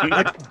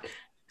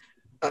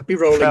 I'd be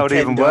rolling. Failed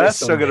even worse,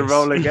 so I'm going to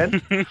roll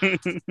again.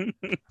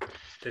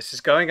 This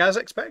is going as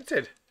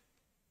expected.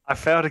 I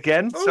failed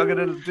again, so I'm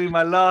going to do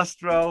my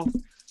last roll.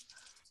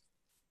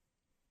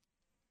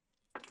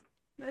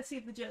 Let's see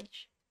the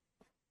judge.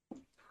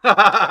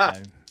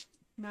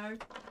 No.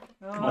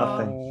 Oh.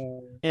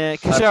 Nothing. Yeah,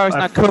 Kishar is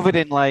now covered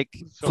in, like,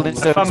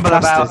 Flintstones fumble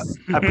about, plasters.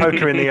 I poke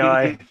her in the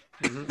eye.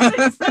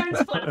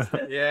 Flintstones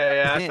plasters.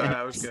 Yeah, I thought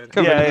that was good.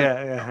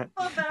 Yeah.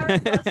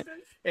 Barbaric plasters.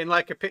 In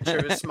like a picture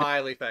of a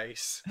smiley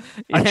face.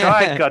 I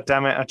tried,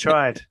 goddammit, I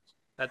tried.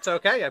 That's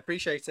okay, I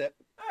appreciate it.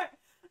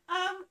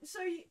 So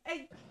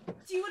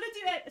do you want to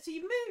do it? So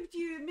you moved,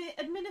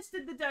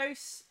 administered the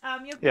dose.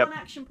 You have 1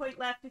 action point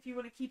left if you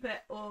want to keep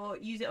it or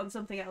use it on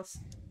something else.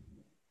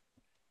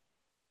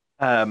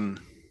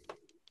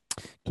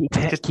 Keep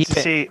it.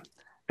 See,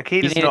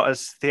 Akita's not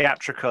as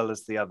theatrical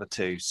as the other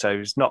two, so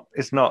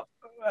it's not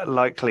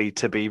likely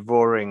to be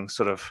roaring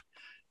sort of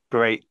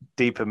great,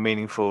 deep and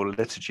meaningful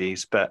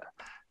liturgies, but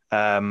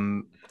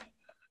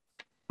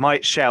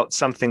might shout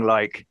something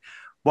like,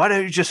 "Why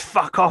don't you just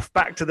fuck off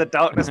back to the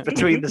darkness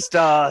between the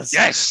stars?"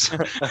 Yes.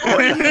 Fuck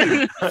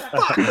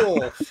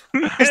off.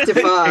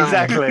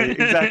 Exactly.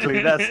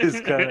 That's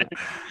his kind of.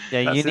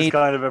 Yeah, that's you his need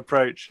kind of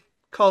approach.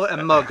 Call it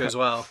a mug as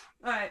well.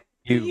 All right.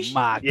 you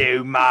mug.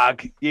 You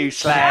mug. You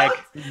slag.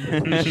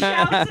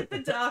 Shout at the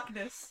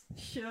darkness.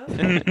 Sure.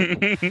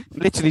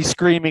 Literally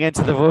screaming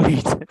into the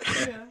void.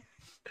 Yeah.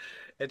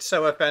 It's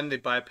so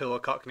offended by a Pillow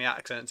Cockney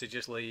accent, he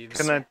just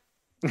leaves. Can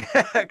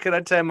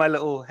I turn my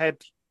little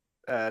head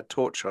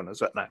torch on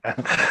as well? No.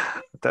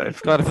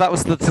 God, if that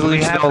was the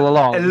solution all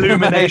along.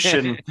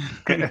 Illumination.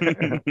 All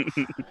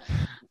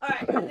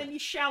right, and then you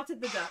shout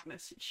at the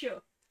darkness.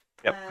 Sure.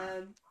 Yep.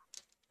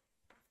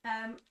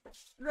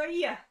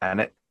 Roya.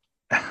 And it.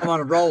 I'm on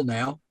a roll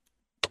now.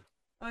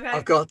 Okay.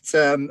 I've got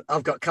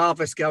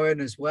Carvus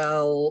going as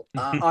well.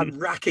 I'm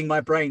racking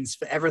my brains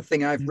for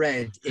everything I've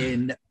read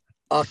in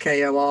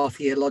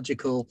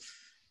archaeoarchaeological,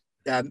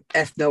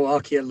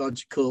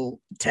 ethnoarchaeological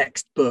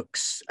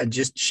textbooks and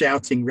just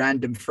shouting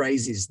random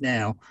phrases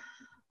now.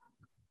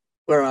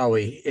 Where are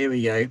we? Here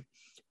we go.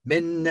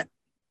 Min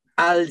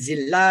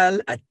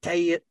al-zilal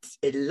atayat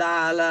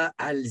ilala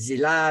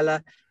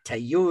al-zilala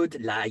tayud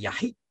la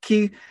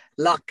yahiki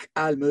lak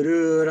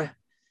al-murur.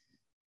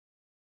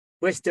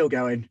 We're still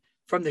going.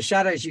 From the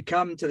shadows you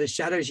come, to the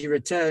shadows you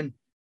return.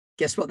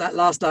 Guess what that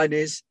last line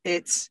is?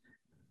 It's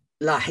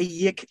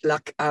lahiyik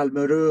lak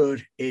al-murur,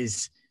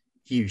 is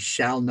you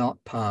shall not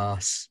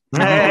pass.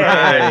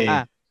 Hey!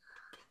 I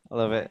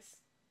love it.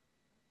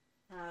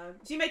 So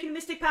you making a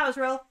Mystic Powers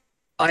roll?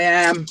 I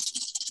am.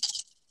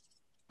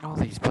 All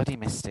these bloody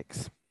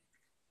mystics.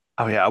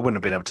 Oh yeah, I wouldn't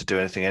have been able to do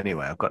anything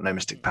anyway. I've got no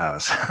mystic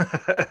powers.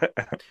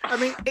 I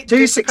mean, it Two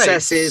dissipates.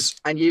 successes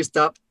and used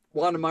up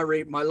one of my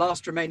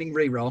last remaining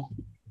reroll.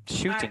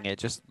 Shooting it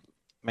just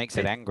makes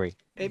it angry.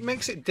 It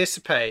makes it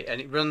dissipate, and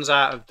it runs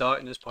out of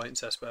darkness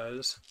points, I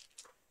suppose.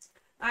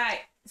 All right.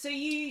 So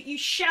you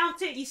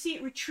shout it. You see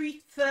it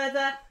retreat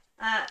further.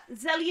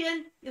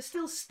 Zellion, you're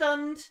still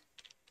stunned.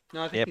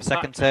 No, I think Yep, he's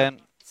second back.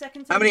 turn.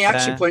 Second. How many turn.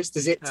 action points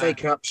does it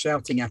take up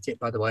shouting at it,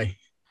 by the way?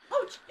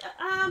 Oh,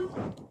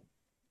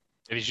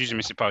 If he's using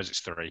Mystic Powers, it's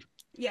 3.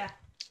 yeah.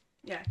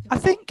 I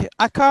think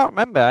I can't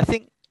remember. I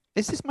think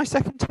is this my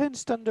second turn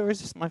stunned or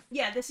is this my?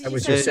 Yeah, this is That your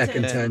was your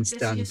second second turn This is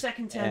stunned. your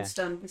second turn Yeah.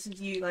 stunned. This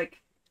is you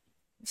like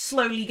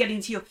slowly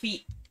getting to your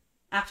feet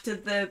after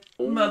the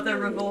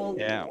mother of all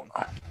Yeah.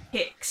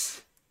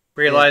 hicks.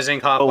 Realizing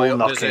halfway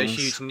Ball up there's a knockings.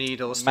 huge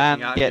needle sticking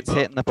Man out gets your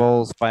hit butt. in the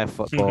balls by a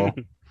football.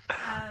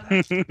 Yeah.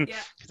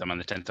 Because I'm on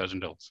the 10,000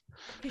 dollars.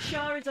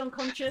 Kishar is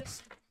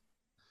unconscious.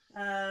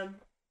 It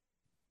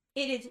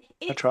is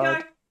its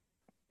tried. go.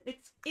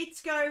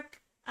 It's go.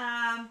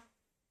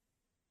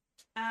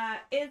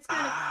 It's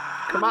gonna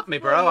Come at me,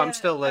 bro. I'm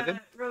still living.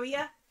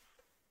 Roya.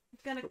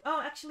 It's gonna.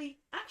 Oh, actually,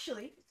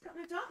 it's got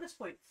no darkness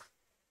points.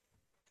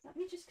 Let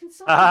me just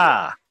consult.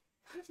 Ah!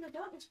 There's no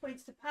darkness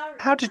points to power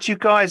it. How did you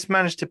guys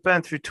manage to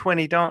burn through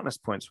 20 darkness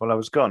points while I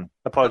was gone?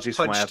 Apologies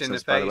for my Punched in the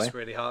absence, by the way. face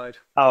really hard.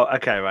 Oh,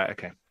 okay, right,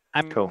 okay.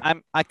 Cool.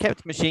 I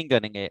kept machine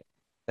gunning it.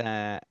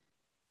 I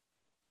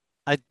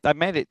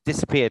made it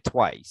disappear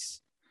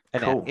twice,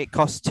 and Cool. it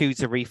costs 2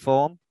 to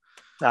reform.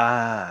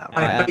 Ah, Right.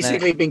 I've And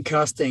basically been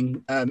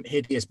casting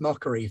Hideous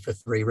Mockery for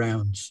 3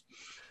 rounds.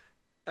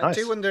 I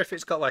do Nice. wonder if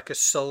it's got like a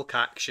sulk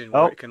action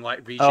where Oh. it can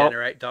like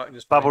regenerate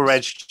darkness Bubble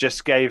Reg points.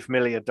 just gave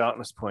Millie a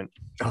darkness point.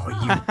 Oh,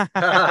 you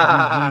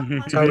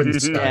Oh, Totally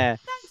so. Yeah.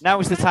 Now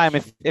is the time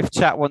if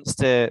chat wants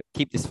to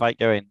keep this fight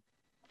going,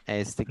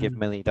 is to give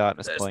Millie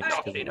darkness There's points. not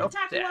Alright, if you enough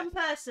attack there. one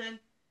person,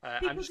 I'm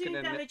people just doing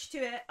gonna damage to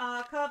it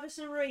are Carvus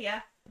and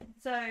Ruia.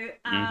 So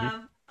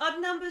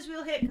odd numbers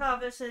will hit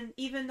Carvus and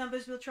even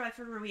numbers will try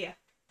for Ruia.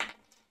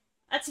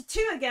 That's a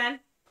 2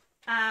 again.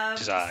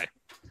 Which is I.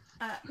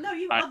 No,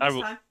 you I odd this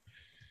will- time.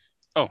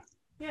 Oh.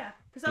 Yeah,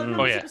 because odd Mm. numbers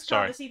Oh, yeah, it was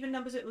sorry. Carvus, even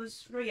numbers it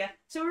was Ruia.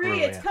 So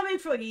Ruia, it's Ruia. coming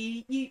for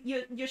you.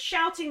 You're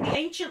shouting the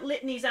ancient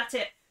litanies at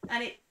it,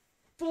 and it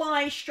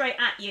flies straight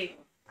at you.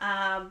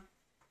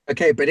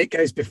 Okay, but it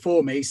goes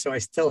before me, so I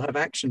still have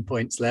action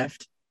points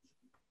left.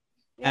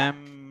 Yeah.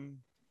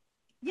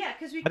 Yeah,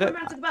 because we've I gone don't-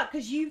 round to the back,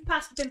 because you've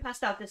been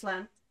passed out this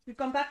land. We've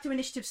gone back to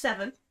initiative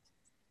 7,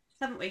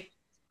 haven't we?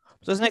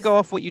 Doesn't it go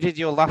off what you did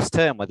your last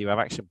turn, whether you have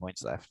action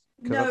points left?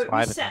 'Cause No, that's it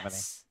why I didn't have any.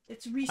 resets.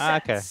 It's resets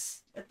Okay.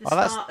 at the Well,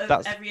 that's- start of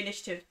that's- every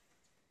initiative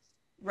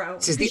row.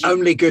 This is the 'Cause you-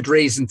 only good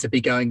reason to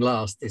be going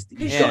last, is that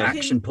you've Yeah. got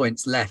action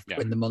points left Yeah.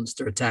 when the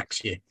monster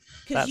attacks you.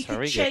 Because That's you could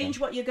very good change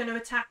what you're going to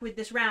attack with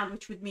this round,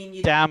 which would mean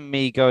you. Damn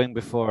me going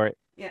before it.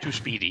 Yeah. Too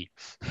speedy.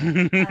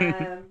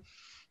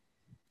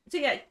 So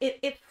yeah,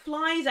 it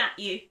flies at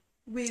you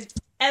with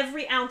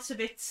every ounce of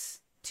its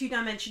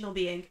 2-dimensional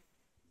being.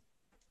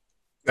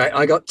 Right,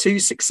 I got 2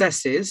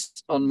 successes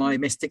on my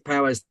Mystic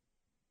Powers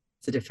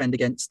to defend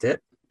against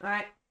it. All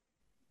right.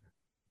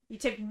 You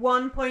take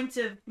 1 point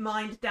of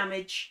mind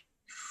damage.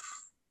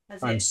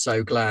 That's I'm it.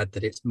 so glad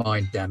that it's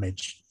mind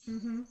damage.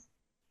 Mm-hmm.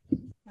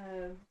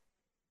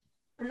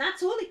 And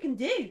that's all it can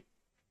do.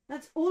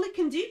 That's all it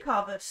can do,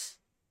 Carvus.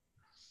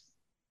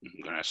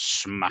 I'm going to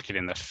smack it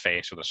in the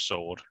face with a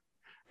sword.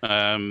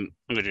 I'm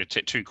going to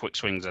take 2 quick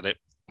swings at it,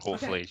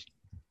 hopefully.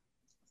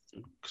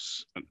 1,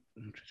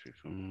 2, 3,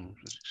 4,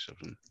 5, 6,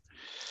 7.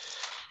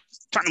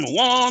 Attack number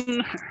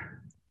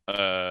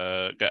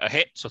 1. Get a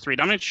hit, so 3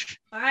 damage.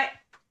 All right.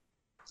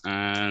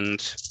 And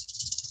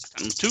attack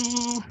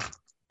number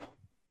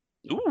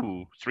 2.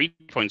 Ooh, 3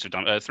 points of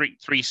damage.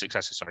 3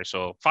 successes, sorry,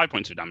 so 5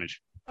 points of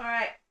damage. All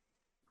right.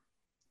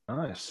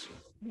 Nice.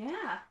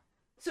 Yeah.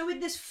 So with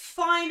this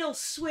final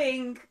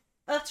swing,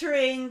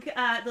 uttering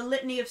the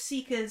litany of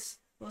seekers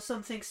or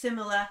something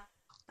similar,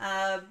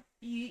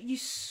 you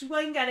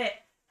swing at it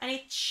and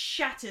it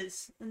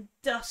shatters and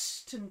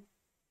dust and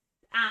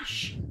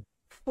ash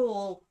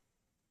fall.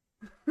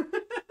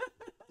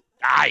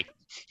 Die!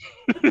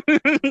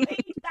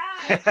 Please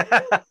die!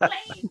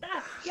 Please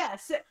die! Yeah.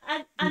 So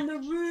and the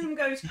room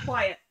goes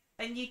quiet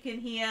and can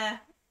hear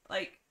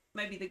like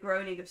maybe the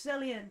groaning of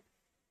Zillion,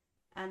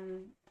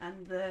 and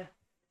the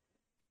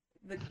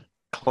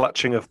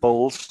Clutching of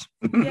balls.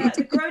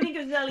 the groaning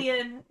of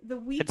Zillion, the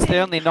weeping. It's the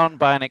only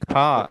non-bionic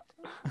part.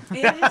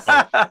 It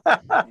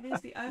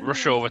is the only.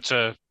 Rush over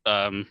to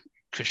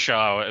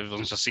Kashar.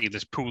 Everyone's to see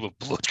this pool of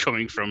blood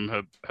coming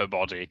from her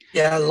body.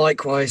 Yeah,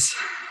 likewise.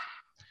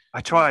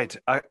 I tried.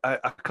 I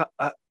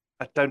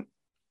don't.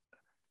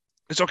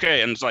 It's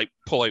okay, and like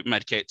pull out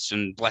medkits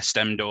and bless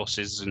stem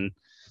doses and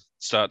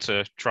start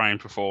to try and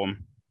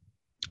perform.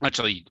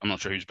 Actually, I'm not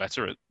sure who's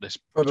better at this.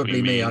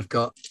 Probably me. and- I've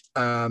got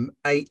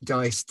 8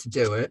 dice to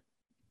do it.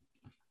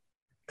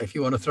 If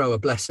you want to throw a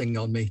blessing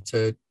on me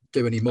to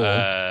do any more.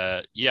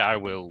 Yeah, I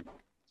will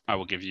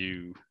give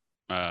you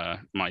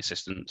my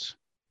assistance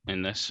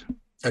in this.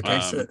 Okay,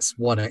 so that's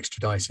 1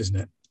 extra dice, isn't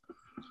it?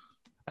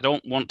 I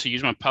don't want to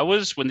use my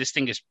powers when this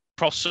thing is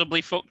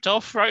possibly fucked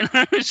off right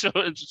now. So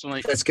it's just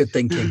like That's good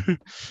thinking.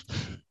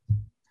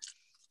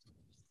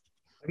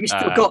 Have you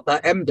still got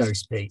that M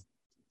dose, Pete?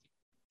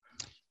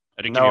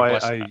 I didn't give No, you a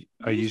blessed.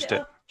 I used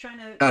it.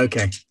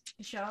 Okay.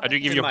 I do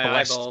give In you a my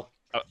blessed. eyeball.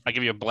 I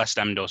give you a blessed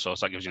Emdo, so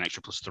that gives you an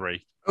extra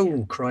 +3.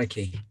 Oh,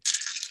 crikey.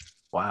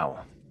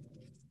 Wow.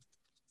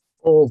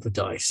 All the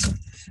dice.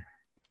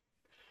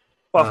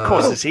 Well, of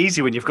course, it's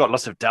easy when you've got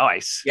lots of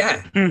dice.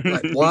 Yeah.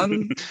 Like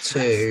 1,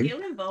 2,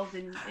 Still involved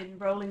in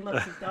rolling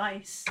lots of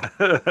dice.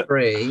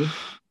 3.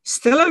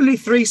 Still only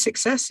 3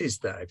 successes,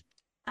 though.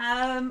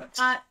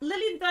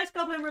 Lily the Dice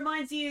Goblin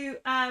reminds you,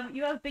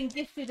 you have been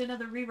gifted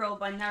another reroll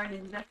by Naren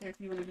and Zephyr if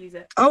you want to use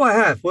it. Oh, I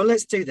have. Well,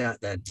 let's do that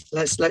then.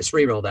 Let's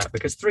re-roll that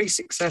because 3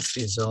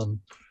 successes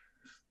on.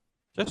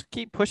 Just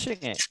keep pushing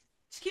it.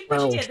 Just keep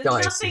pushing 12 it. There's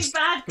dice nothing is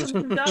bad comes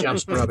from dark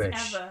just influence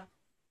rubbish. ever.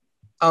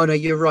 Oh no,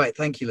 you're right.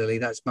 Thank you, Lily.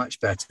 That's much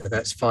better.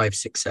 That's 5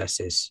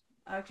 successes.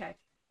 Okay.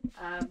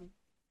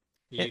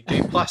 You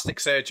do plastic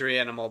surgery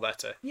and I'm all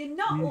better. You're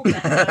not all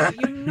better.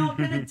 You're not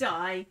gonna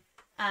die.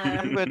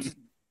 But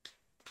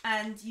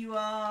And you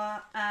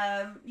are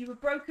you were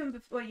broken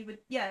before. You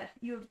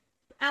were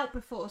out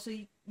before, so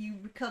you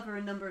recover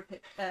a number of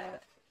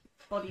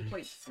body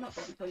points. Not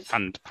body points.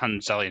 Hand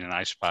Zellion an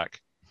ice pack.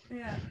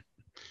 Yeah.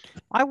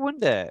 I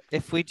wonder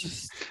if we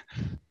just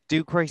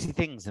do crazy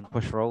things and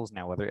push rolls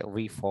now, whether it'll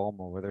reform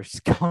or whether it's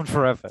gone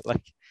forever.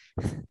 Like,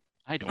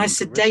 I don't. I want to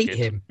sedate risk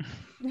it. him.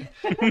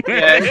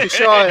 Yeah,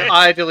 Kishar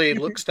idly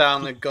looks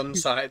down the gun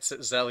sights at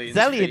Zellion.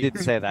 Zellion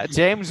didn't say that.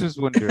 James was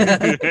wondering.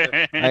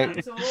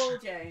 It's all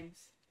James.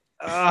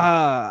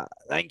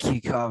 Thank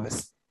you,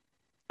 Carvis.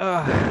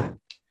 Ah.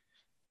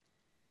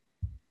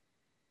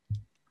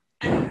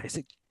 Is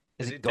it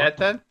Is it gone? dead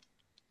then?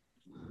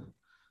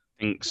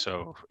 I think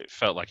so. It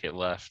felt like it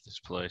left this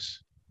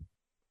place.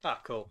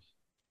 Ah, cool.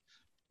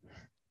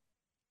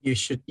 You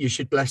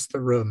should bless the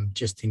room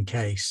just in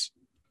case.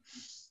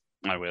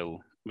 I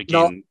will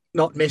begin.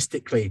 Not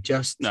mystically,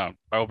 just No,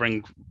 I'll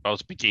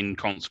begin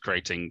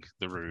consecrating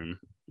the room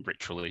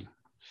ritually,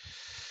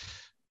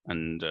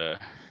 and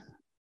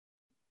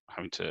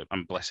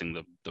I'm blessing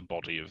the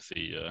body of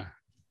the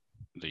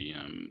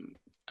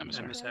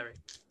emissary. Emissary.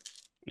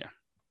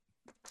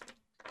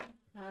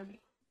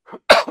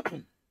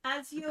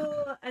 As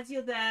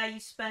you're there, you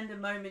spend a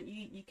moment.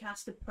 You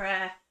cast a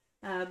prayer.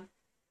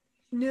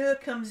 Nur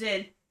comes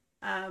in,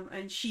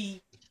 and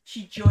she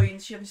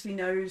joins. She obviously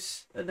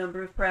knows a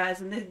number of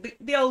prayers. And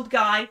the old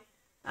guy,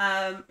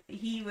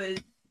 he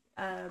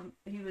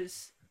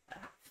was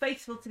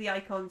faithful to the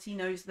icons. He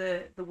knows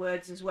the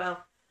words as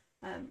well.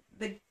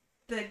 The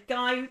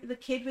guy, the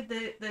kid with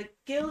the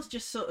gills,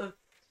 just sort of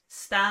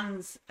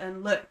stands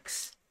and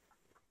looks.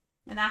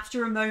 And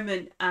after a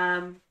moment,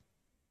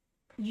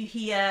 you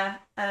hear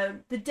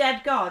the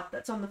dead guard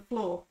that's on the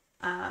floor.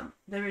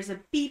 There is a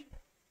beep,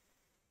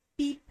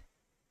 beep,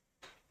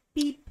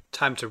 beep,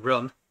 Time to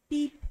run.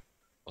 beep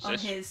What's on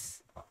this?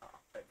 his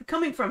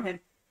coming from him.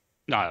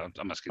 No,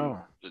 I'm asking. Oh.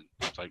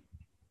 It's like,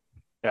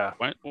 Yeah.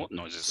 what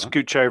noise is that?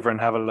 Scooch over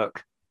and have a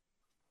look.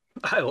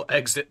 I will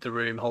exit the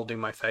room holding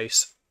my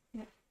face.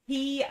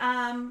 He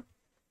has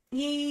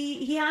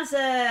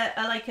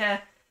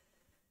a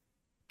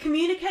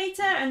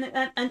communicator and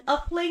an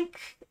uplink.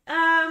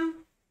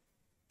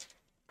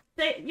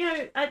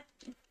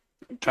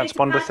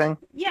 Transponder data pad. thing?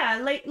 Yeah,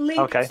 linked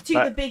Okay, to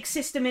right. the big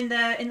system in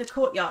the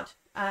courtyard.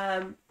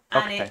 And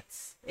Okay.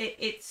 it's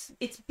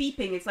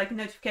beeping. It's like a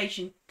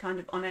notification kind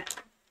of on it.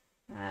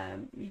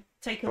 You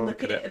take a Oh,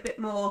 look at look it at a bit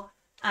more,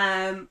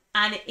 and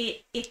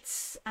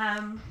it's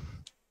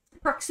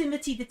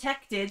proximity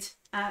detected.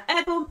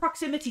 Airborne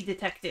proximity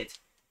detected.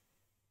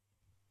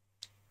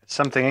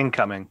 Something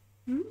incoming.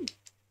 Hmm.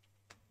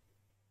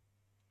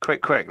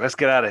 Quick, let's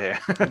get out of here.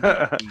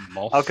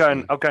 Moth. I'll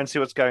go and see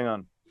what's going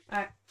on.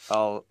 Alright.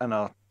 I'll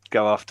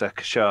go after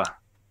Kashar.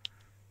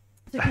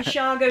 So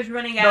Kishar goes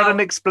running Not out. an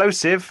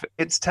explosive.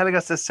 It's telling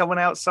us there's someone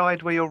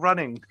outside where you're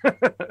running.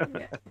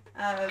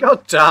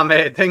 God damn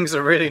it! Things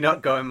are really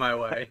not going my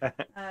way.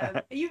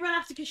 You run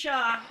after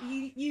Kishar.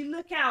 You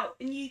look out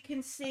and you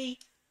can see.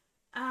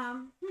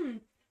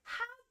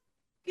 How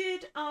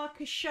good are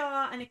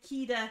Kishar and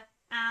Akida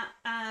at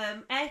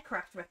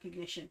aircraft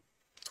recognition?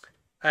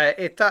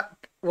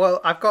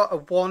 Well, I've got a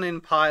 1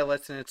 in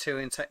pilot and a 2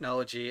 in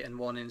technology and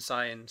 1 in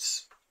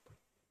science.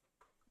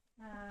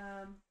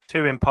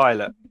 2 in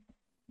pilot.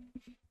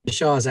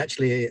 Shah's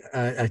actually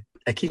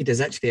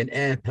Akida's actually an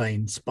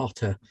airplane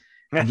spotter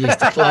and used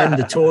to climb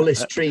the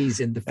tallest trees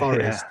in the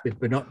forest with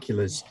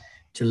binoculars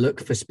to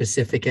look for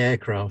specific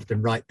aircraft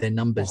and write their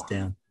numbers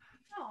down.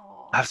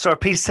 I saw a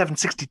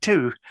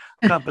P762.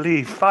 I can't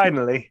believe,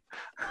 finally.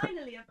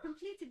 Finally, I've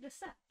completed the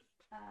set.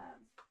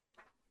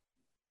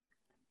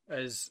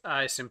 As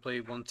I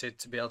simply wanted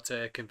to be able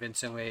to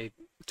convincingly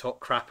talk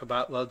crap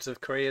about loads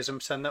of careers and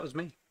pretend that was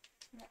me.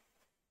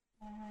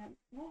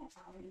 Where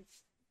are we?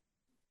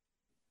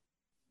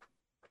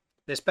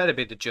 This better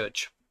be the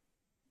judge.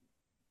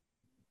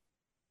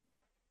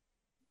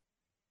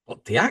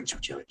 What, the actual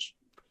judge?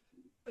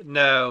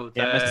 No,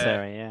 The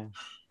emissary, yeah.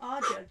 Our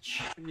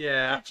judge.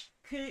 Yeah,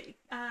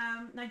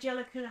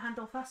 Nigella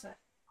Kuhandol Fasa.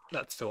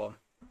 that's the one.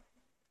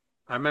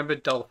 I remember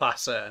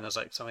Dolphasa, and I was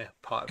like, something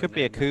part of Could the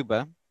be a name.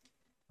 Kuba.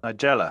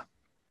 Nigella.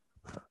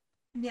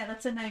 Yeah,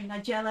 that's her name.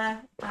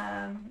 Nigella.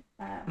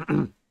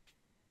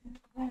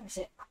 Where is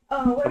it?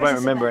 Oh, where I is won't this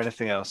remember event?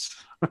 anything else.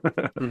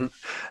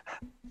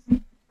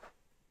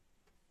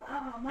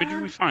 Oh, Who did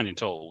we man. find in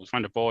total? We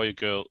find a boy, a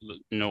girl,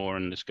 Noah,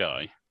 and this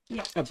guy.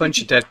 Yeah, A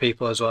bunch of dead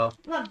people as well.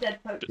 A lot of dead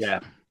folks.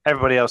 Yeah.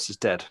 Everybody else is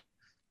dead.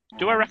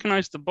 Do I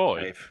recognise the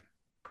boy Dave.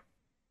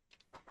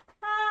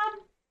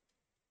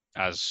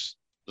 as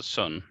the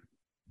son?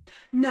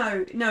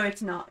 No,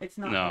 it's not. It's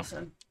not No. her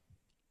son.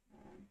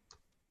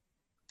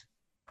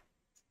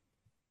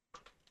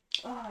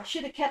 I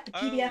should have kept the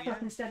PDF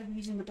up instead of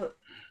using the book.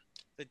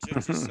 The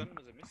judge's son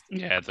was a mystery.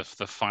 Yeah, the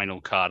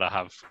final card I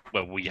have,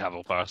 where we have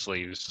up our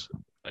sleeves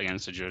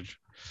against the judge.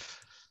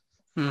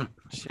 From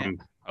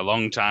a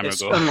long time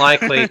It's ago.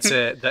 unlikely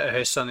that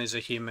her son is a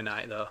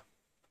humanite, though.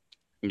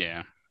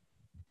 Yeah.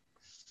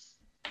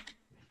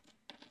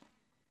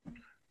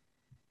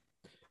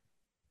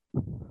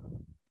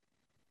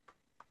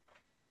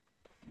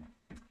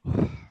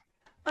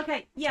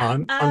 Okay, yeah.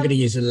 I'm going to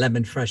use a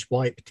lemon fresh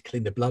wipe to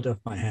clean the blood off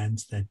my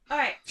hands then. All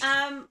right.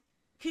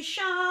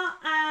 Kishar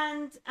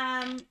and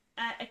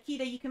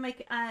Akida, you can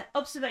make an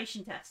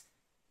observation test.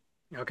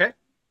 Okay.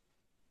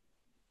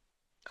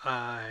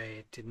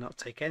 I did not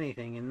take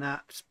anything in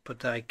that,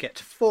 but I get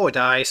 4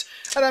 dice,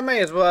 and I may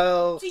as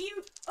well. Do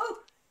you? Oh,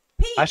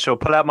 Pete. I shall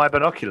pull out my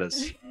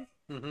binoculars.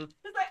 Mhm.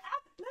 It's like,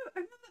 no,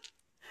 I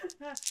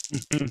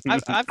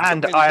remember.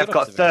 And I have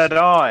got third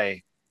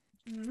eye.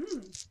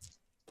 Mm.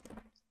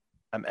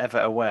 I'm ever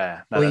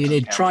aware. No, Well, that you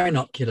need doesn't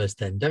trinoculars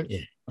then, don't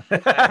you?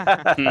 count.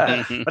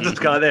 I just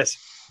go like this.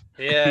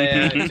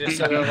 Yeah, just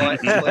sort of like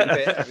flip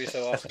it every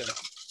so often.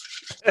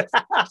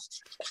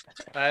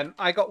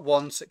 I got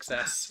 1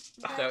 success,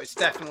 so it's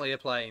definitely a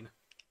plane.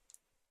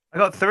 I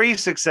got 3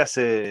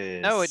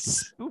 successes. No,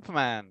 it's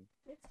Superman.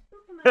 It's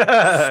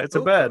Superman. It's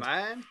a bird.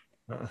 Man.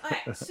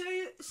 Alright, so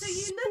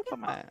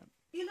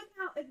you look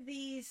out at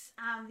these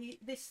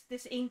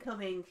this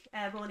incoming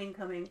airborne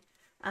incoming,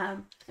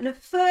 and at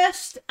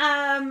first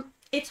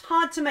it's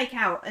hard to make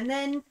out, and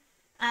then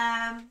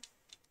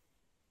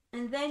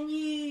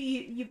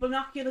you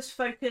binoculars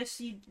focus.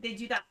 They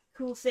do that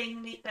cool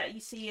thing that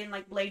you see in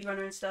like Blade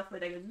Runner and stuff, where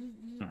they go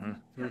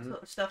that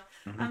sort of stuff,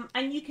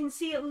 and you can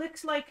see it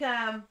looks like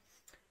a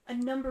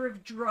number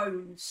of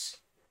drones.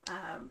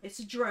 It's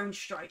a drone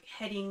strike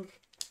heading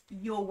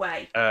your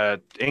way.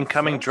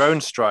 Incoming drone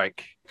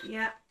strike.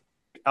 Yeah.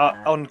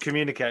 On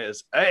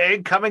communicators.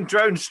 Incoming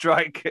drone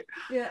strike.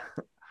 Yeah.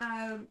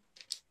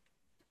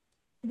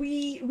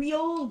 We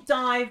all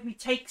dive. We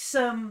take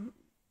some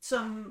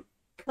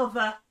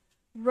cover,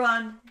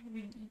 run,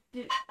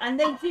 and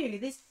they do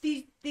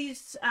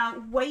these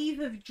wave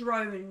of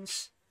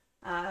drones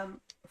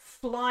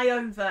fly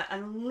over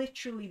and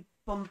literally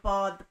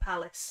bombard the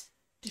palace,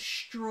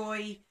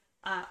 destroy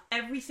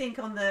everything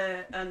on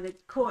the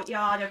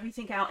courtyard,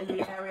 everything out in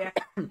the area,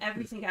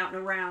 everything out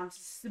and around.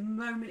 It's the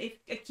moment if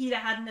Akida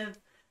hadn't have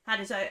had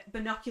his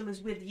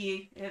binoculars with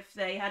you, if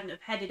they hadn't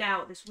have headed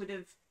out, this would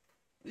have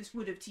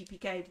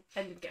TPK'd,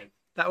 end of game.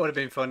 That would have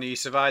been funny. You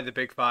survived the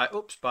big fight.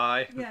 Oops,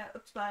 bye. Yeah,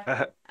 oops,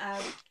 bye.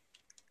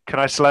 Can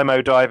I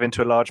slow-mo dive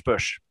into a large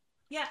bush?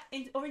 Yeah,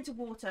 or into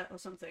water or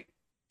something.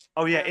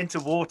 Oh yeah, into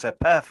water.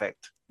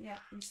 Perfect. Yeah,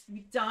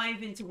 we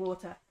dive into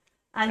water.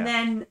 And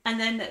then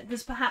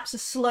there's perhaps a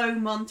slow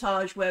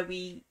montage where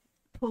we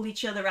pull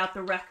each other out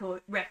the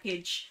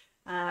wreckage.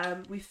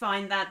 We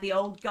find that the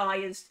old guy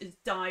has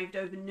dived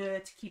over Nur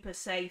to keep her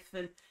safe,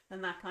 and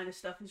that kind of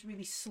stuff. Is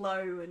really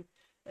slow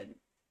and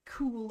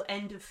cool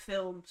end of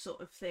film sort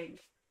of thing.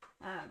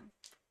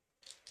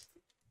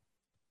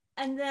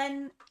 And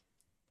then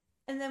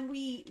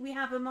we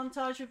have a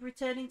montage of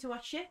returning to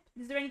our ship.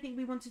 Is there anything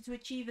we wanted to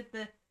achieve at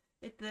the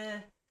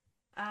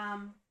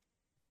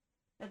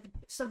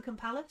Sunken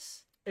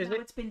Palace?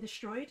 It's been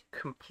destroyed.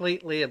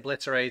 Completely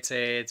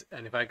obliterated.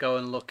 And if I go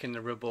and look in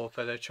the rubble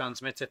for the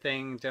transmitter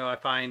thing, do I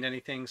find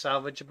anything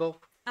salvageable?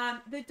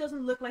 It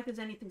doesn't look like there's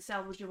anything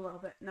salvageable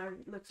of it. No,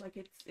 it looks like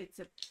it's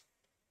a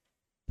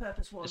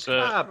purpose one.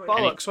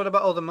 Bollocks! What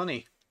about all the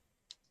money?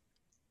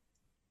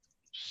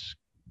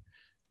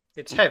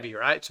 It's heavy,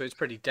 right? So it's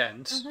pretty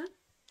dense.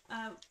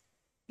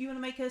 You want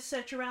to make a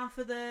search around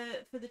for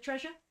the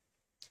treasure?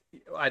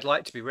 I'd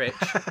like to be rich.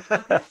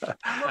 Okay.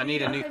 I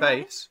need a new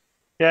face.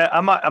 Yeah,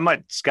 I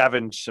might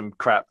scavenge some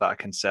crap that I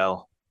can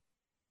sell.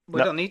 We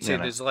No, don't need to. you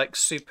know. There's like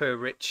super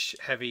rich,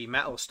 heavy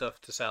metal stuff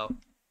to sell.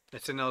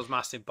 It's in those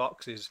massive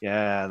boxes.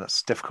 Yeah,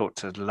 that's difficult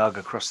to lug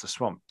across the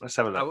swamp. Let's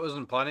have a I look.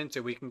 wasn't planning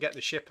to. We can get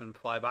the ship and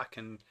fly back,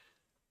 and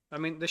I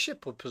mean, the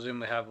ship will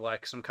presumably have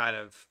like some kind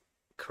of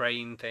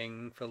crane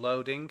thing for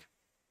loading.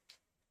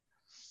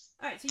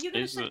 All right, so you're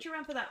going to search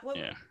around for that. What,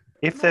 Yeah.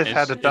 If they've Is-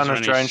 had a is done there a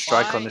any drone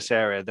strike on spy- this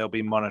area, they'll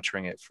be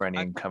monitoring it for any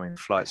I- incoming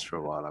flights for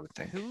a while, I would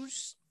think.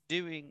 Who's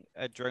doing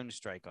a drone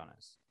strike on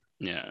us?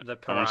 Yeah. The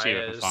I want to see if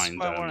I can pariahs. find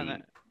Well, one of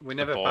the- We the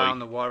never boy, found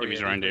the if warrior.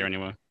 he's around did here we?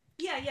 anywhere.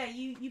 Yeah,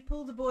 you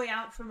pull the boy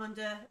out from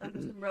under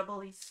some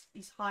rubble.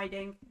 He's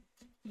hiding,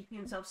 keeping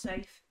himself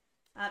safe.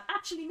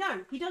 Actually,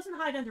 no, he doesn't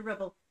hide under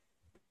rubble.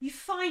 You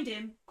find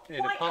him In a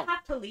quite pond.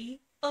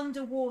 happily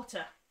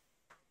underwater.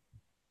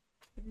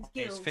 With his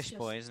He's gills fish just-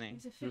 boy, isn't he?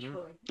 He's a fish Mhm.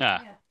 boy.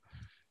 Ah. Yeah.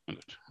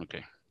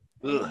 Okay.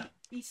 Ugh.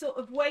 He sort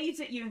of waves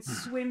at you and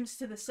swims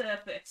to the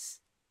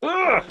surface.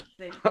 Ugh.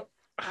 Thing.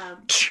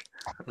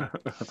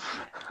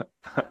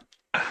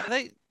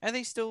 Are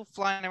they still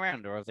flying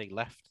around, or have they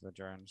left the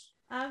drones?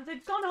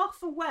 They've gone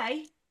off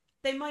away.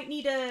 They might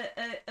need a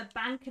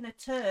bank and a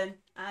turn.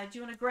 Do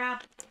you want to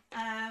grab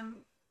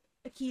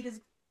Akida's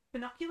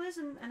binoculars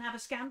and have a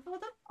scan for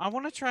them? I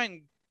want to try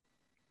and.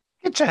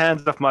 Get your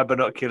hands off my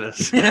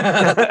binoculars.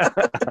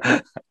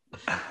 I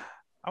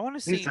want to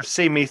see These have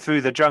seen me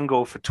through the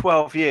jungle for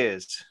 12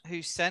 years.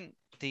 who sent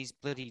these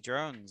bloody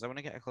drones. I want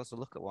to get a closer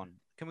look at one.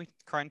 Can we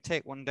try and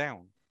take one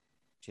down?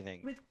 Do you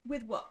think?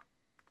 With what?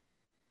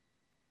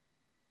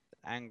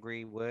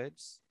 Angry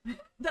words.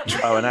 That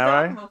Bow and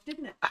arrow? Dartmouth,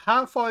 didn't it?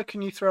 How far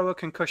can you throw a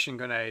concussion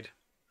grenade?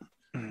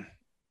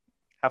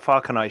 How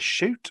far can I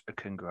shoot a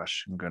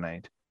concussion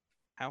grenade?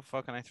 How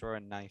far can I throw a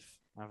knife?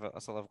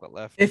 That's all I've got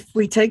left. If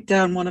we take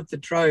down one of the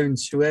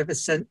drones, whoever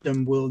sent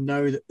them will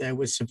know that there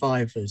were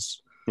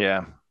survivors.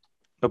 Yeah.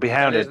 They'll be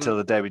hounded isn't- till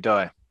the day we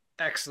die.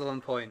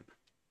 Excellent point.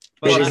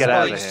 We should that's get out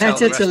why of you here. tell the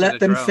Better rest to of let the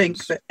them drones.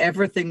 think that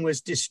everything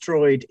was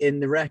destroyed in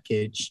the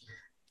wreckage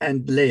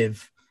and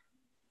live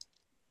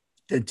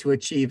than to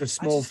achieve a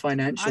small just-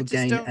 financial I just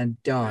gain don't-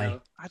 and die.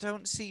 No. I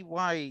don't see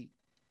why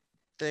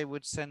they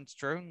would send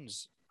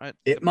drones. At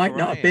It the might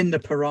not have pariah. been the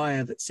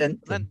pariah that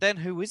sent them. Then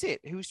who is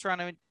it? Who's trying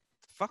to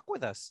fuck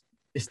with us?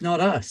 It's not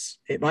us.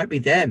 It might be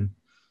them.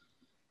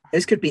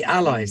 This could be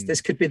allies.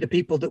 This could be the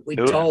people that we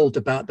Who- told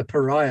about the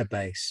pariah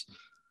base.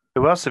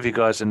 Who else have you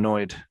guys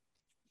annoyed?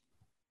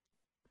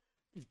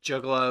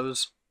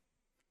 Juggalos.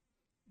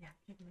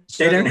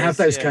 They don't have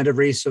those yeah. kind of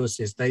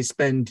resources. They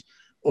spend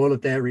all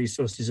of their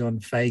resources on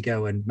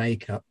Fago and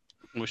makeup.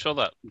 We saw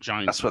that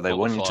giant That's what they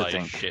want you to butterfly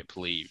think. ship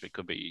leave. It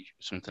could be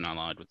something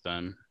allied with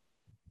them.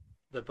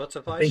 The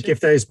butterfly I think ship? if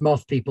those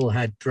moth people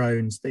had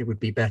drones, they would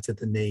be better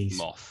than these.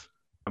 Moth.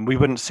 And we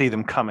wouldn't see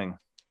them coming.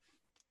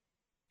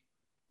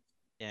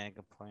 Yeah,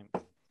 good point.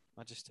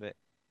 I'm just a bit.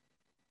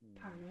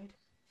 Paranoid.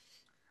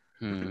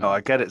 Hmm. Oh,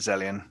 I get it,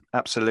 Zellion.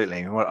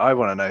 Absolutely. Well, I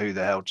want to know who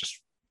the hell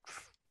just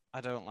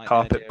I don't like the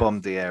carpet idea of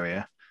bombed the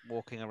area.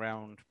 walking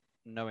around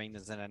knowing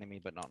there's an enemy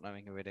but not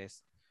knowing who it is.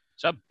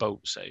 Is that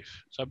boat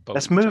safe? Is that boat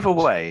Let's move safe?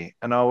 away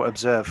and I'll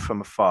observe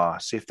from afar,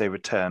 see if they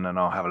return, and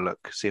I'll have a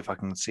look, see if I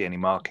can see any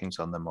markings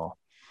on them or.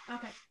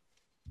 Okay.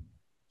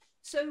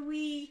 So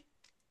we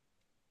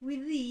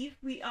leave.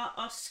 We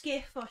our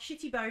skiff, our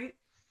shitty boat.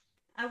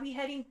 Are we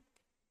heading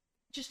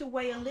just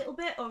away a little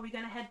bit, or are we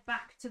going to head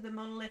back to the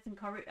monolith and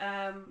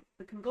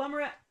the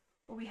conglomerate?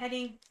 Or are we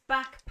heading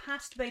back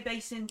past Bay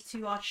Basin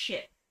to our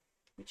ship,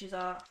 which is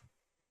our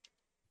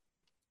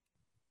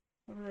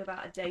probably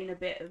about a day and a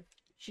bit of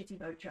shitty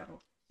boat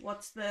travel?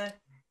 What's the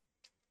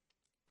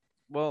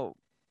Well,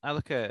 I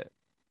look at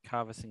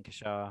Carvis and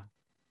Kashar.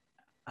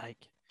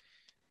 Like,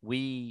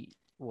 we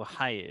were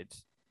hired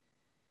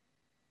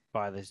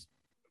by this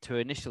to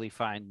initially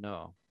find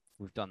No.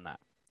 We've done that.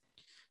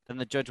 Then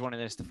the judge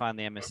wanted us to find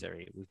the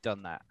emissary. We've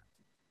done that.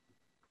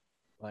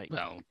 Like,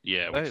 Well,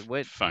 yeah, We're-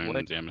 we've found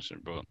we're- the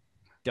emissary, but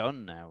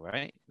done now,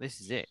 right? This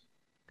is it.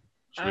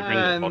 should we bring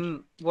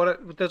the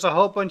pod? There's a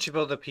whole bunch of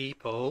other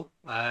people,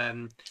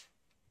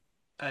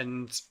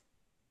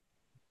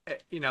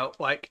 you know,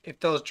 like if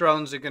those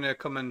drones are going to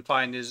come and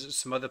find us at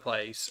some other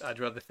place, I'd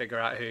rather figure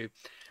out who.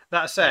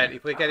 That said,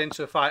 if we get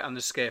into a fight on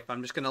the skiff,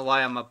 I'm just going to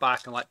lie on my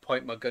back and like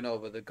point my gun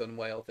over the gun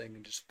whale thing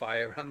and just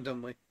fire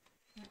randomly.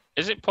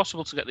 Is it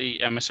possible to get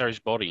the emissary's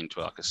body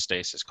into like a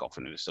stasis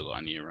coffin and it's still got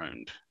any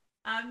around?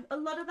 a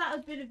lot of that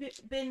has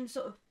been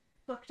sort of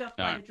fucked up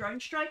by Alright. the drone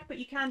strike, but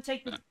you can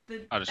take the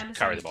I'll just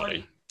carry emissary's the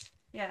body.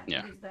 Yeah,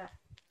 Yeah. it is there.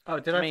 Oh,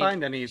 did I I mean,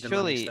 find any of the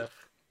money surely-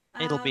 stuff?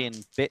 It'll be Um,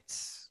 in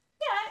bits.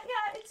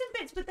 Yeah, it's in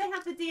bits, but they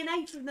have the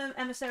DNA from the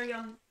emissary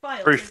on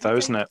file. Proof, so if though, you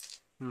isn't take- it?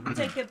 Mhm. You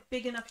take a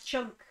big enough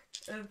chunk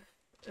of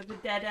a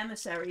dead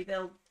emissary,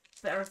 they'll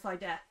verify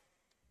death.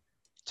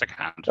 It's like a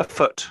hand. A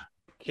foot.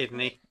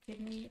 Kidney.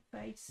 Kidney,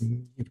 face.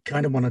 You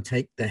kind of want to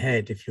take the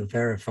head if you're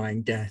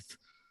verifying death.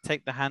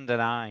 Take the hand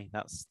and eye.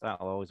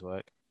 That'll always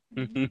work.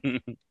 Yeah,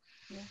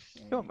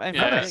 Come on, in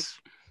fact, Yes.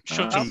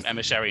 Shove some I'll-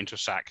 emissary into a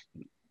sack.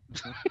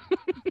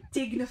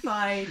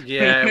 dignified.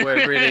 Yeah,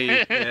 we're really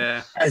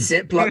yeah. A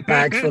Ziploc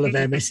bag full of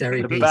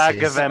emissary The pieces.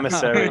 bag of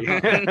emissary.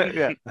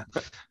 Yeah.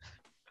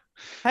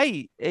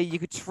 Hey, you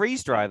could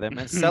freeze dry them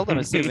and sell them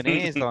as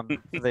souvenirs on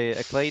the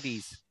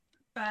Aclades.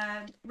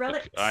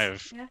 Relics. I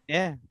have. Yeah.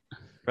 Yeah,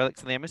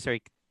 relics of the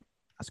emissary.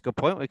 That's a good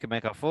point. We could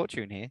make our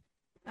fortune here.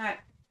 All right.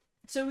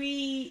 So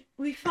we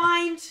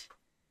find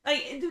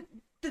like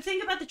the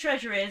thing about the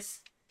treasure is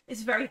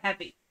it's very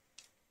heavy.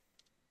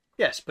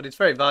 Yes, but it's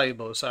very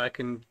valuable, so I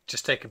can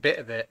just take a bit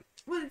of it.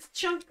 Well, it's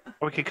chunk.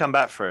 Or we could come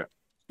back for it.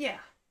 Yeah,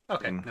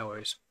 Okay, Mm. no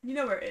worries. you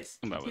know where it is.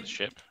 Come back with the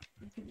ship.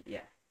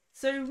 Yeah.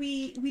 So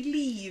we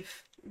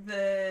leave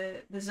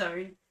the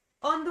zone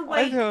on the I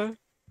way know.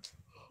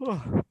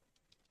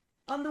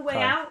 on the way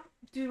Fine. out.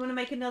 Do you want to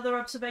make another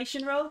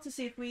observation roll to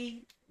see if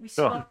we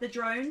spot the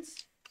drones?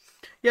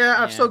 Yeah,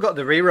 I've Yeah. still got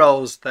the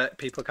rerolls that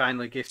people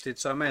kindly gifted,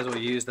 so I may as well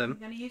use You them.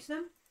 gonna use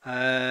them?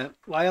 Well,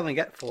 I only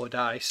get 4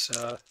 dice,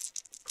 so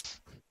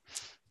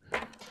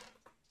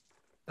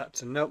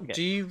that's a no. Okay.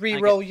 Do you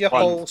re-roll your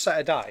 1. whole set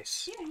of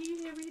dice? Yeah,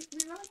 you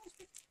re-roll.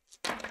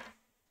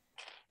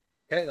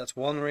 Okay, that's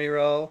 1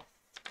 re-roll.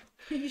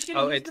 You're just gonna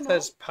Oh, use it them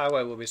says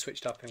power will be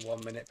switched up in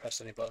 1 minute.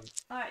 Press any button.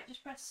 all. All right,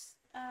 just press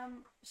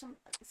some.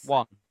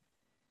 One.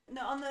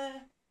 No, on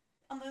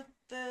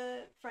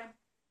the frame.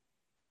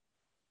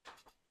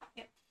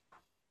 Yep.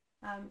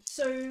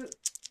 So.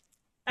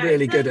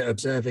 Really good at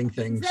observing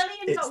things.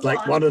 Zellion It's got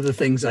like one of the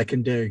things I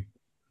can do.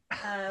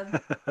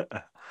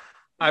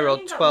 I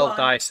rolled Zellion got 12 1,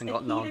 dice and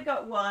got Akita none.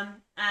 got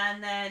 1,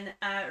 and then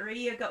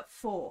Rhea got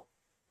 4. All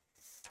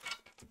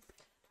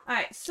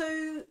right,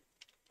 so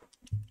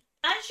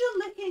as you're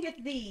looking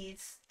at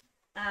these,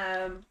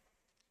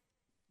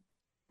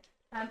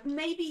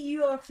 maybe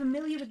you are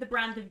familiar with the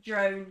brand of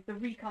drone, the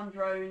recon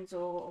drones,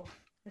 or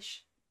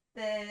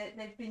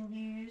they've been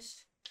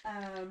used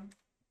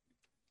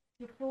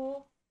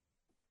before.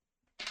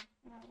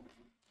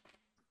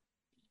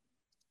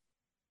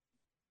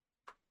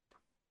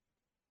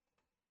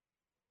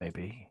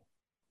 Maybe.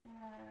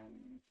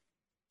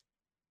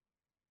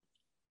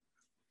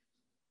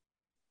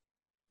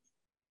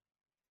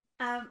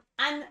 And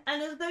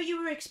although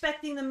you were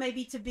expecting them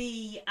maybe to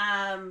be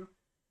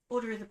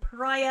Order of the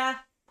Pariah,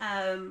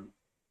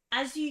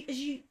 as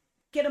you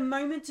get a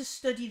moment to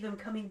study them,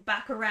 coming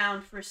back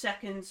around for a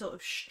second sort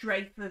of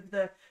strafe of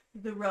the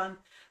run,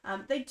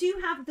 they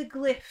do have the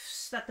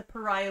glyphs that the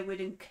Pariah would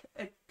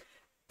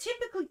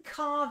typically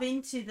carve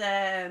into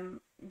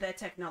their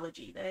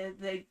technology.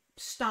 They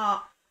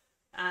start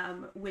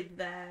with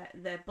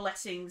their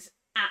blessings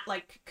at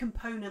like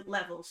component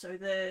level, so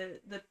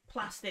the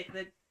plastic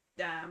that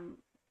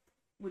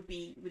would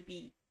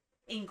be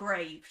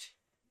engraved,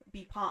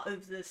 be part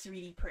of the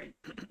 3D print.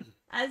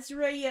 As you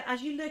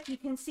look, you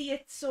can see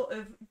it sort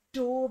of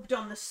daubed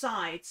on the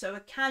side, so a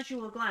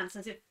casual glance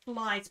as it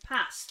flies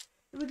past,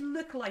 it would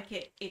look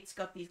like it's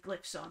got these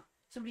glyphs on.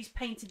 Somebody's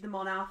painted them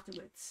on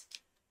afterwards.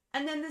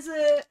 And then there's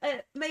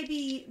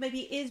maybe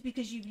it is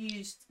because you've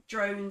used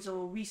drones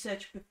or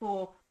research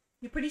before,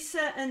 you're pretty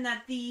certain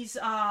that these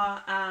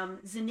are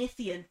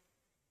Zenithian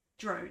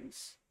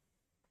drones,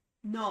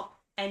 not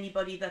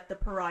anybody that the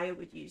Pariah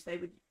would use. They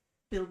would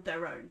build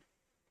their own.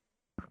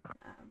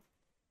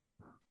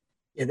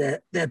 Yeah,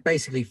 they're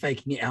basically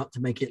faking it out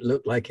to make it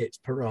look like it's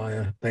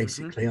Pariah,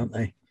 basically, aren't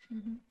they?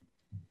 Mm-hmm.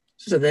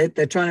 So they're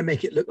trying to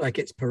make it look like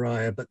it's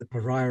Pariah, but the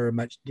Pariah are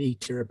much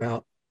neater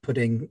about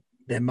putting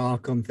their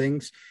mark on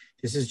things.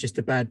 This is just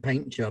a bad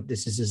paint job.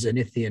 This is a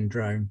Zenithian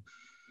drone.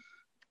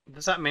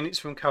 Does that mean it's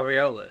from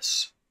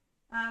Coriolis?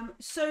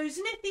 So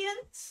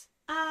Zenithians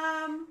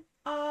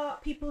are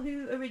people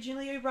who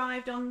originally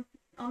arrived on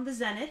the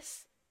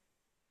Zenith.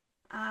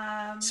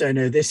 So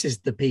no, this is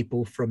the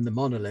people from the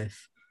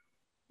monolith.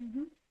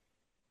 Mm-hmm.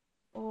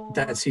 Or,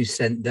 That's who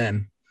sent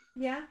them.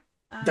 yeah.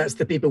 That's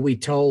the people we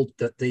told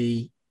that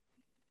the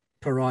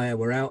Pariah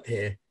were out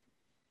here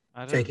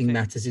I don't taking think,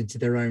 matters into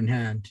their own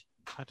hand.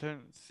 I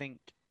don't think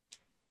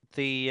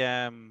the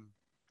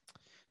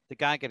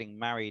guy getting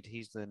married,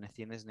 he's the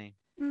Nithian, isn't he?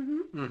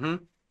 Mm-hmm. Mm-hmm.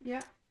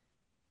 Yeah.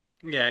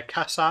 Yeah,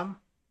 Kassam.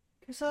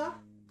 Kasar?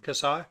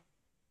 Kassai.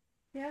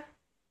 Yeah.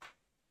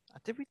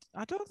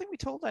 I don't think we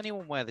told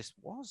anyone where this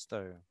was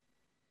though.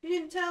 You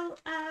didn't tell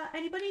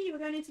anybody you were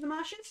going into the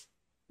marshes?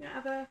 You don't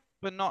have a...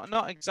 But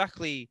not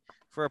exactly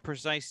for a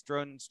precise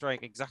drone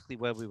strike exactly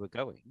where we were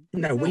going.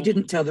 No, we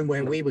didn't tell them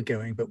where we were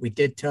going, but we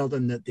did tell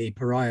them that the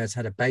Pariahs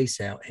had a base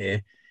out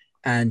here.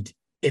 And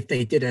if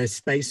they did a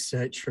space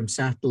search from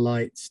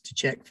satellites to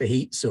check for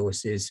heat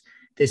sources,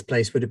 this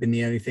place would have been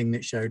the only thing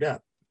that showed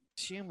up.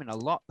 Assuming a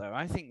lot though.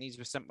 I think these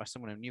were sent by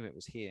someone who knew it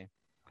was here.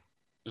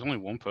 There's only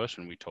one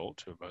person we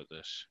talked to about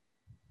this.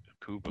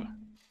 Kuba.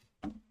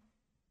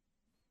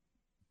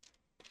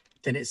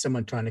 Then it's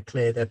someone trying to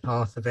clear their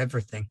path of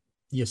everything,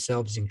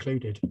 yourselves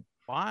included.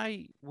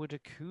 Why would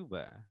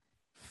Akuba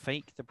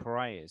fake the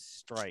Pariah's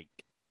strike?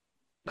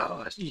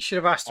 Oh, you should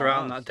have asked her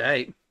out on that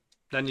date.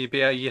 Then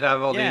you'd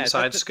have all the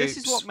inside scoops.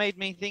 This is what made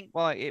me think.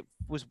 Well, it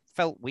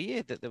felt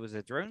weird that there was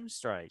a drone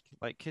strike,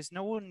 like because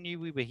no one knew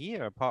we were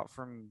here apart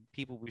from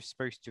people we were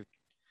supposed to,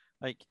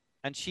 like.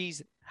 And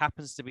she's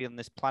happens to be on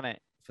this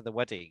planet for the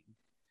wedding.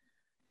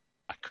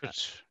 I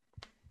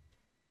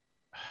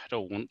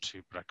don't want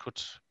to, but I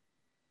could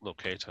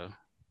locate her.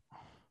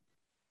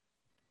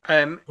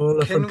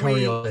 All of from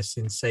Coriolis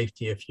in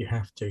safety if you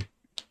have to.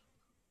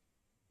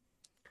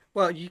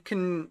 Well, you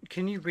can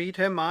you read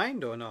her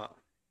mind or not?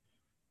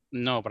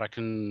 No, but I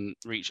can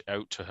reach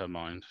out to her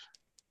mind.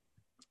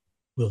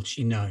 Will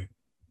she know?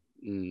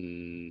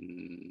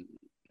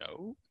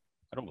 No,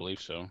 I don't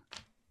believe so.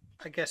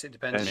 I guess it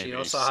depends. Maybe. She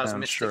also has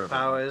mystic Sure.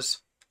 powers.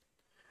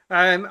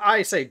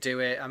 I say do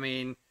it. I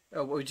mean,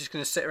 we're just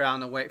going to sit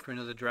around and wait for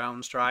another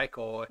drone strike,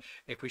 or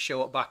if we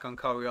show up back on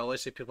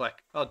Coriolis, if people are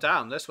like, oh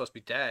damn, they're supposed to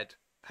be dead.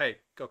 Hey,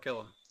 go kill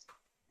them.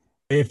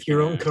 If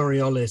you're on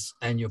Coriolis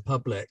and you're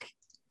public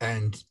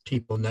and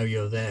people know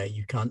you're there,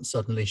 you can't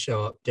suddenly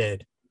show up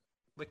dead.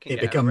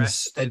 It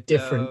becomes a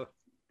different.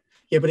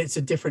 Yeah, but it's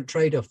a different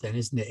trade-off then,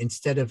 isn't it?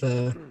 Instead of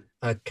a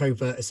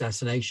covert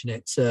assassination,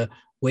 it's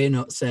we're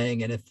not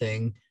saying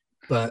anything,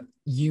 but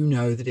you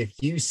know that if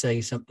you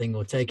say something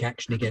or take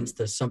action against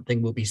us,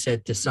 something will be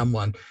said to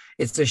someone.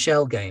 It's a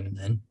shell game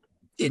then,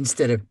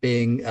 instead of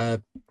being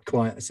a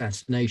quiet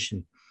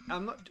assassination.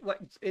 I'm not like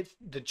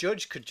the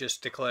judge could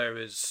just declare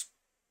us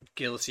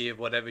guilty of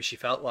whatever she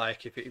felt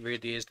like if it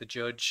really is the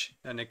judge,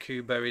 and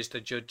Akuba is the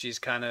judge's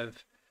kind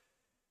of,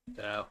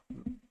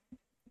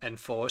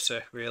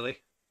 enforcer, really.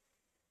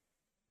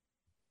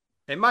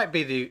 It might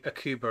be the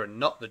Akuba and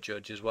not the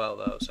judge as well,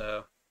 though.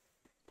 So,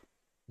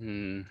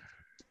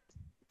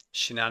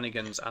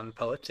 shenanigans and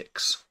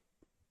politics.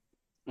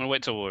 I'm gonna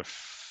wait till we're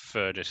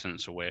further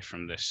distance away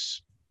from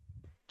this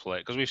play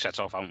because we've set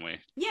off, haven't we?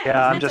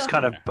 Yeah, I'm just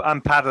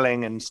I'm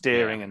paddling and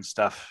steering and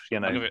stuff. You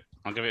know,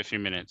 I'll give it a few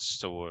minutes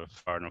till we're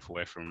far enough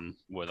away from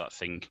where that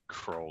thing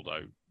crawled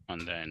out,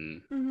 and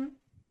then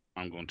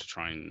I'm going to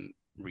try and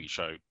reach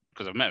out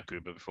because I've met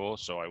Akuba before,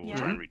 so I will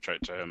try and reach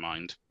out to her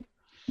mind.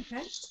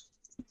 Okay.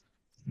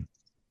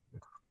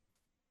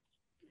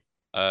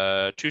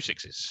 2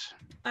 6s.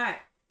 All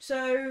right.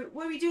 So,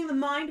 were we doing the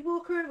Mind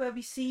Walker, where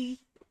we see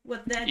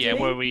what they're doing? Yeah,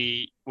 where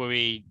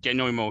we get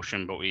no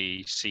emotion, but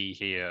we see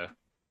here.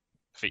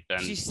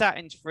 Then She sat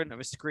in front of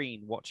a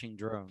screen watching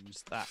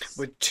drones. That's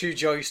with 2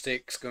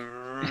 joysticks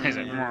going.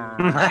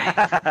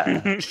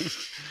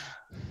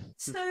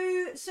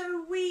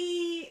 So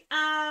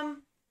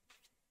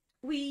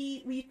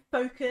we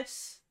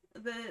focus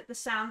the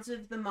sounds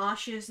of the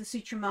marshes, the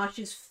Sutra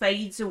marshes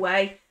fades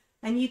away,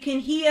 and you can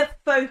hear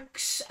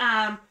folks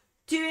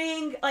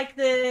doing like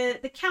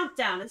the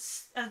countdown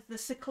as the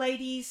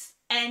Cyclades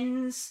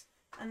ends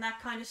and that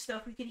kind of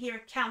stuff. We can hear a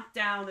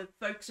countdown of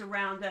folks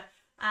around her.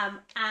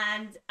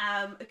 And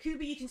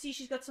Akuba, you can see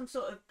she's got some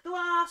sort of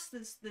glass.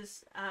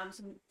 There's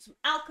some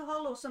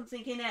alcohol or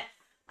something in it.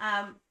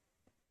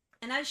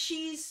 And as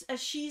she's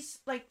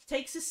like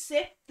takes a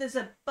sip, there's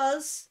a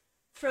buzz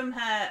from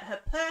her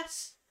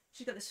purse.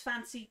 She's got this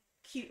fancy,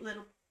 cute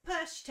little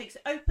purse. She takes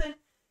it open.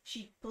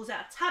 She pulls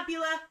out a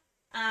tabula.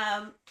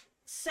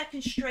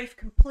 Second strafe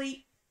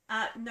complete.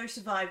 No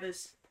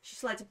survivors. She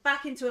slides it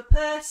back into her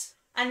purse,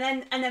 and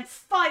then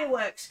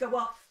fireworks go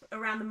off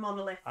around the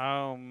monolith.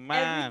 Oh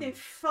man! Everything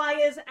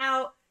fires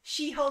out.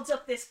 She holds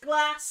up this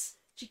glass.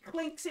 She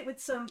clinks it with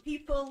some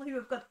people who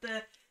have got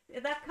that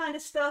kind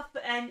of stuff,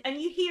 and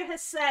you hear her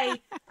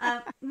say,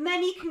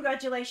 "Many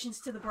congratulations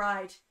to the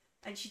bride."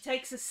 And she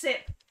takes a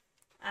sip,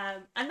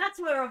 and that's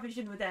where our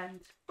vision would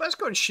end. Let's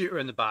go and shoot her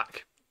in the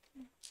back.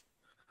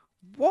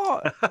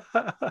 What?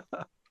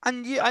 I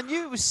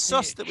knew it was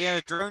sus that we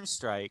had a drone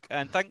strike,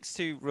 and thanks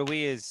to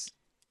Ruia's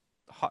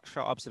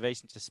hotshot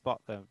observation to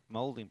spot the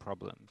molding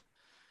problem.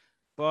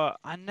 But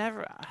I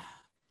never.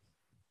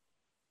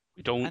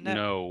 We don't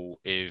know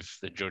if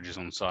the judge is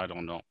on side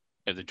or not.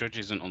 If the judge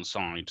isn't on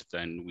side,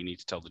 then we need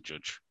to tell the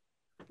judge.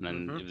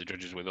 And then if the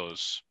judge is with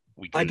us,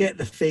 we can... I get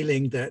the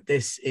feeling that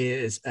this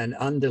is an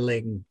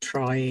underling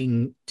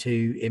trying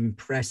to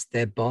impress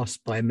their boss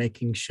by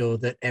making sure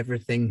that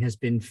everything has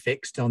been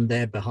fixed on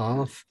their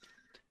behalf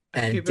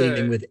and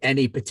dealing with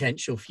any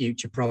potential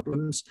future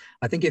problems.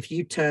 I think if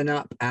you turn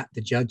up at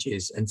the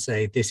judges and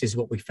say, this is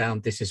what we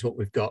found, this is what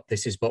we've got,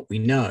 this is what we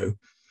know,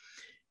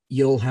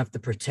 you'll have the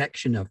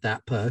protection of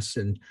that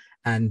person,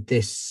 and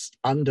this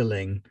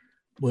underling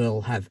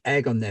will have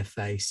egg on their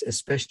face,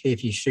 especially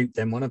if you shoot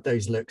them one of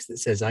those looks that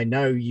says, I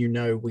know, you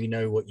know, we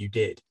know what you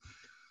did.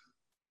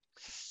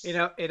 You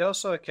know, it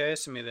also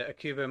occurs to me that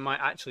Akuba might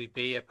actually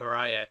be a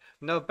pariah.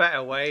 No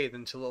better way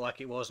than to look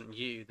like it wasn't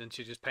you than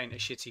to just paint a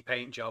shitty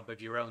paint job of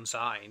your own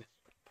sign.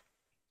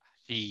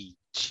 She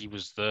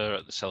was there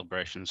at the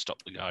celebration,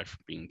 stopped the guy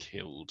from being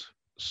killed.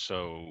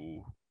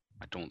 So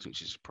I don't think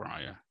she's a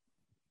pariah.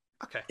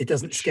 Okay. It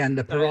doesn't scan.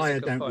 The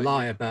pariah don't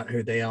lie about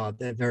who they are.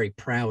 They're very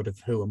proud of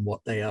who and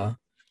what they are.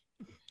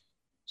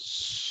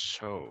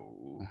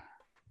 So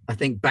I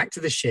think back to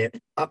the ship,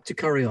 up to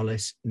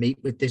Coriolis, meet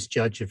with this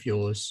judge of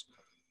yours.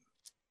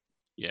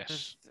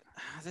 Yes.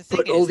 The thing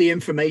Put all is, the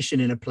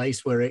information in a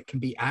place where it can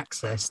be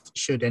accessed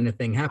should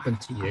anything happen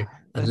to you,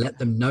 and let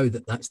them know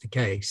that that's the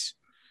case.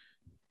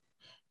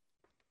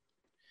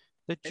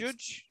 the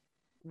judge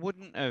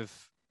wouldn't have.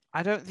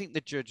 I don't think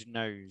the judge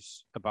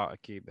knows about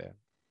Akiba.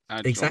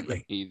 I Exactly.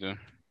 don't either.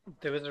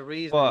 There was a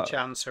reasonable But-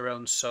 chance her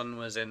own son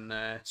was in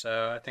there,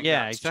 so I think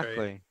Yeah, that's exactly.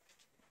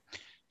 true.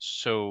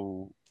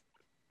 So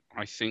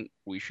I think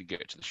we should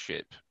get to the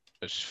ship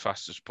as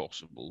fast as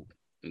possible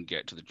and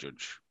get to the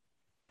judge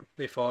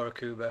Before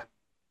Akuba,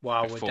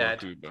 while before we're dead.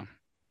 Akuba.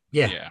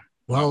 Yeah.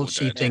 While we're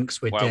she dead.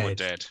 thinks we're While dead. we're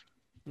dead.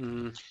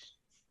 Mm.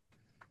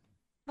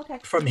 Okay.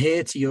 From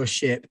here to your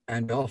ship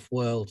and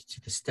off-world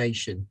to the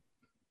station.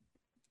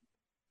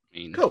 I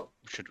mean, Cool.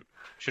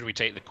 should we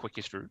take the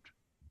quickest route?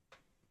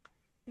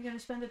 You're going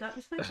to spend it up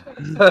this much?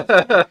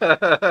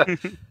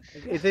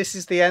 If this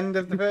is the end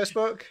of the first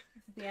book,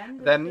 The end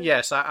of then the-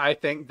 yes, I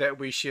think that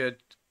we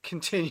should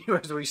continue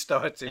as we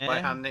started by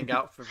Yeah. handing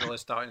out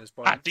frivolous darkness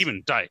Ah, points.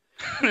 demon, die!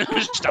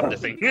 Stab the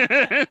thing.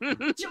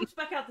 Jumps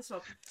back out the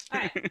swamp.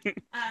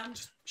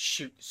 Alright.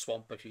 Shoot the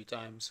swamp a few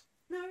times.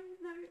 No,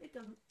 it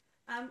doesn't.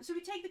 So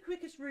we take the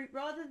quickest route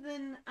rather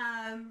than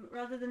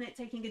it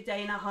taking a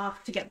day and a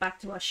half to get back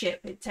to our ship.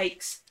 It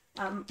takes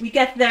we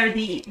get there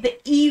the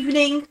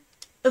evening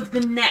of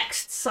the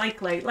next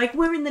cyclone. Like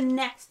we're in the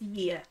next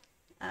year.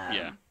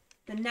 Yeah.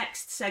 The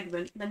next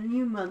segment, the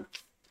new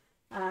month.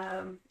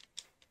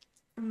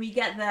 And we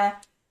get there.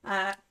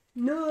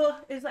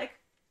 Noor is like,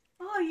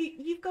 "Oh,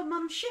 you've got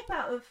Mum's ship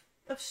out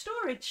of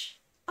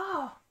storage."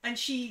 Oh, and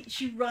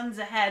she runs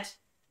ahead.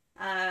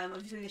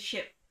 Obviously the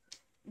ship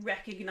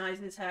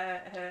recognizes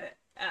her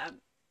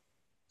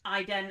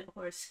ident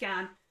or a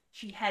scan.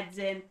 She heads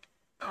in.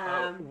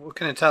 We're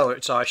going to tell her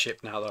it's our ship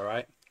now, though,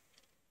 right?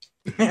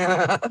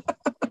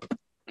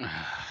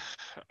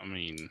 I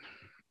mean,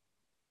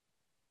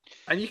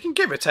 And you can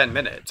give her 10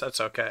 minutes. That's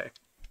okay.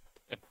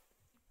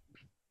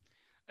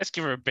 let's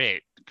give her a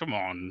bit. Come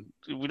on,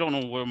 we don't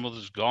know where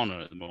Mother's gone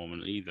at the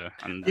moment either.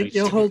 And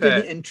You're holding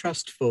it in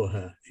trust for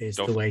her, is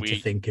the way we, to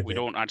think of we it.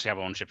 don't actually have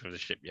ownership of the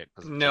ship yet.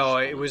 'cause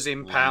No, Jess it was lent it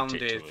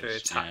impounded to for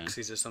us,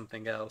 taxes or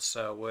something else,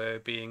 so we're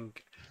being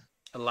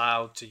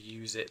allowed to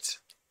use it.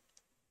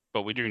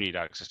 But we do need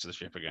access to the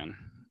ship again.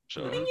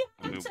 So I mean, you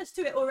I have mean, access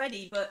to it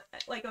already, but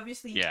like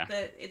obviously Yeah.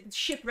 the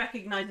ship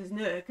recognizes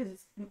Nur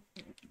because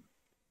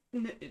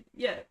it's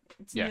yeah,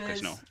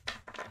 because Nur's.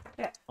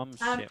 no.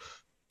 Mum's Um, ship.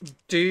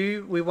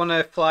 Do we want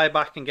to fly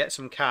back and get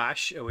some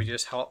cash, or are we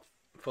just hot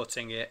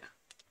footing it?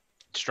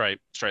 Straight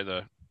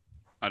there.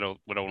 We don't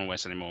want to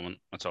waste any moment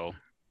at all.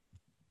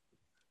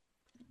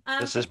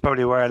 This is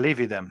probably where I leave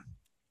you then.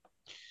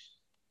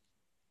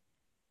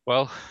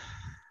 Well,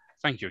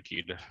 thank you,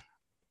 Akida.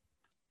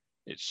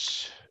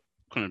 It's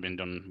couldn't have been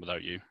done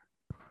without you.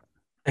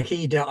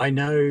 Akida, I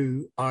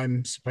know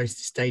I'm supposed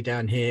to stay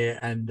down here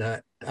and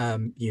that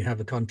you have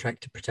a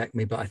contract to protect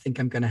me, but I think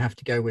I'm going to have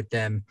to go with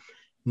them.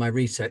 My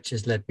research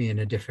has led me in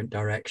a different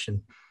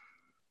direction.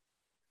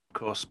 Of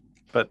course,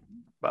 but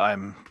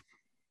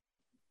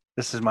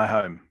this is my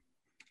home.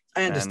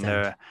 I And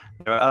understand.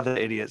 there are other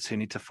idiots who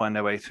need to find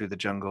their way through the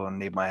jungle and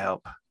need my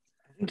help.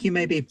 I think you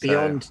may be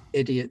beyond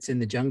idiots in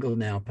the jungle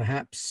now.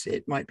 Perhaps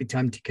it might be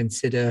time to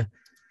consider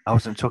I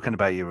wasn't talking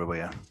about you,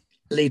 Rawia.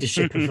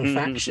 leadership of a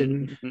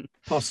faction,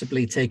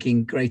 possibly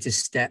taking greater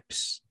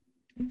steps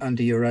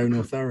under your own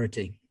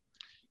authority.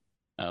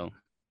 Oh,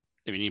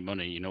 if you need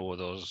money, you know where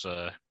those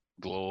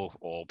glow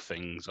orb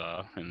things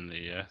are in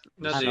the.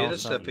 No, And the other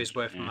also- stuff is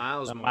worth yeah.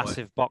 miles The more.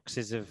 massive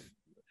boxes of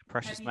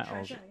precious Heavy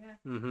metals. treasure,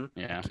 yeah. Mm-hmm.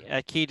 Yeah.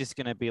 Akida's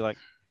going to be like,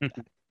 I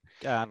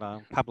don't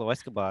know, Pablo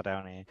Escobar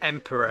down here.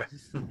 Emperor.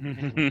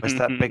 Where's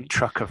that big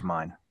truck of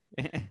mine?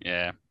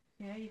 Yeah.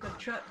 Yeah, you got a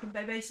truck in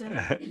Bay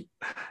Basin.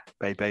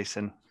 Bay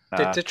Basin.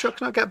 Did the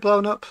truck not get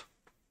blown up?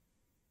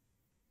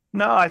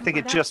 No, I think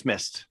it just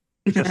missed.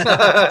 Both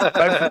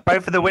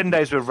of the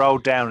windows were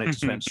rolled down. It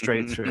just went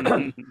straight through.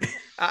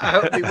 I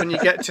hope that when you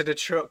get to the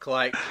truck,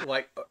 like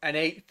an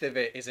eighth of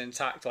it is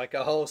intact, like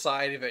a whole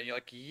side of it. And you're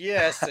like,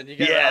 yes, and you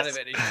get out of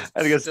it, and it's just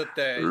And it goes, stood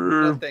there.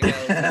 Nothing else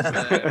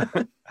is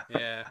there.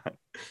 Yeah.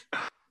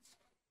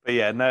 But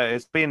yeah, no,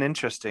 it's been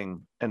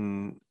interesting,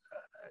 and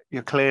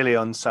you're clearly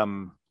on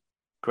some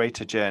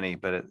greater journey,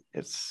 but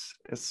it's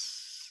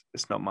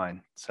not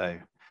mine. So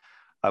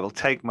I will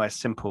take my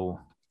simple.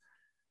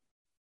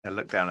 I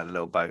look down at the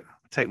little boat.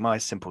 Take my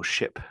simple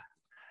ship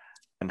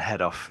and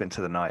head off into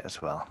the night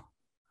as well.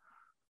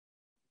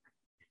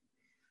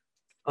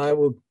 I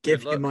will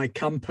give you luck. my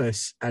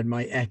compass and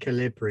my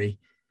equilibri.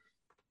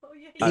 Oh,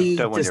 yeah. I He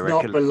don't want does your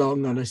not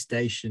belong on a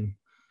station.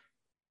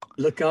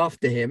 Look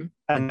after him.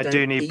 And I don't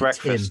do need eat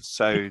breakfast, him.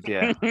 so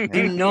yeah.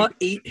 Do not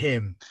eat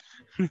him.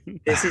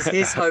 This is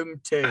his home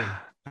too.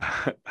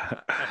 I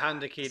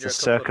hand Akida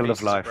It's a a couple circle of of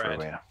pieces life,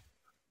 bread.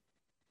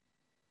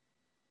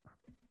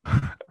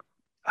 Rawia.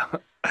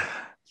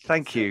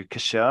 Thank you,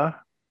 Kashar.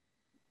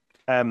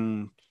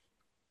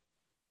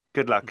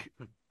 Good luck,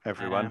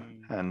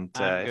 everyone. And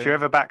I'm if good. you're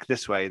ever back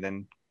this way,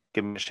 then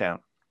give me a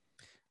shout.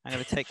 I'm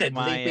going to take Then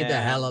my. leave me the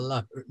hell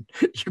alone,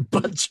 you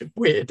bunch of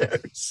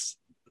weirdos.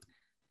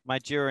 my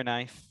Dura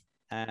knife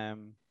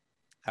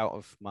out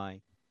of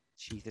my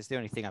sheath. It's the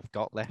only thing I've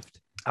got left.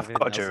 I've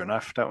got a Dura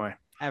knife, don't worry.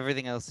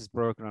 Everything else is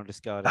broken or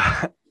discarded.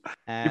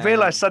 You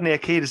realise suddenly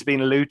Akida's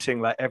been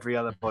looting like every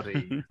other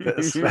body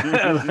that's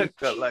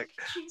got like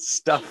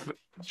stuff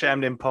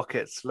jammed in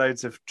pockets,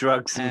 loads of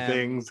drugs and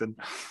things, and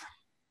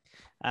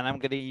I'm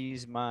gonna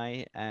use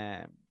my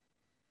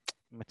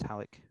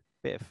metallic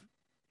bit of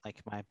like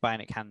my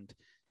bionic hand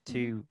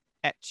to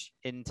etch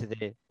into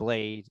the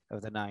blade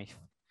of the knife.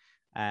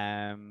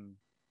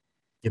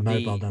 Your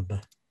mobile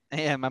number.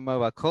 Yeah, my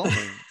mobile. Call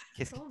me.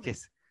 Kiss,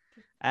 kiss.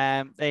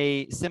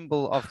 A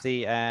symbol of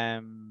the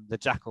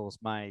jackals,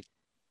 my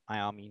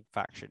army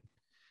faction,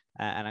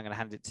 and I'm going to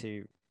hand it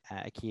to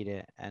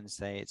Akida and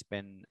say it's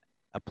been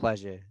a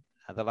pleasure.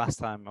 The last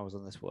time I was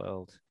on this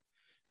world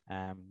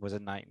was a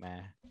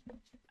nightmare,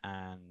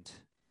 and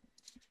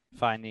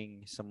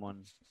finding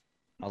someone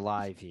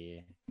alive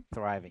here,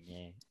 thriving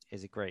here,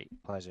 is a great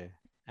pleasure.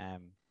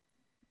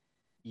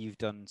 You've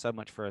done so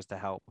much for us to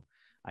help.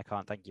 I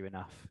can't thank you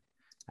enough.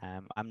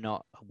 I'm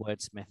not a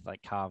wordsmith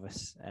like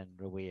Carvis and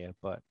Rawia,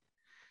 but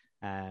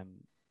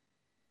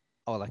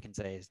all I can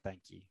say is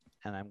thank you.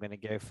 And I'm going to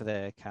go for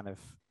the kind of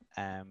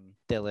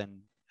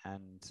Dylan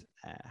and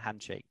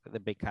handshake, the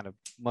big kind of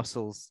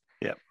muscles.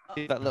 Yep.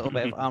 Do that little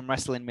bit of arm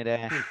wrestling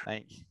midair.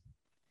 Like,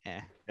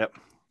 yeah. Yep.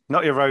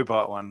 Not your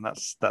robot one.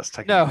 That's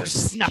taking. No,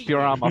 snap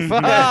your arm off.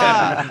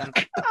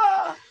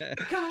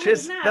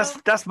 Cheers.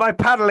 That's my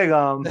paddling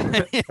arm.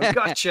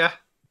 Gotcha.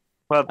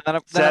 Well, then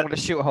I'm going to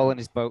shoot a hole in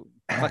his boat.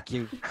 Fuck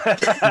you.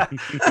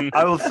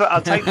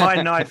 I'll take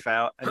my knife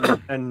out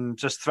and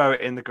just throw it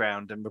in the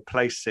ground and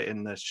replace it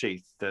in the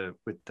sheath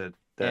with the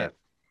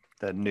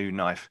new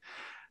knife.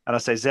 And I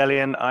say,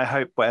 Zelian, I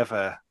hope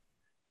whatever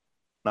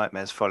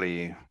nightmares follow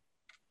you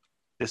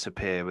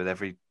disappear with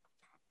every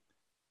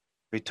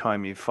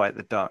time you fight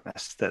the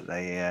darkness, that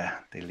they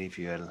leave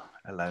you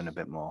alone a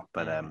bit more.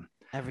 But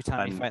every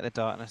time you fight the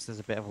darkness,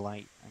 there's a bit of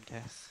light, I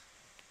guess.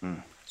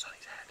 It's on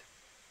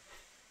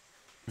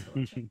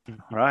his head.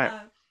 Right.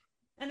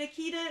 And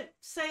Akida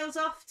sails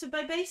off to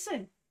Bay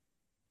Basin.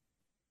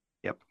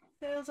 Yep.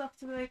 Sails off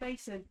to Bay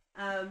Basin.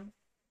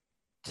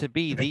 To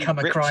be the Become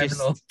a crime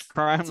richest lord.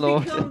 crime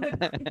lord.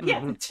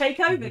 To take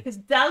over, because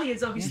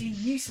Dahlia's obviously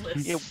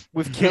useless. Yeah,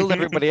 we've killed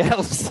everybody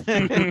else.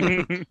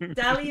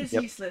 Dahlia's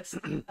useless.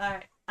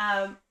 Alright.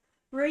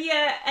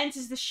 Rhea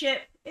enters the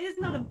ship. It is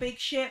not a big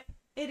ship.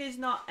 It is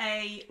not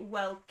a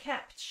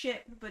well-kept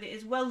ship, but it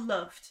is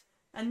well-loved.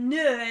 And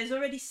Nur is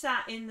already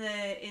sat in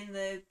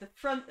the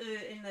front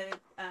in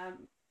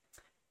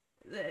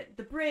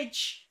the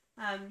bridge.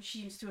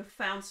 She seems to have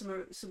found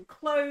some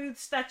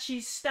clothes that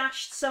she's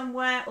stashed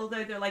somewhere,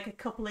 although they're like a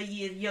couple of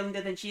years younger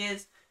than she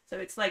is. So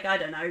it's like, I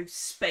don't know,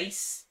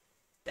 space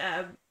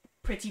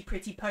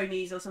pretty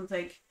ponies or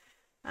something.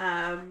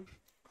 And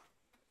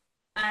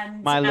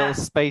my little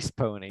space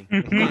pony.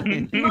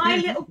 my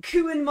little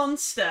Kuan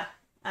monster.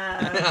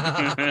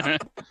 My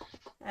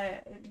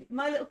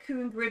little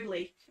Kuan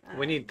Gribbly.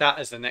 We need that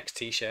as the next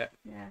T-shirt.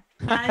 Yeah,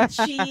 and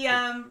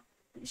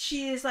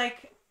she is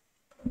like,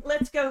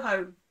 let's go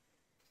home.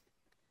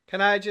 Can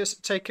I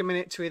just take a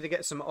minute to either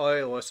get some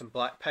oil or some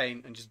black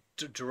paint and just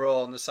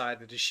draw on the side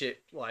of the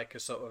ship like a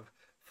sort of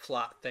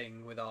flat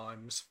thing with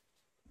arms?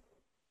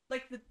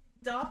 Like the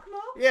dark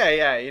mode?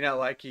 Yeah, you know,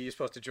 like you're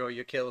supposed to draw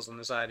your kills on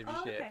the side of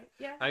your ship. Okay,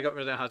 yeah. I got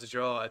rid of how to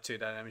draw a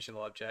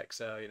two-dimensional object,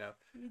 so, you know.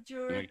 You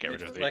draw it Get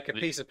rid of Like a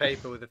piece of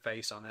paper with a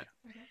face on it.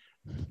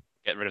 Okay.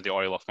 Get rid of the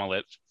oil off my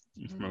lips.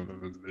 Oh,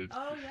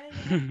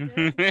 yeah.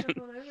 You stuff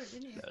all over it,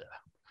 didn't you?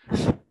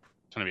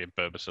 Trying to be a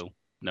Burbacil.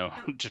 No,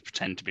 just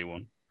pretend to be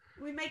one.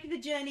 We make the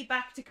journey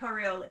back to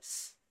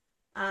Coriolis.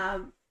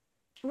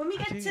 When we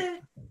get to...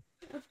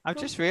 I've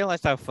just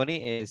realised how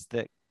funny it is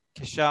that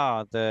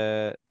Kashar,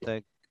 the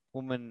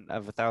woman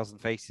of 1,000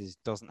 faces,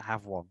 doesn't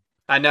have one.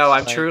 I know,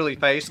 I'm Like- truly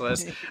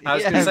faceless. I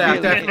was Yeah, going to say, I'm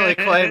really. definitely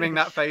claiming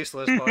that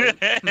faceless point.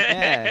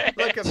 Yeah.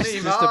 Look at me,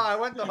 Just Ma, a- I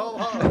went the whole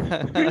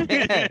hog.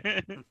 Yeah.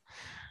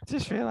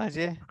 Just realised,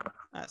 yeah.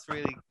 That's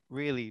really,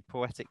 really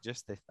poetic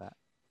justice, that.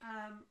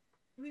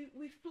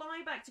 We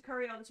fly back to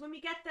Coriolis. When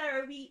we get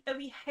there, are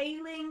we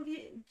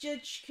hailing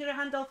Judge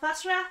Kirahand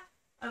Fasra?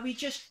 Are we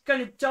just going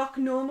to dock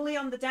normally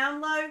on the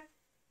down low?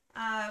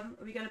 Are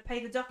we going to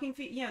pay the docking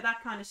fee? You know,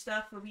 that kind of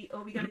stuff. Are we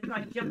going to try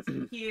and jump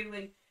to the queue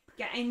and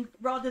get in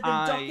rather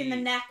than dock in the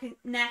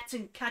net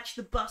and catch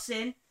the bus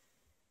in?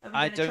 Are we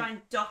going to try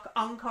and dock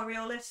on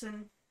Coriolis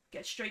and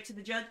get straight to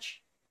the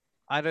judge?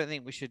 I don't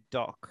think we should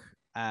dock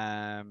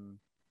and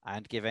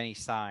give any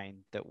sign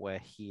that we're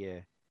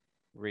here,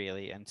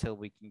 really, until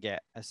we can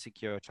get a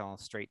secure channel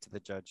straight to the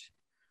judge.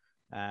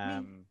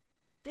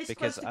 This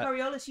because close to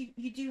Coriolis,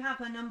 you do have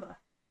her number.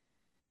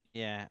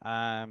 Yeah.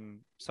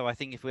 So I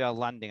think if we are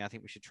landing, I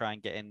think we should try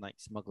and get in like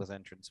smuggler's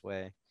entrance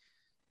way,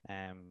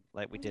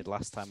 like we did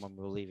last time when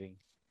we were leaving.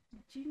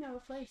 Do you know a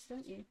place,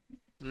 don't you?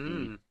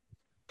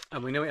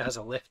 And we know it has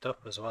a lift up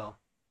as well.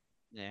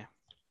 Yeah.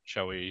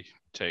 Shall we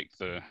take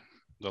the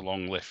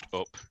long lift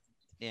up?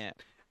 Yeah.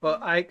 Well,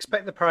 I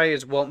expect the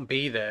pariahs won't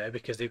be there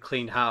because they've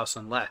cleaned house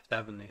and left,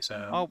 haven't they?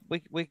 So. Oh,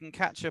 we can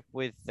catch up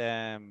with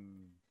oh,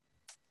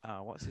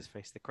 what's his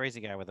face? The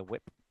crazy guy with a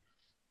whip.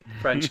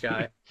 French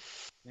guy.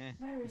 Yeah.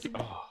 Where is he?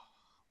 Oh,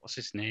 what's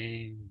his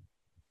name?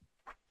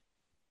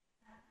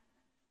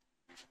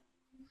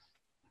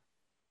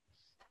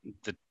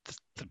 The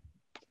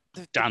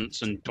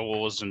dance and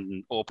doors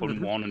and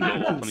open one and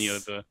don't open the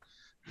other.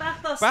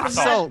 Bathos. Bath the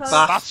salts.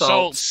 mad poet. Bath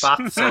salts.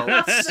 Bath salts.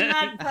 Bathos, the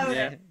mad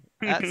poet.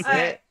 Yeah. That's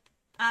Alright,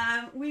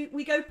 it.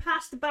 we go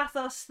past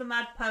Bathos, the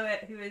mad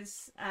poet, who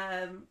is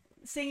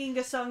singing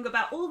a song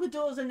about all the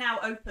doors are now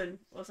open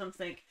or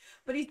something,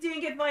 but he's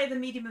doing it via the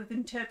medium of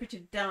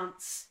interpretive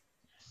dance.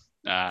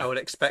 I would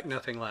expect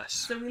nothing less.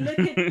 So we look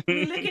at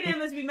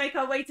him as we make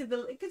our way to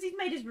the, because he's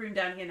made his room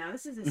down here now.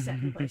 This is his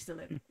second place to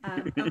live,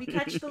 and we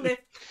catch the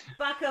lift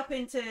back up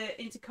into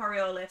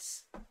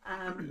Coriolis.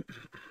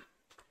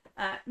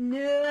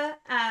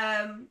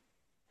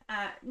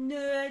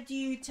 Nur, do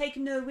you take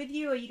Nur with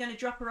you, or are you going to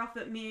drop her off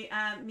at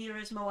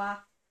Mira's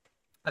Moa?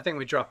 I think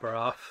we drop her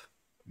off.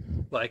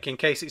 Like, in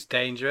case it's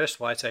dangerous,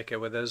 why take her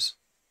with us?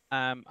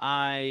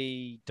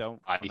 I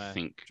don't. I wanna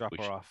think drop we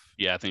her should- off.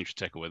 Yeah, I think we should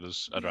take her with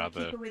us. I'd You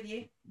rather. keep her with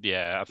you.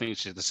 Yeah, I think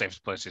she's the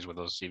safest place is with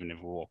us, even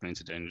if we're walking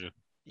into danger.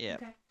 Yeah.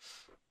 Okay.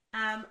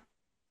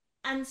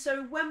 And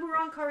so when we're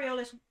on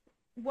Coriolis,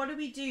 what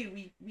do?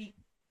 We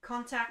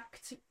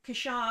contact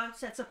Kishar,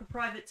 sets up a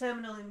private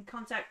terminal, and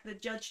contact the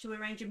judge to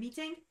arrange a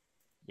meeting.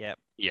 Yep.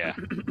 Yeah.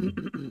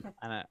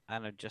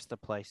 And adjust the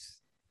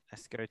place.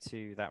 Let's go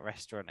to that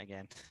restaurant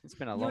again. It's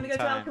been a You long want to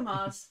go time. to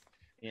Alcamar's?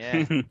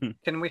 Yeah.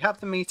 Can we have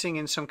the meeting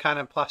in some kind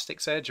of plastic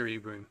surgery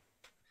room?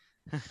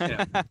 You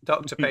know,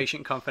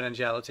 doctor-patient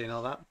confidentiality and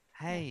all that.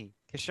 Hey,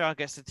 Kishar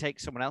gets to take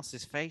someone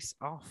else's face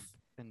off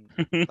and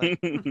like,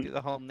 do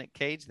the whole Nick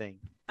Cage thing.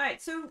 All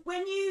right. So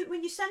when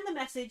you send the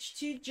message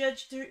to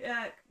Judge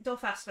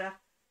Dolfastra,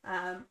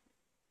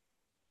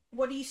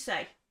 what do you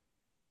say?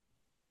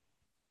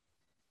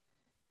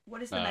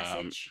 What is the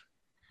message?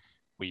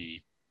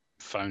 We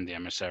found the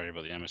emissary,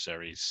 but the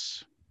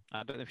emissary's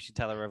I don't know if we should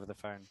tell her over the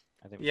phone.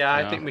 I think. Yeah,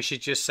 I No. think we should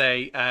just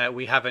say,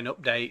 we have an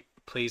update.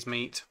 Please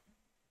meet.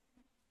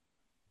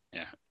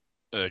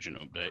 urgent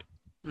update.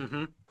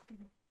 Mm-hmm.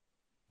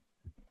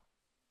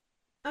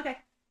 Okay.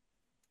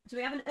 So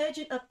we have an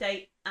urgent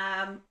update.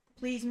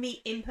 Please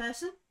meet in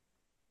person.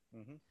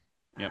 Mhm.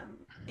 Yep.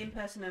 In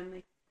person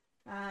only.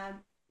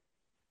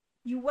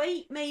 You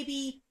wait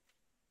maybe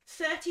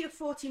 30 or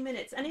 40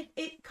 minutes, and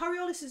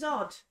Coriolis is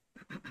odd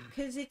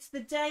because it's the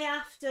day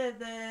after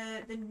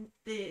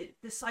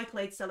the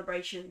Cyclade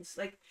celebrations.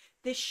 Like,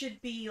 this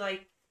should be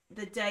like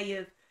the day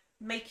of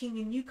making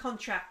new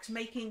contracts,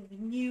 making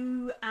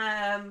new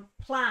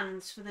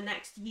plans for the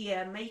next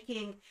year,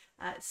 making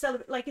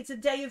like it's a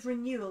day of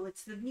renewal.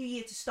 It's the new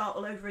year to start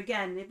all over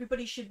again.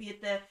 Everybody should be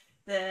at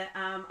the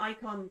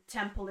Icon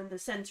Temple in the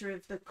center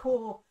of the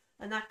core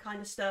and that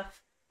kind of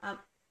stuff.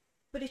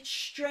 But it's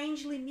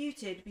strangely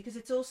muted because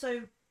it's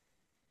also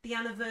the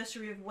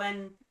anniversary of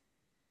when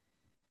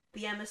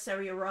the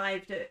emissary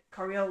arrived at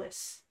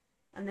Coriolis,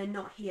 and they're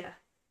not here.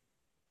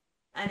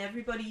 And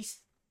everybody's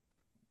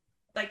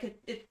like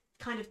it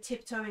kind of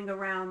tiptoeing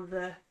around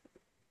the.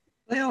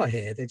 They are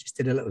here. They just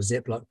did a little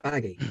Ziploc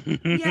baggie.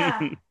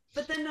 Yeah,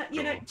 but then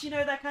do you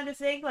know that kind of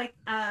thing? Like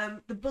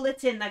the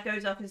bulletin that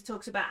goes up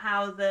talks about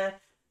how the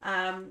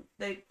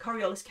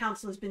Coriolis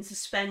Council has been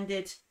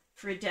suspended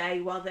for a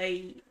day while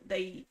they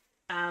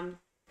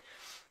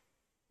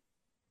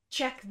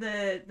check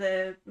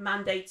the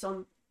mandates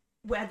on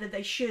whether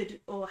they should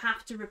or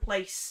have to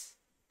replace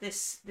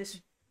this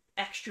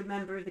extra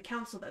member of the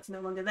council that's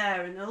no longer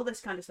there, and all this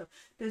kind of stuff.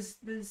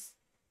 There's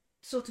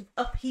sort of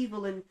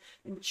upheaval and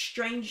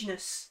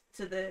strangeness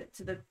to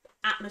the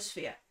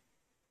atmosphere.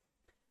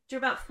 After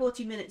about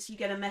 40 minutes, you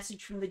get a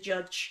message from the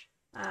judge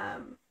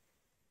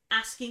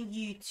asking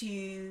you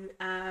to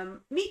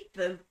meet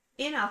them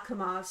in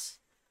Alcamar's.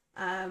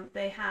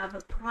 They have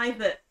a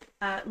private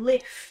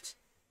lift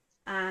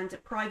and a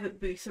private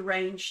booth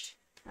arranged.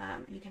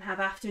 You can have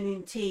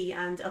afternoon tea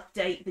and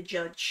update the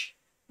judge.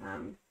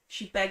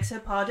 She begs her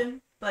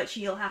pardon, but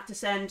she'll have to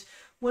send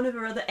one of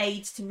her other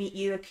aides to meet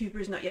you. Akuba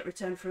has not yet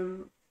returned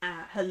from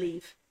her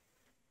leave.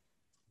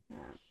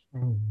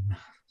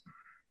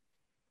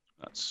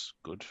 That's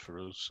good for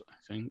us, I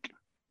think.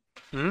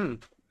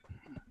 Mm.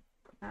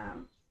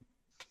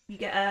 You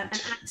get an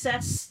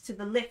access to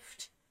the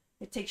lift.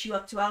 It takes you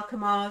up to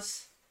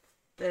Alcamar's.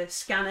 The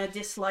scanner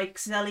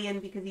dislikes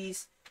Zelian because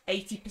he's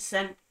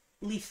 80%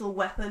 lethal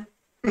weapon.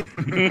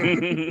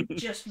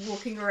 Just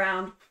walking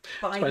around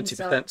by 20%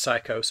 himself.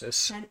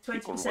 psychosis.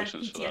 20%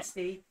 License for that.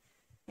 PTSD.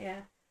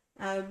 Yeah.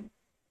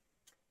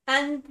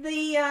 And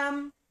the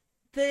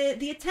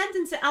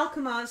attendants at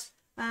Alcamar's,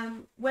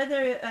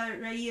 whether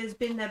Ray has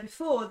been there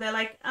before, they're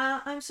like,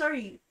 I'm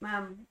sorry,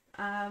 ma'am,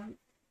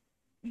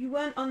 you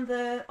weren't on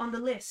the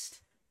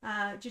list.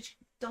 Judge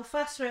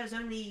Dolfastra is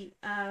only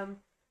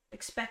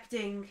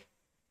expecting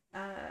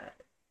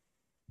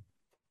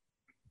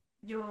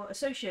your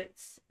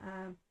associates.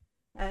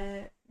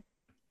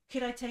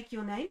 Could I take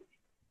your name?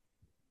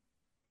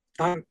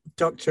 I'm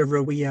Dr.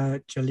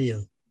 Rawia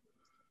Jalil.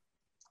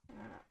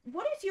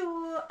 What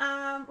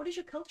is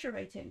your culture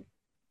rating?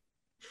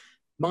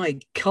 My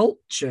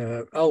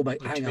culture. Oh, wait,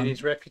 Do hang you on. mean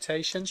his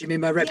reputation? Do you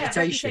mean my Yeah,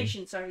 reputation?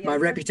 reputation. Sorry. My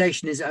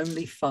reputation is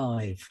only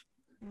 5.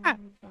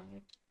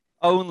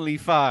 Only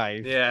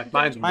 5. Yeah,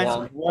 mine's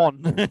Mine's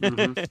 1. 1.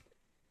 Mhm.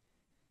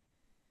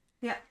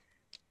 Yeah.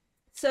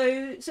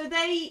 So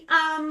they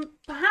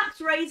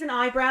perhaps raise an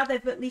eyebrow.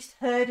 They've at least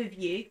heard of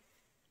you.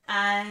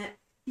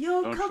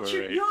 Your Don't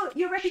culture, worry.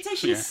 your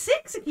reputation Yeah. is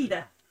 6,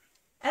 Akita.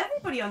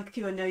 Everybody on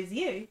Kua knows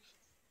you.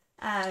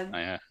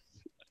 I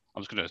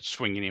was going to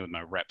swing in here with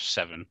my rep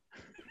 7.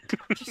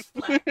 Just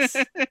flex.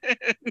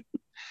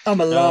 I'm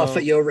a laugh No.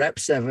 at your rep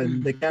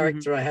 7. The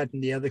character I had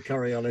in the other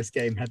Coriolis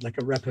game had like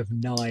a rep of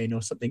 9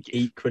 or something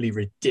equally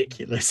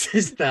ridiculous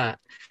as that.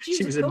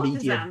 She was a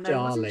media courtesan,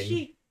 though, wasn't darling.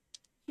 she?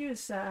 She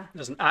was.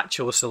 As an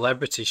actual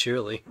celebrity,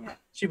 surely. Yeah.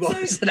 She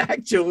was an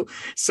actual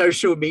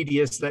social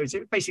media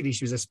celebrity. Basically,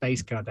 she was a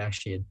space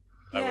Kardashian.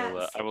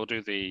 Yes. I will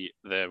do the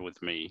there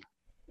with me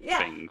Yeah.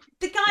 thing.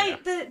 The guy,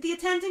 the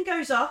attendant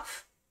goes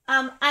off,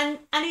 and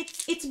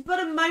it's but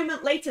a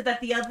moment later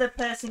that the other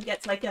person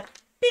gets like a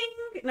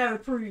bing, no,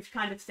 approved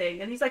kind of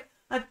thing, and he's like,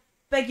 I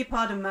beg your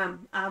pardon,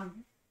 ma'am,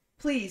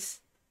 please,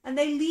 and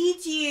they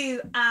lead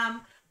you,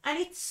 and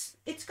it's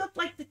got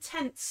like the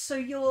tents, so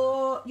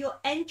your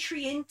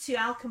entry into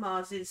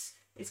Alchemars is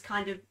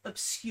kind of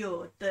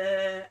obscured.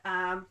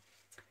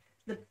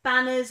 The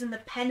banners and the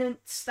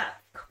pennants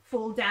that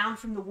fall down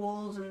from the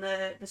walls and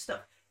the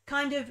stuff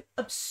kind of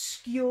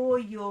obscure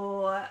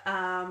your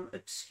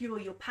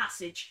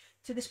passage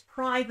to this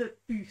private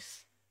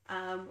booth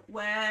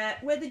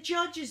where the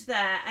judge is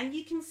there, and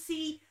you can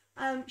see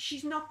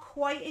she's not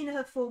quite in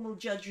her formal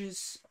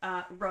judge's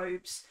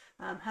robes.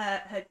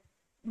 Her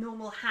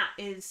normal hat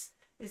is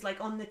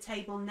like on the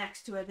table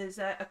next to her. There's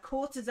a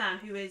courtesan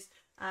who is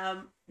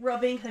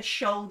rubbing her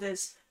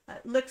shoulders.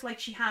 Looks like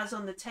she has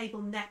on the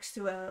table next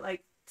to her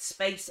like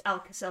space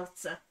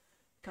Alka-Seltzer,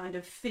 kind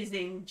of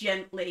fizzing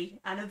gently,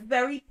 and a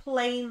very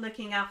plain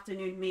looking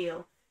afternoon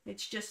meal.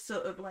 It's just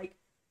sort of like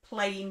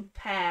plain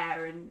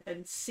pear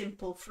and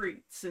simple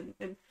fruits and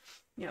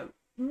you know,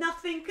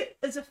 nothing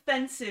as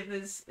offensive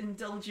as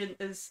indulgent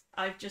as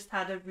I've just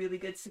had a really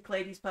good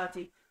Cyclades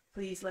party.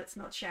 Please, let's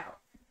not shout.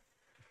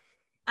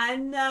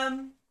 And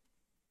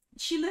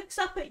she looks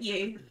up at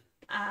you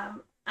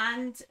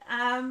and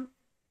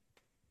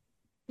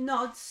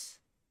nods,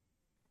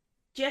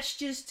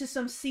 gestures to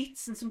some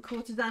seats, and some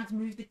courtesans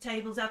move the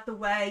tables out the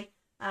way.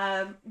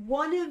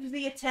 One of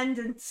the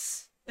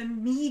attendants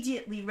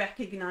immediately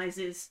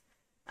recognizes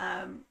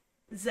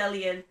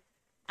Zellion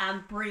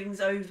and brings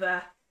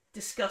over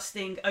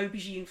disgusting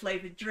aubergine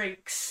flavored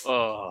drinks.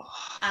 Oh.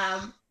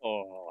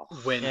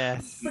 Win.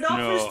 Yes. But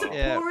offers to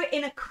Yeah. pour it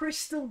in a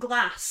crystal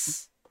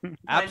glass.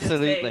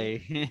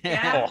 Absolutely.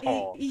 Yeah,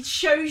 Oh. he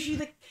shows you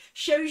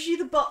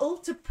the bottle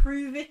to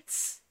prove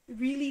it's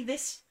really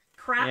this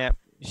crap. Yeah.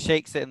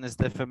 Shakes it and there's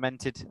the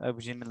fermented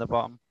aubergine in the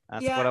bottom.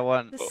 That's Yeah, what I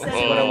want. the That's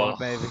scent. what I want,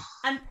 baby.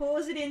 And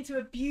pours it into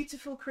a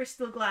beautiful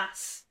crystal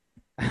glass.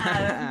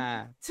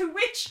 To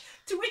which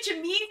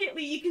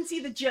immediately you can see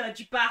the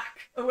judge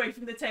back away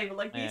from the table.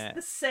 Like Yeah.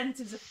 the scent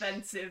is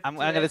offensive. I'm to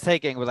going to it.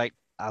 take it and be like,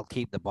 I'll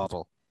keep the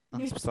bottle.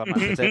 So I'm at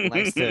the table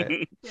next to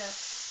it.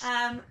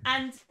 Yeah.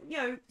 And you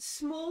know,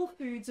 small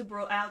foods are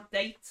brought out,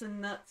 dates and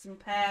nuts and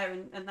pear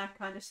and that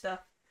kind of stuff.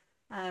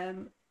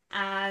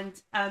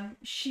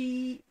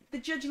 The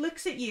judge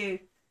looks at you.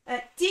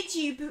 Did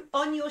you,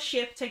 on your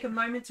ship, take a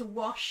moment to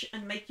wash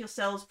and make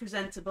yourselves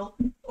presentable,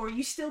 or are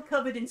you still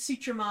covered in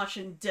sutra marsh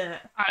and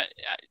dirt? I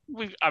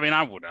mean,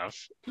 I would have,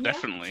 Yeah.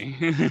 definitely.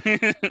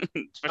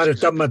 I'd have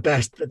done my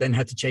best, but then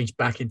had to change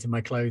back into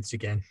my clothes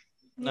again.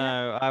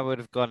 No, I would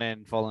have gone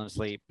in, fallen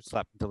asleep,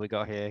 slept until we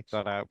got here,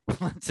 got out.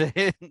 That's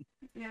it.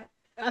 Yeah.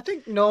 I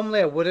think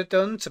normally I would have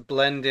done to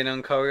blend in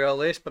on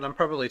Coriolis, but I'm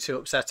probably too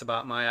upset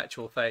about my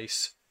actual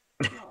face.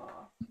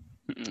 Aw.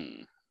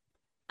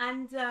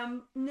 And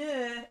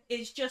Nur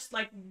is just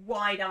like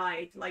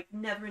wide-eyed, like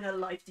never in her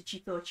life did she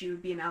thought she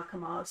would be in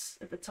Alchemars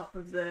at the top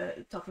of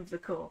the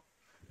core.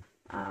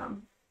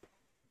 And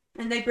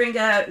they bring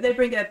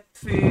her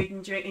food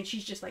and drink, and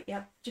she's just like,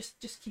 yeah,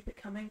 just keep it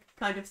coming,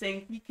 kind of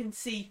thing. You can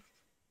see,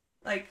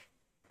 like,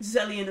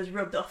 Zellion has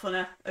rubbed off on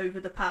her over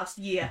the past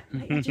year.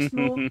 Like, just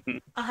more.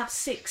 I'll have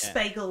 6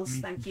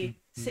 bagels, thank you.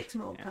 6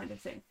 more, kind of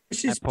thing.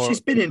 She's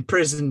been in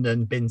prison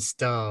and been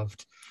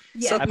starved.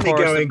 Yeah. I Suddenly pour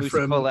us some going Moose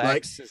from Cola like,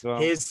 X as well.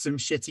 here's some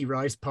shitty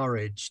rice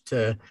porridge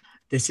to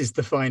this is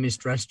the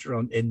finest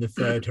restaurant in the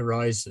third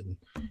horizon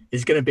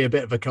is going to be a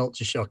bit of a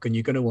culture shock, and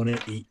you're going to want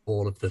to eat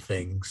all of the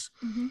things.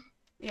 Mm-hmm.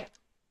 Yeah.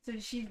 So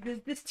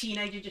this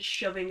teenager just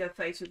shoving her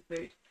face with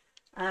food.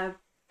 And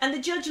the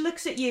judge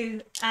looks at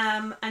you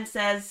and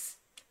says,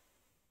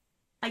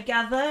 I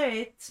gather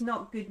it's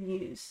not good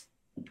news.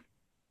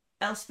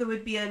 Else there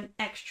would be an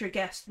extra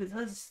guest with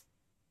us.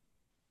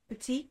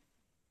 Petit?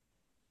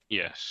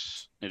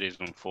 Yes, it is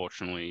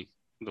unfortunately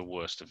the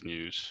worst of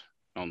news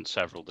on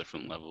several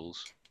different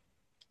levels.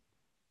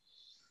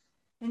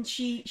 And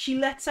she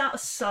lets out a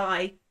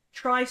sigh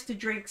tries to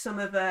drink some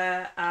of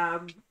her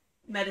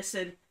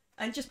medicine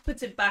and just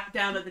puts it back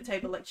down at the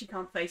table like she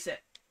can't face it.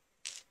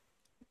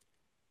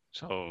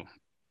 So,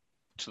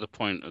 to the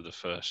point of the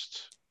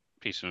first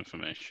piece of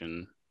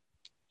information,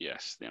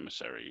 yes, the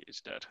emissary is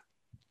dead.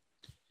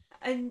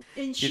 And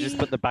You she just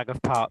put the bag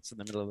of parts in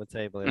the middle of the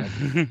table,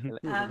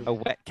 like a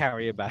wet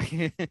carrier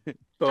bag.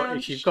 But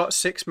if you've got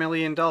 $6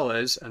 million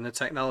and the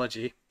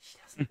technology,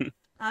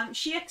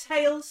 she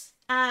exhales.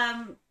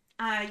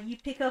 You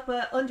pick up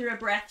under her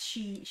breath.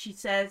 She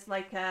says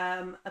like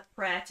a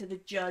prayer to the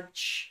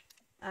judge,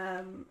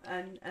 and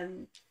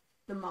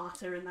the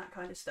martyr and that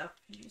kind of stuff.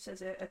 She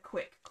says a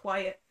quick,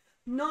 quiet,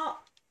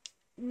 not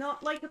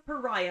like a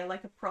pariah,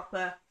 like a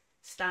proper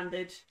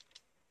standard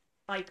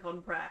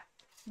icon prayer.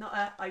 Not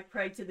a I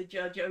pray to the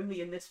judge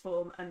only in this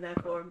form, and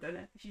therefore I'm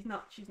gonna. She's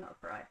not a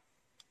pariah.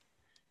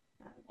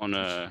 On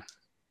a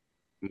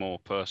more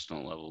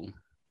personal level,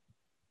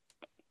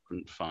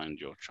 couldn't find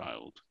your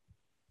child.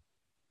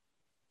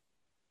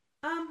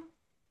 Well,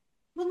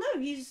 no,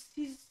 he's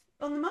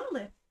on the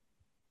monolith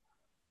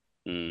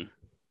Hmm.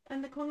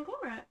 and the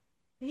conglomerate.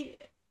 Why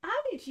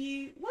were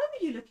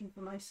you looking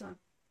for my son?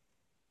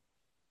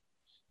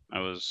 I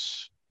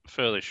was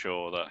fairly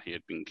sure that he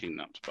had been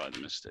kidnapped by the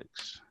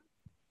Mystics.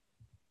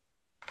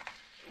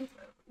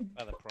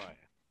 By the prior.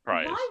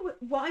 Priors,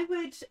 Why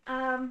would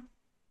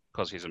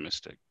because he's a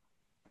mystic.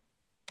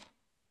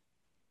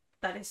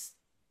 that is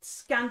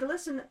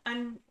scandalous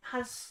and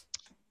has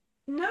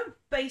no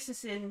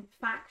basis in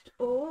fact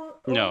or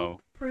No.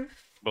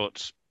 proof.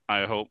 But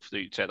I hope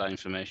that you take that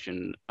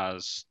information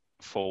as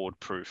forward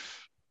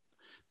proof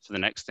for the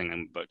next thing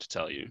I'm about to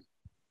tell you,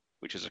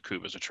 which is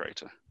Akuba's a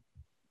traitor.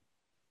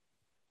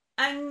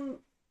 And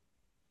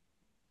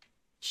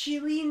she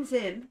leans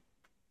in.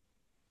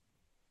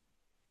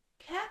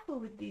 Careful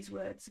with these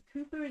words.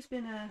 Cooper has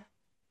been a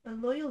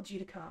loyal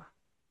Judicar.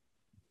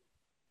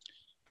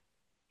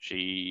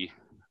 She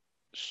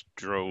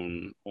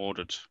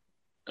ordered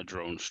a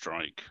drone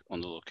strike on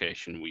the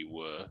location we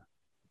were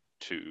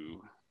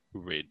to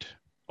rid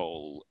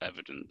all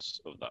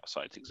evidence of that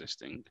site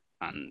existing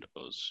and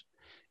us.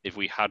 If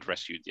we had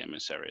rescued the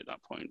emissary at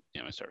that point,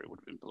 the emissary would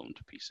have been blown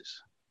to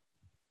pieces.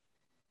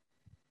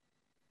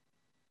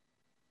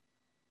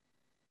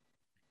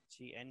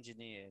 She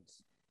engineered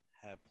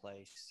her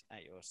place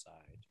at your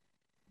side.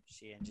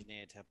 She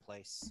engineered her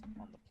place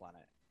on the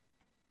planet.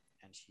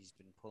 And she's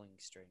been pulling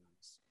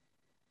strings.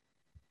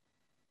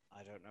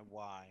 I don't know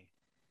why.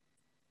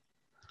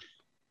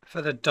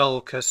 for the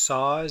dull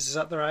Kasais, is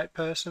that the right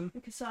person?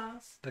 The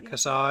Kasais. The yeah.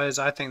 Kasais.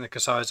 I think the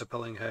Kasais are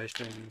pulling her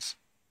strings.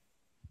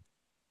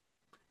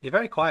 You're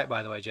very quiet,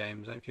 by the way,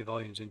 James. I don't know if your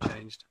volume's been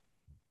changed.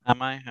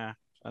 Am I? I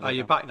don't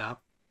You're know. back now.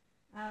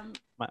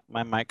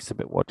 My mic's a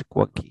bit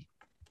wonky.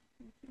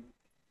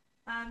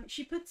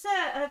 She puts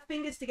her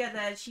fingers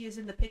together. She is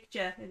in the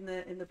picture in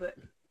the book,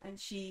 and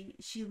she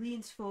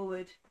leans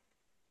forward.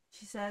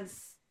 She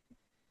says,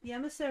 "The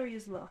emissary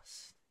is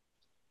lost,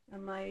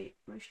 and my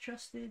most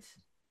trusted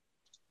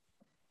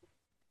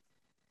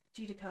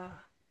Judicar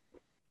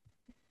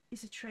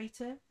is a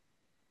traitor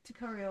to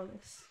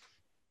Coriolis.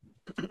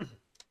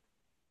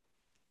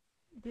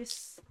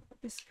 This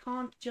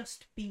can't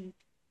just be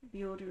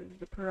the order of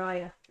the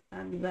pariah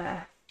and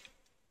their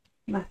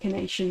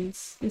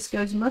machinations. This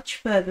goes much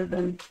further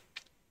than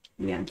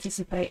we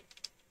anticipate.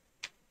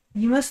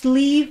 You must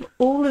leave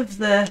all of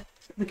the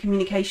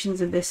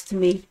communications of this to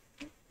me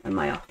and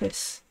my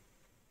office.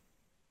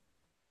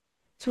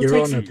 So Your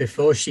Honour,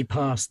 before she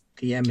passed,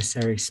 the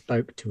emissary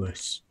spoke to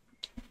us.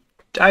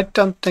 I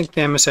don't think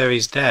the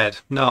emissary's dead.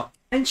 No.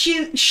 And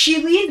she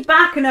leaned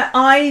back, and her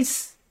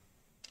eyes.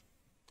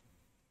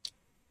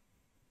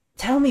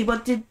 Tell me,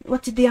 what did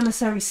the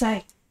emissary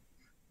say?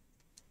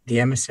 The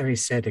emissary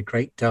said a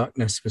great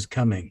darkness was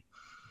coming,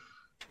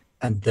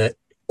 and that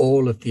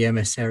all of the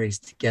emissaries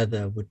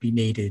together would be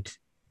needed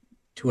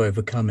to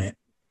overcome it.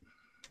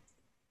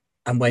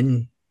 And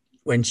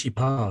when she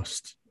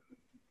passed,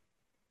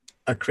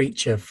 a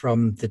creature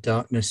from the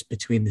darkness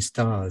between the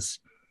stars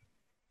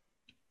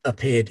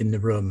appeared in the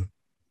room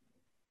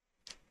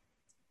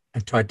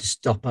and tried to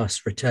stop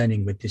us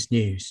returning with this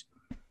news.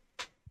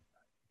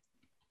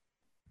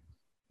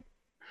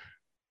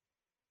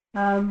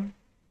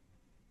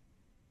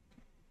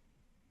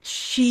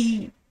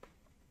 She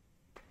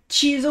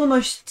is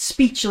almost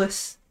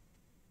speechless.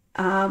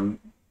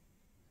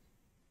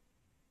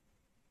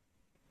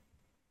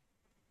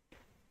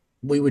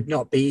 We would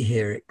not be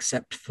here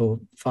except for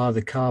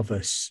Father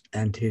Carvus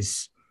and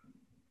his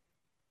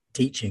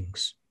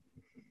teachings.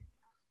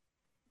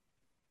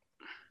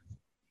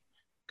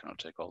 Cannot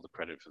take all the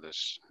credit for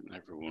this.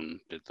 Everyone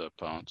did their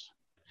part.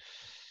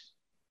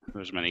 There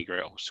was many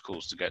great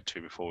obstacles to get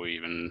to before we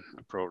even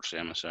approached the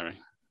emissary,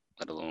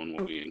 let alone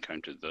what we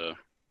encountered there.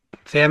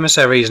 The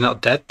emissary is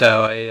not dead,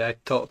 though. I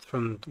thought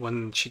from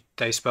when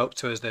they spoke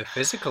to us, the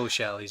physical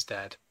shell is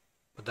dead.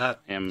 But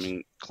that I am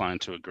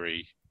inclined to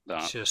agree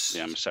that the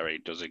emissary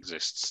does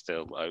exist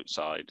still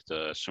outside,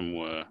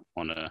 somewhere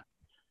on a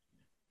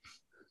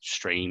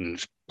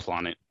strange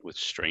planet with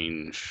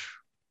strange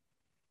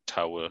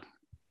tower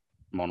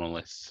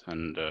monolith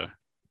and a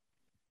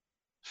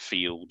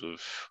field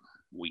of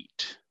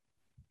wheat.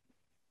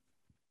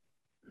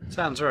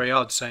 Sounds very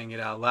odd saying it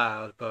out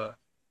loud, but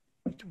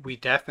we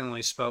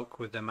definitely spoke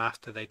with them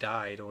after they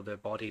died or their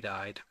body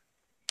died.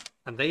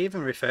 And they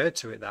even referred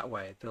to it that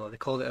way. They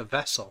called it a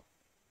vessel.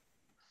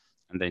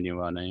 And they knew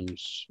our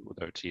names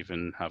without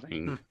even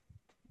having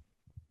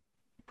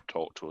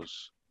talked to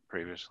us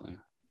previously.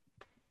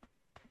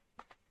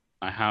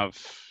 We have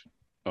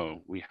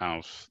the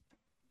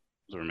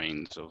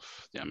remains of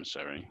the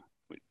emissary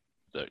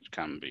that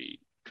can be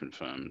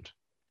confirmed.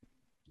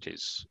 It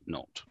is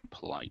not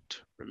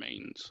polite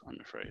remains, I'm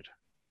afraid.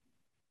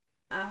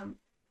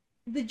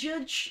 The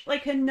judge,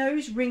 like, her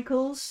nose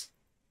wrinkles,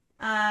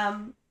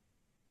 and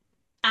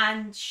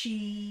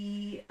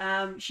she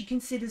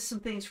considers some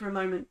things for a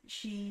moment.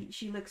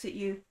 She looks at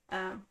you.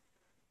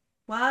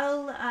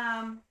 While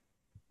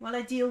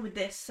I deal with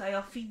this, I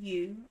offer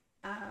you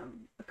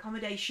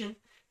accommodation,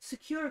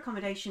 secure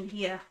accommodation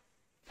here,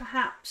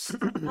 perhaps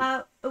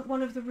at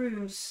one of the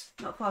rooms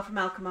not far from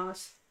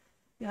Alkmaar's.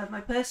 You have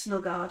my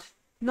personal guard,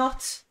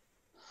 not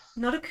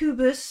a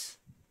Kubus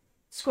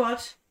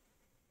squad.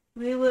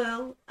 We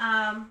will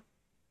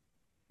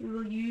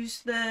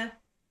use the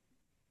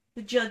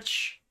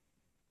judge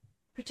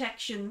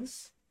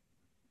protections.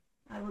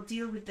 I will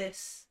deal with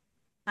this,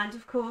 and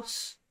of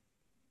course,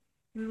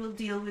 we will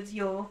deal with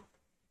your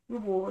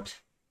reward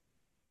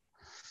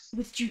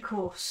with due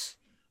course.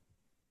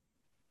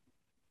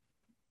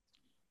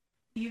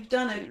 You've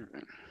done a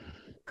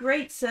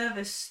great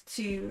service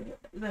to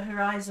the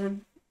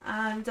Horizon,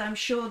 and I'm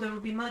sure there will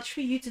be much for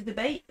you to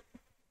debate,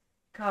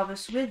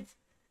 Carvus, with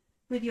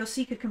your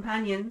Seeker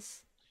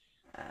companions.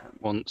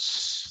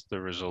 Once the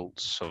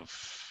results have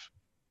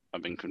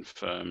been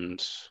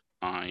confirmed,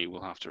 I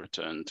will have to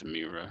return to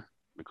Mira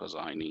because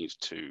I need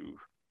to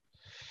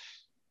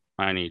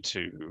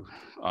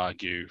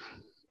argue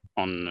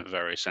on a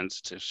very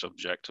sensitive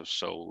subject of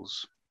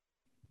souls.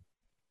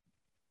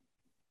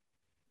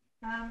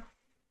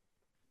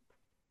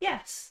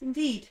 Yes,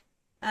 indeed.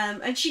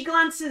 And she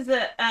glances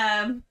at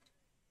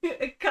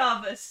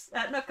Carvus,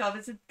 not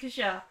Carvus, at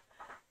Kashar.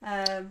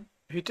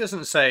 Who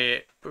doesn't say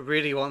it, but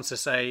really wants to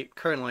say,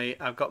 currently,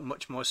 I've got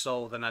much more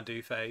soul than I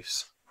do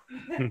face.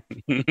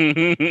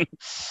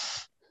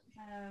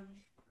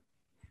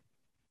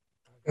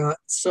 Got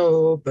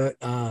soul, but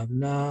I'm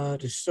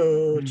not a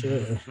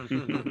soldier.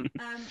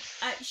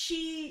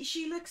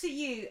 She looks at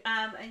you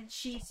and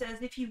she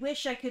says, if you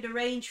wish, I could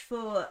arrange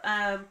for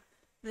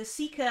the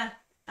Seeker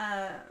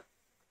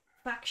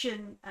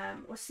faction.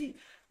 What's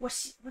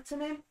her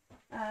name?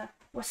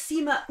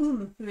 Wasima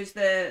who is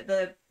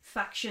the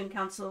faction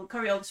council,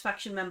 Coriolis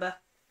faction member,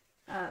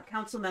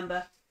 council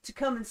member, to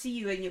come and see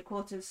you in your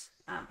quarters.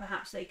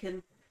 Perhaps they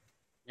can.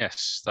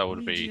 Yes, that would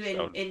lead be.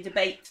 You in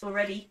debate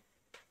already.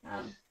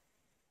 I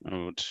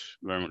would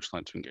very much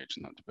like to engage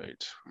in that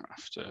debate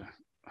after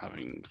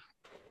having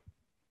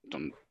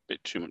done a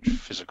bit too much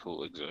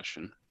physical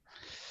exertion.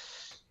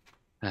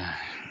 But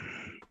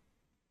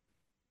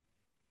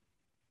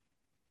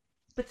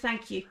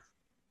thank you.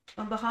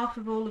 On behalf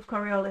of all of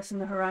Coriolis and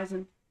the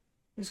Horizon,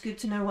 it was good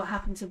to know what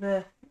happened to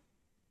the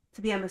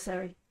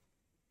emissary.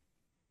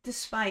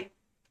 Despite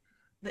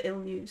the ill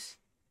news.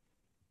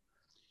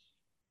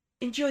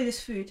 Enjoy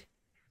this food.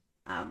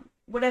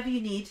 Whatever you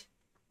need,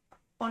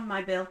 on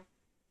my bill.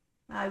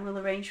 I will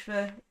arrange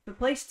for a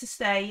place to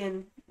stay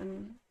and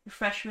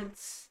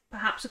refreshments,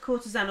 perhaps a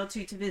courtesan or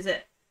two to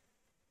visit.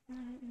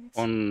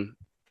 One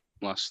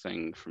last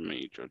thing from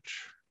me,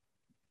 Judge.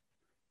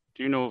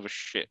 Do you know of a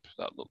ship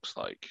that looks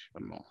like a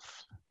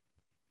moth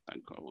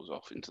that goes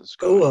off into the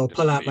sky? Oh, I'll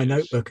pull out my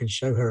notebook and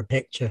show her a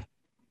picture.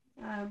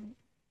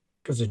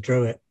 Because I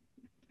drew it.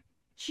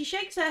 She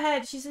shakes her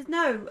head. She says,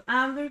 no,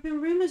 there have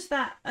been rumours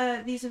that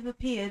these have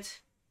appeared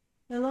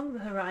along the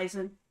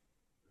horizon.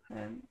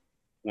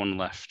 One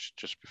left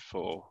just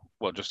before,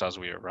 just as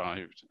we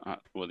arrived at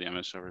where the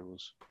emissary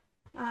was.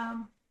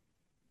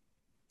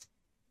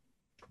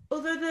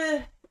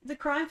 Although the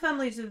crime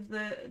families of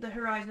the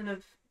Horizon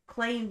have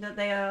claimed that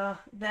they are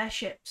their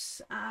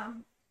ships,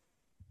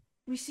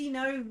 we see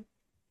no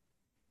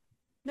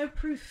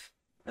proof,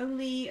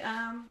 only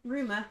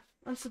rumour,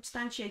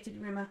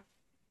 unsubstantiated rumour.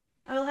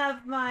 I will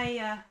have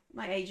my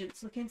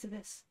agents look into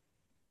this.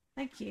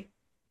 Thank you.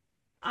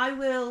 I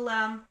will,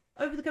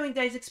 over the coming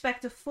days,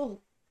 expect a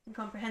full and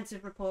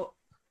comprehensive report.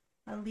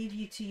 I'll leave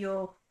you to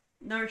your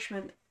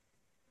nourishment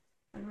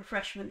and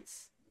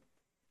refreshments.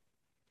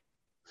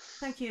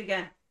 Thank you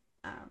again.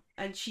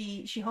 And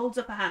she holds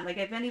up her hand. Like,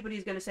 if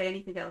anybody's going to say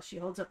anything else, she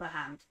holds up her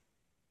hand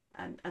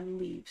and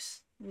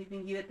leaves,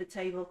 leaving you at the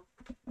table.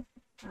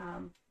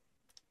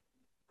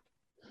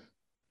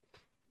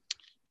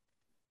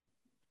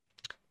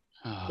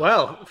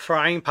 Well,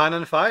 frying pan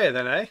and fire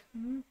then, eh?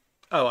 Mm-hmm.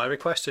 Oh, I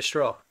request a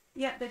straw.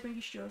 Yeah, they bring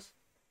you straws.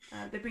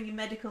 They bring you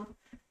medical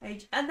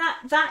aid, and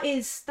that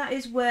is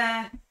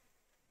where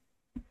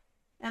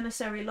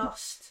Emissary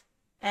Lost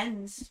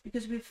ends,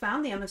 because we've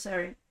found the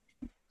emissary.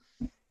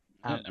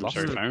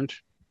 Emissary found.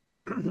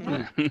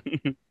 Yeah.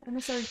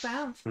 Emissary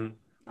found.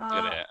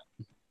 Get it.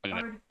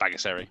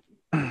 Bagisseri.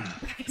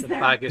 The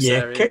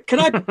Bagisseri. Yeah, can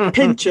I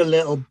pinch a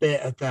little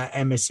bit of that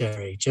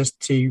emissary just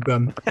to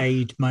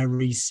aid my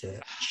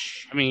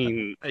research? I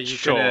mean, Are you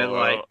sure. gonna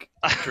like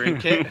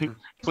drink it?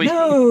 Please.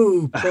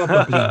 No,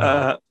 probably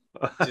not.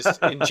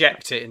 Just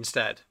inject it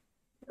instead.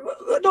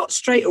 Well, not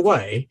straight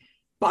away,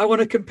 but I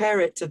want to compare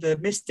it to the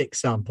Mystic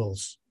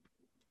samples.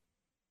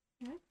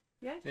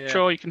 Yeah.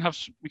 Sure, you can have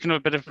a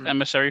bit of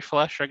emissary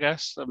flesh, I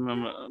guess.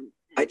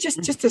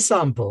 Just a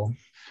sample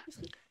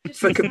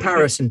for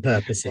comparison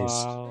purposes.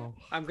 Wow.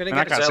 I'm gonna And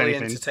I get can't say Zellion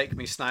anything. to take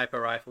me sniper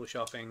rifle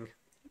shopping.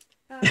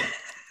 Yeah,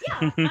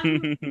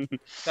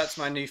 That's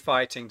my new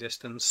fighting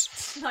distance.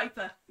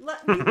 sniper. We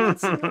want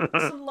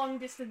some long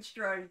distance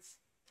drones.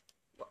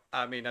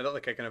 I mean, I don't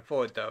think I can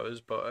afford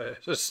those, but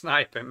a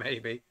sniper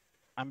maybe.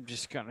 I'm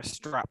just gonna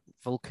strap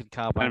Vulcan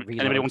carbine.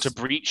 Anybody want a reloads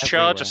breach charge?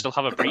 I everywhere. still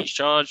have a breach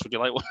charge. Would you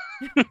like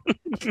one?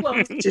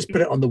 Close. Just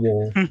put it on the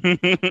wall.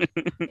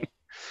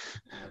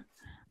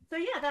 So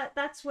yeah,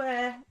 that's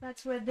where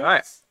this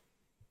Right.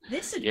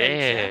 this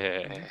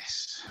adventure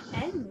Yes.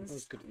 ends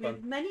was good with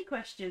fun. many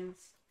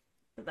questions,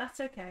 but that's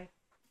okay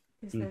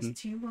because there's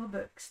 2 more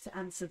books to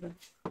answer them.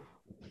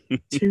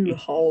 2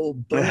 whole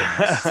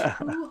books.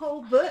 2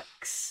 whole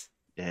books.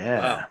 Yeah.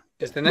 Wow.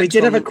 Is the We next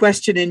did have a one-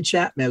 question in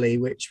chat, Millie,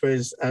 which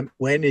was,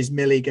 when is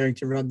Millie going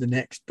to run the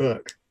next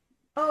book?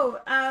 Oh,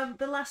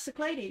 the Last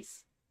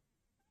Cyclades.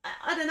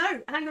 I don't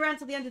know. Hang around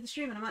till the end of the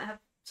stream, and I might have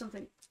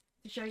something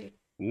to show you.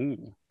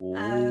 Ooh.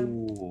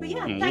 But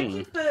yeah,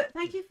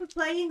 thank you for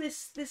playing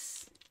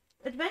this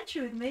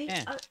adventure with me.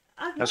 Yeah.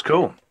 I've That's loved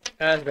cool. it.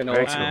 Has been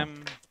Very awesome.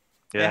 cool.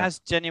 It Yeah. has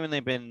genuinely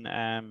been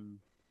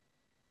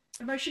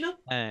Emotional.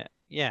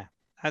 yeah.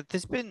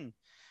 There's been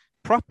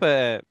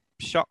proper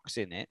shocks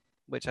in it,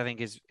 which I think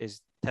is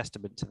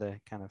testament to the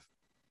kind of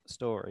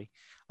story.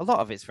 A lot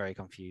of it's very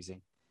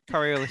confusing.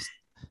 Coriolis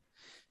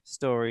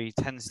story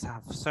tends to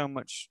have so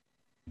much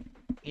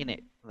in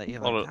it that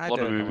you're A lot like, of, I lot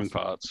of don't know moving what's-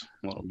 parts.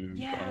 A lot of moving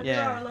Yeah, parts. there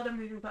Yeah. are a lot of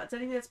moving parts. I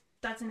think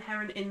that's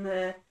inherent in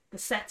the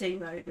setting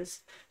though.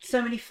 There's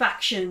so many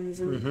factions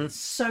and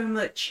so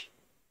much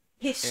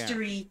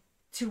history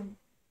to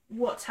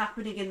what's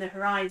happening in the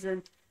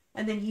horizon,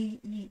 and then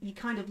you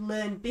kind of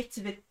learn bits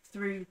of it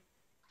through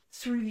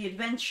the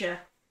adventure,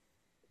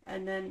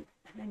 and then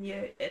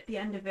you're at the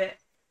end of it,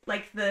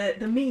 like the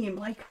meme,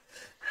 like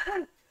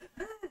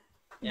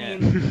Yeah.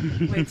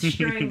 meme with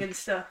string and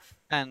stuff.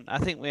 And I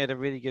think we had a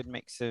really good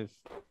mix of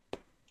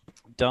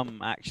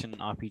dumb action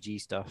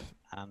RPG stuff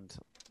and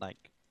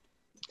like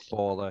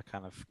baller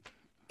kind of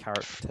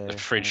character. The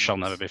fridge shall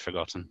never elements. be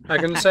forgotten. I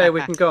can say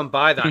we can go and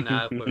buy that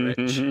now if we're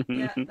rich.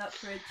 Yeah, that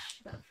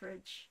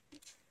fridge.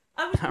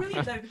 I was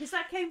brilliant though because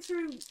that came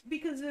through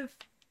because of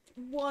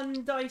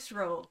one dice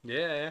roll.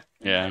 Yeah.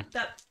 Yeah.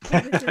 That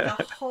pivoted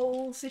the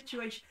whole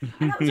situation.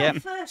 And that was Yep. our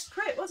first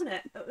crit, wasn't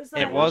it? It was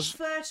It our was.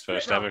 first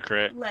First roll. ever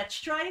crit. Let's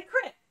try a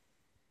crit.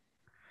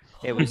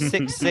 It was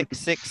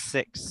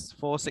 6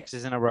 4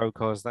 sixes in a row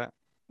caused that.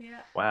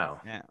 Yeah, Wow.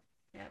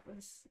 that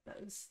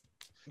was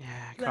Yeah,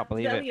 I can't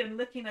believe it. Zellion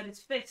looking at his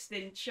fist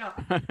in shock.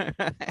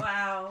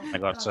 Wow. I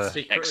got That's- to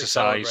Secretly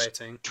exercise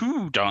celebrating.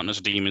 2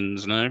 darkness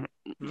demons now.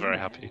 Very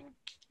happy.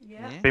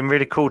 Yeah. Yeah. Been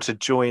really cool to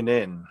join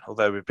in,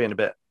 although we've been a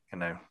bit,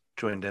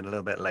 joined in a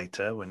little bit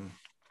later when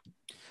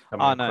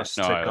coming Oh, no. across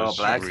No, to it was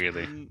Garblag.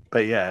 really.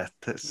 But yeah,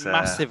 that's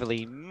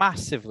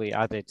Massively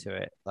added to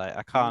it. Like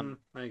I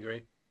I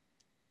agree.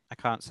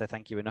 can't say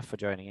thank you enough for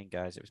joining in,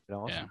 guys. It's been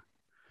awesome. Yeah.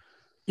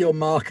 You're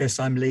Marcus,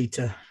 I'm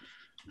Lita.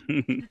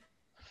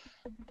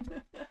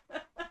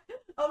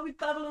 Oh, with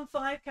Babylon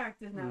 5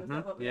 characters now. Is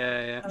that what we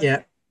Yeah. Okay.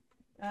 Yeah.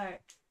 All right.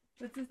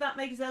 But does that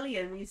make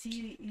Zellion? Is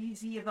he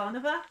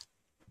Ivanova?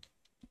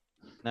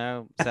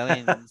 No,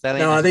 Zellion.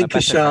 No, I is a think better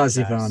Kashar's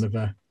franchise.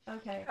 Ivanova.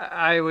 Okay.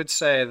 I would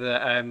say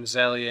that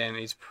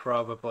Zellion is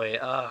probably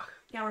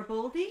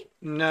Garibaldi?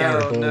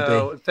 Garibaldi.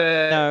 no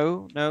the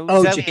No.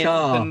 Oh, Zellion, the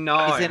Jakar.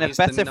 Nine. he's in a He's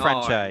the better Nine.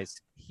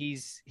 franchise.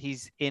 He's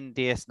in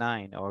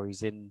DS9 or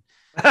he's in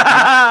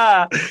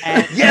yes,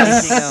 anything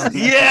else.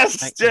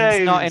 yes, Like, James.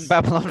 he's not in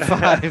Babylon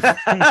 5.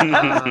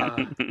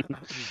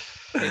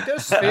 It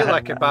does feel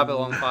like a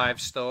Babylon 5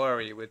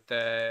 story with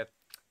the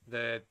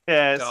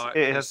Yes, dark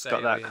it has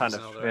got that kind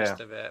and all of the rest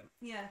of it.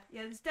 Yeah,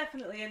 there's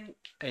definitely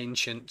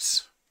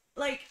Ancients.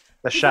 like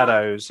the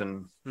shadows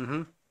and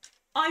Mm-hmm.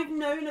 I've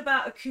known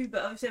about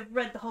Akuba. Obviously, I've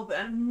read the whole book.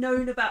 I've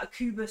known about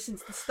Akuba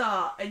since the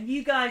start, and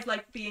you guys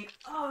like being,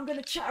 oh, I'm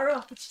gonna chat her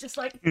up. It's just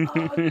like,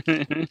 oh,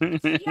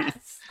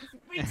 yes,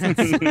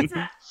 it's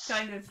sweeter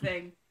kind of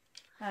thing.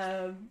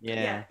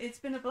 Yeah, it's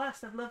been a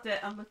blast. I've loved it.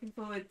 I'm looking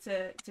forward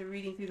to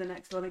reading through the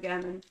next one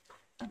again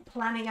and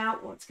planning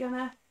out what's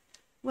gonna,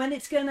 when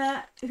it's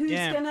gonna, who's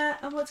gonna,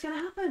 and what's gonna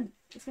happen.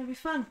 It's gonna be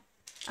fun.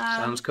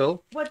 Sounds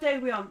cool. What day are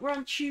we on? We're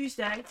on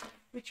Tuesday,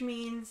 which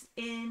means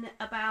in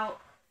about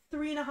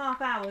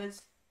 3.5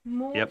 hours,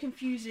 more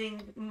confusing,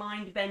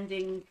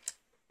 mind-bending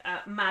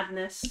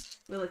madness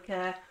will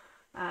occur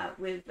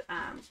with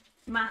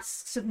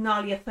Masks of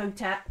Nalia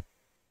Thotep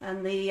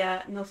and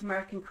the North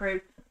American crew.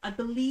 I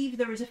believe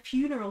there is a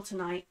funeral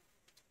tonight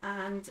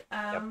and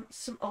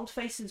some old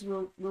faces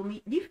will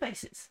meet new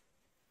faces.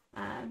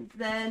 And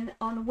then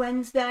on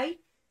Wednesday,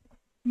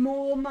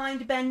 more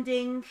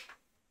mind-bending,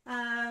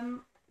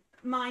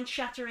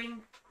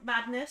 mind-shattering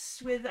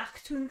madness with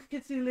Achtung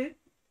Cthulhu.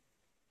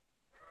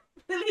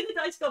 Billy the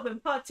Dice Goblin,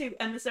 Part 2,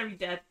 Emissary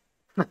Dead.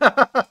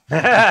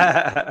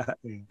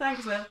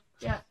 Thanks, Will.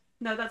 Yeah.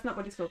 No, that's not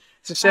what it's called.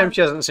 It's a shame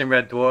she hasn't seen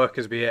Red Dwarf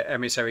because we hit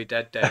Emissary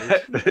Dead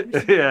Dave.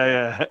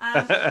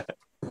 Yeah.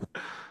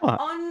 What?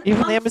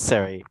 Even the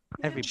Emissary.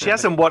 She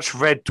hasn't watched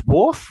Red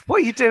Dwarf. What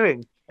are you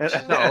doing?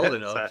 She's not old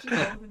enough. She's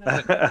old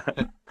enough.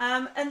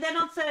 And then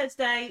on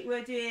Thursday,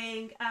 we're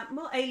doing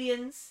more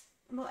aliens,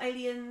 more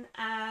alien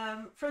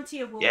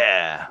Frontier War.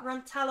 Yeah. We're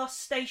on Talos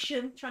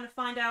Station trying to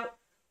find out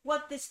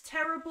what this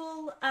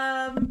terrible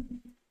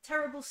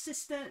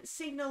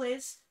signal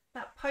is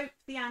that Pope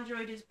the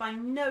android is by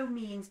no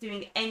means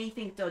doing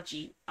anything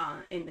dodgy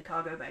in the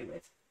cargo bay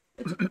with.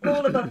 It's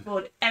all above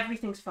board.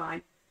 Everything's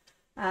fine.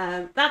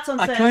 That's on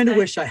Thursday. I kind of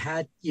wish I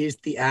had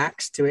used the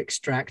axe to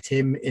extract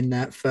him in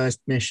that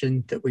first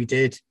mission that we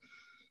did.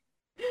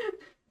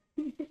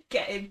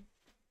 Get him.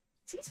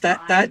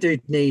 That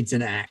dude needs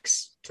an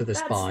axe to the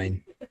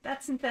spine.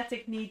 That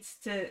synthetic needs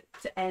to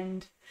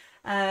end.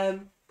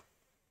 And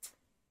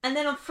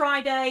then on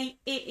Friday,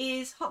 it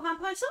is Hot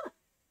Vampire Summer.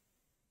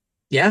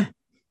 Yeah.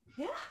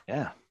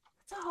 Yeah.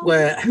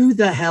 Where who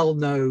the hell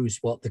knows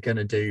what they're going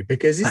to do,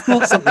 because it's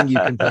not something you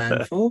can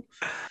plan for.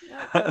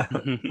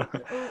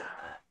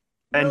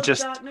 And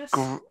just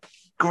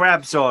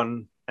grabs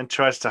on and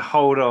tries to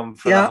hold on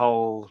for the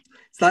whole.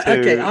 It's like,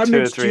 okay, I'm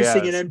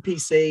introducing an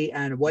NPC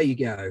and away you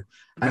go.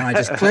 And I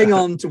just cling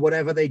on to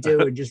whatever they do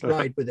and just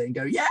ride with it and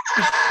go, yeah,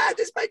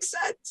 this makes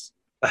sense.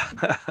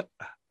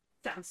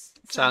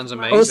 Sounds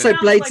amazing. Also,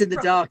 Blades in the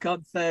Dark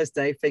on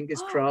Thursday,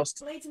 fingers crossed.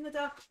 Blades in the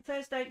Dark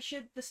Thursday,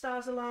 should the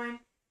stars align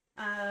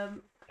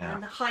and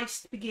the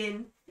heist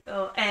begin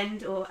or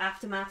end or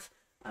aftermath.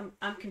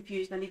 I'm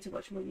confused. I need to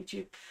watch more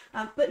YouTube.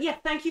 But yeah,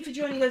 thank you for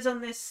joining us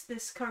on this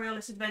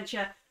Coriolis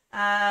adventure.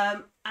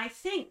 I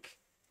think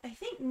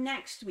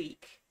next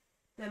week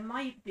there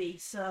might be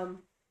some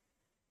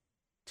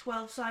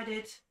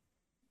 12-sided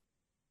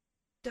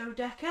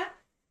dodeca.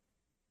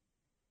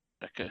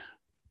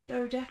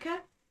 Dodeca.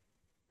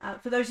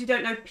 For those who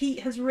don't know,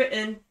 Pete has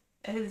written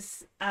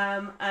his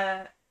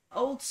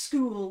old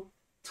school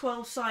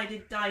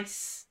 12-sided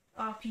dice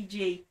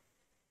RPG.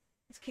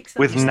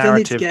 With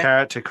narrative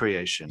character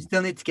creation. You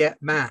still need to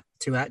get Matt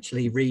to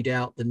actually read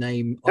out the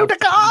name of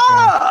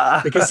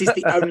the because he's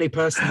the only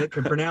person that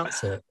can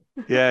pronounce it.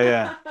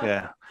 Yeah.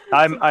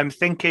 I'm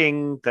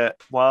thinking that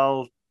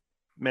while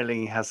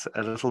Millie has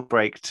a little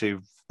break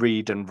to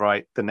read and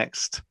write the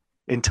next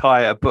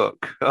entire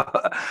book,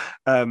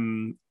 I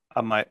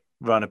might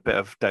run a bit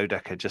of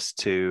dodeca just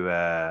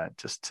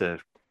to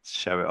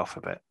show it off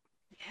a bit.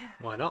 Yeah.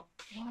 Why not?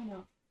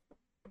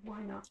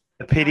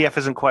 The PDF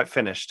isn't quite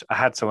finished. I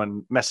had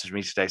someone message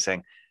me today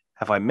saying,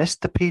 "Have I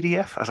missed the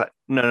PDF?" I was like,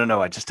 "No,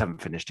 I just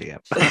haven't finished it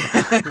yet."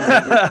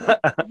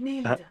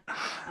 Nearly done.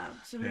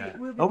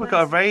 We've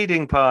got a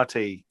raiding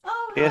party.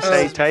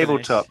 PSA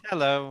Tabletop.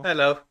 Hello.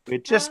 We're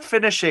just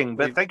finishing,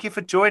 but thank you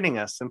for joining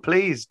us, and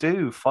please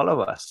do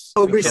follow us.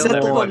 Oh, we set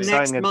them on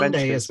next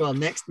Monday as well.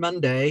 Next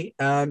Monday.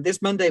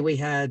 This Monday we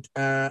had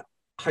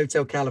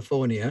Hotel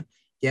California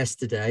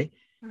yesterday,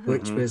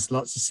 which was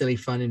lots of silly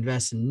fun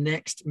investing.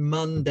 Next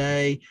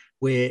Monday,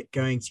 we're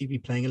going to be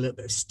playing a little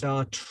bit of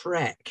Star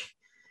Trek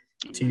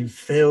to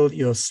fill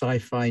your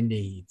sci-fi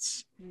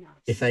needs.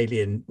 If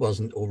Alien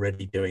wasn't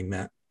already doing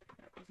that,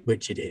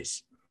 which it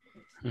is.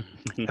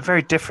 A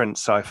very different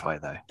sci-fi,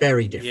 though.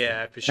 Very different.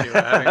 Yeah, for sure.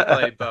 Having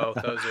played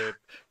both, those are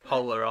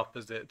polar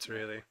opposites,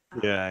 really.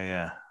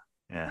 Yeah.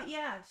 But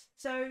yeah,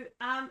 so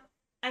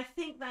I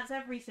think that's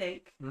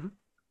everything. Mm-hmm.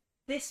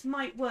 This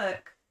might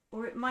work,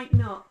 or it might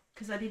not,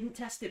 because I didn't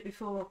test it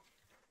before.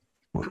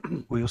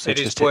 We also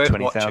just hit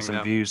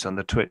 20,000 views on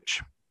the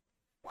Twitch.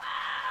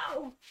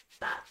 Wow,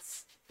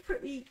 that's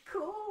pretty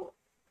cool.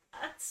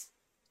 That's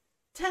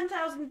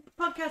 10,000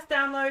 podcast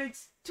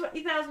downloads,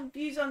 20,000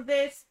 views on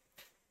this,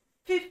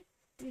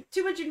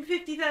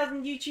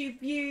 250,000 YouTube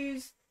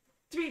views,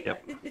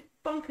 it's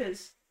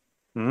bonkers.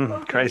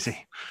 Bonkers.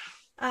 Crazy.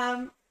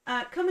 Come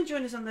and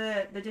join us on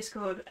the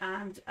Discord,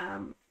 and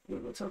we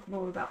will talk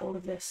more about all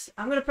of this.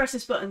 I'm going to press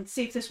this button,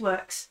 see if this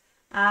works.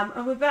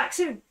 And we're back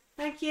soon.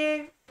 Thank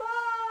you. Bye.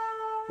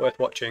 Worth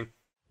watching.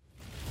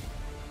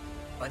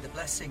 By the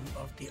blessing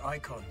of the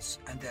icons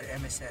and their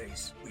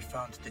emissaries, we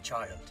found the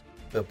child.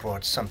 We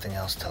brought something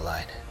else to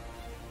light.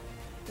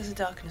 There's a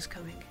darkness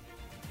coming.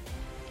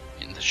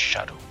 In the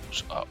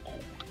shadows are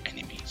old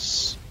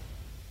enemies.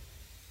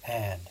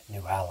 And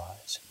new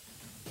allies.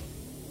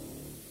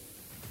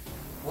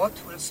 What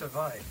will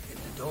survive in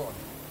the dawn?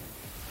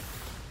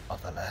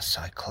 Of the last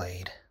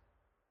cyclade.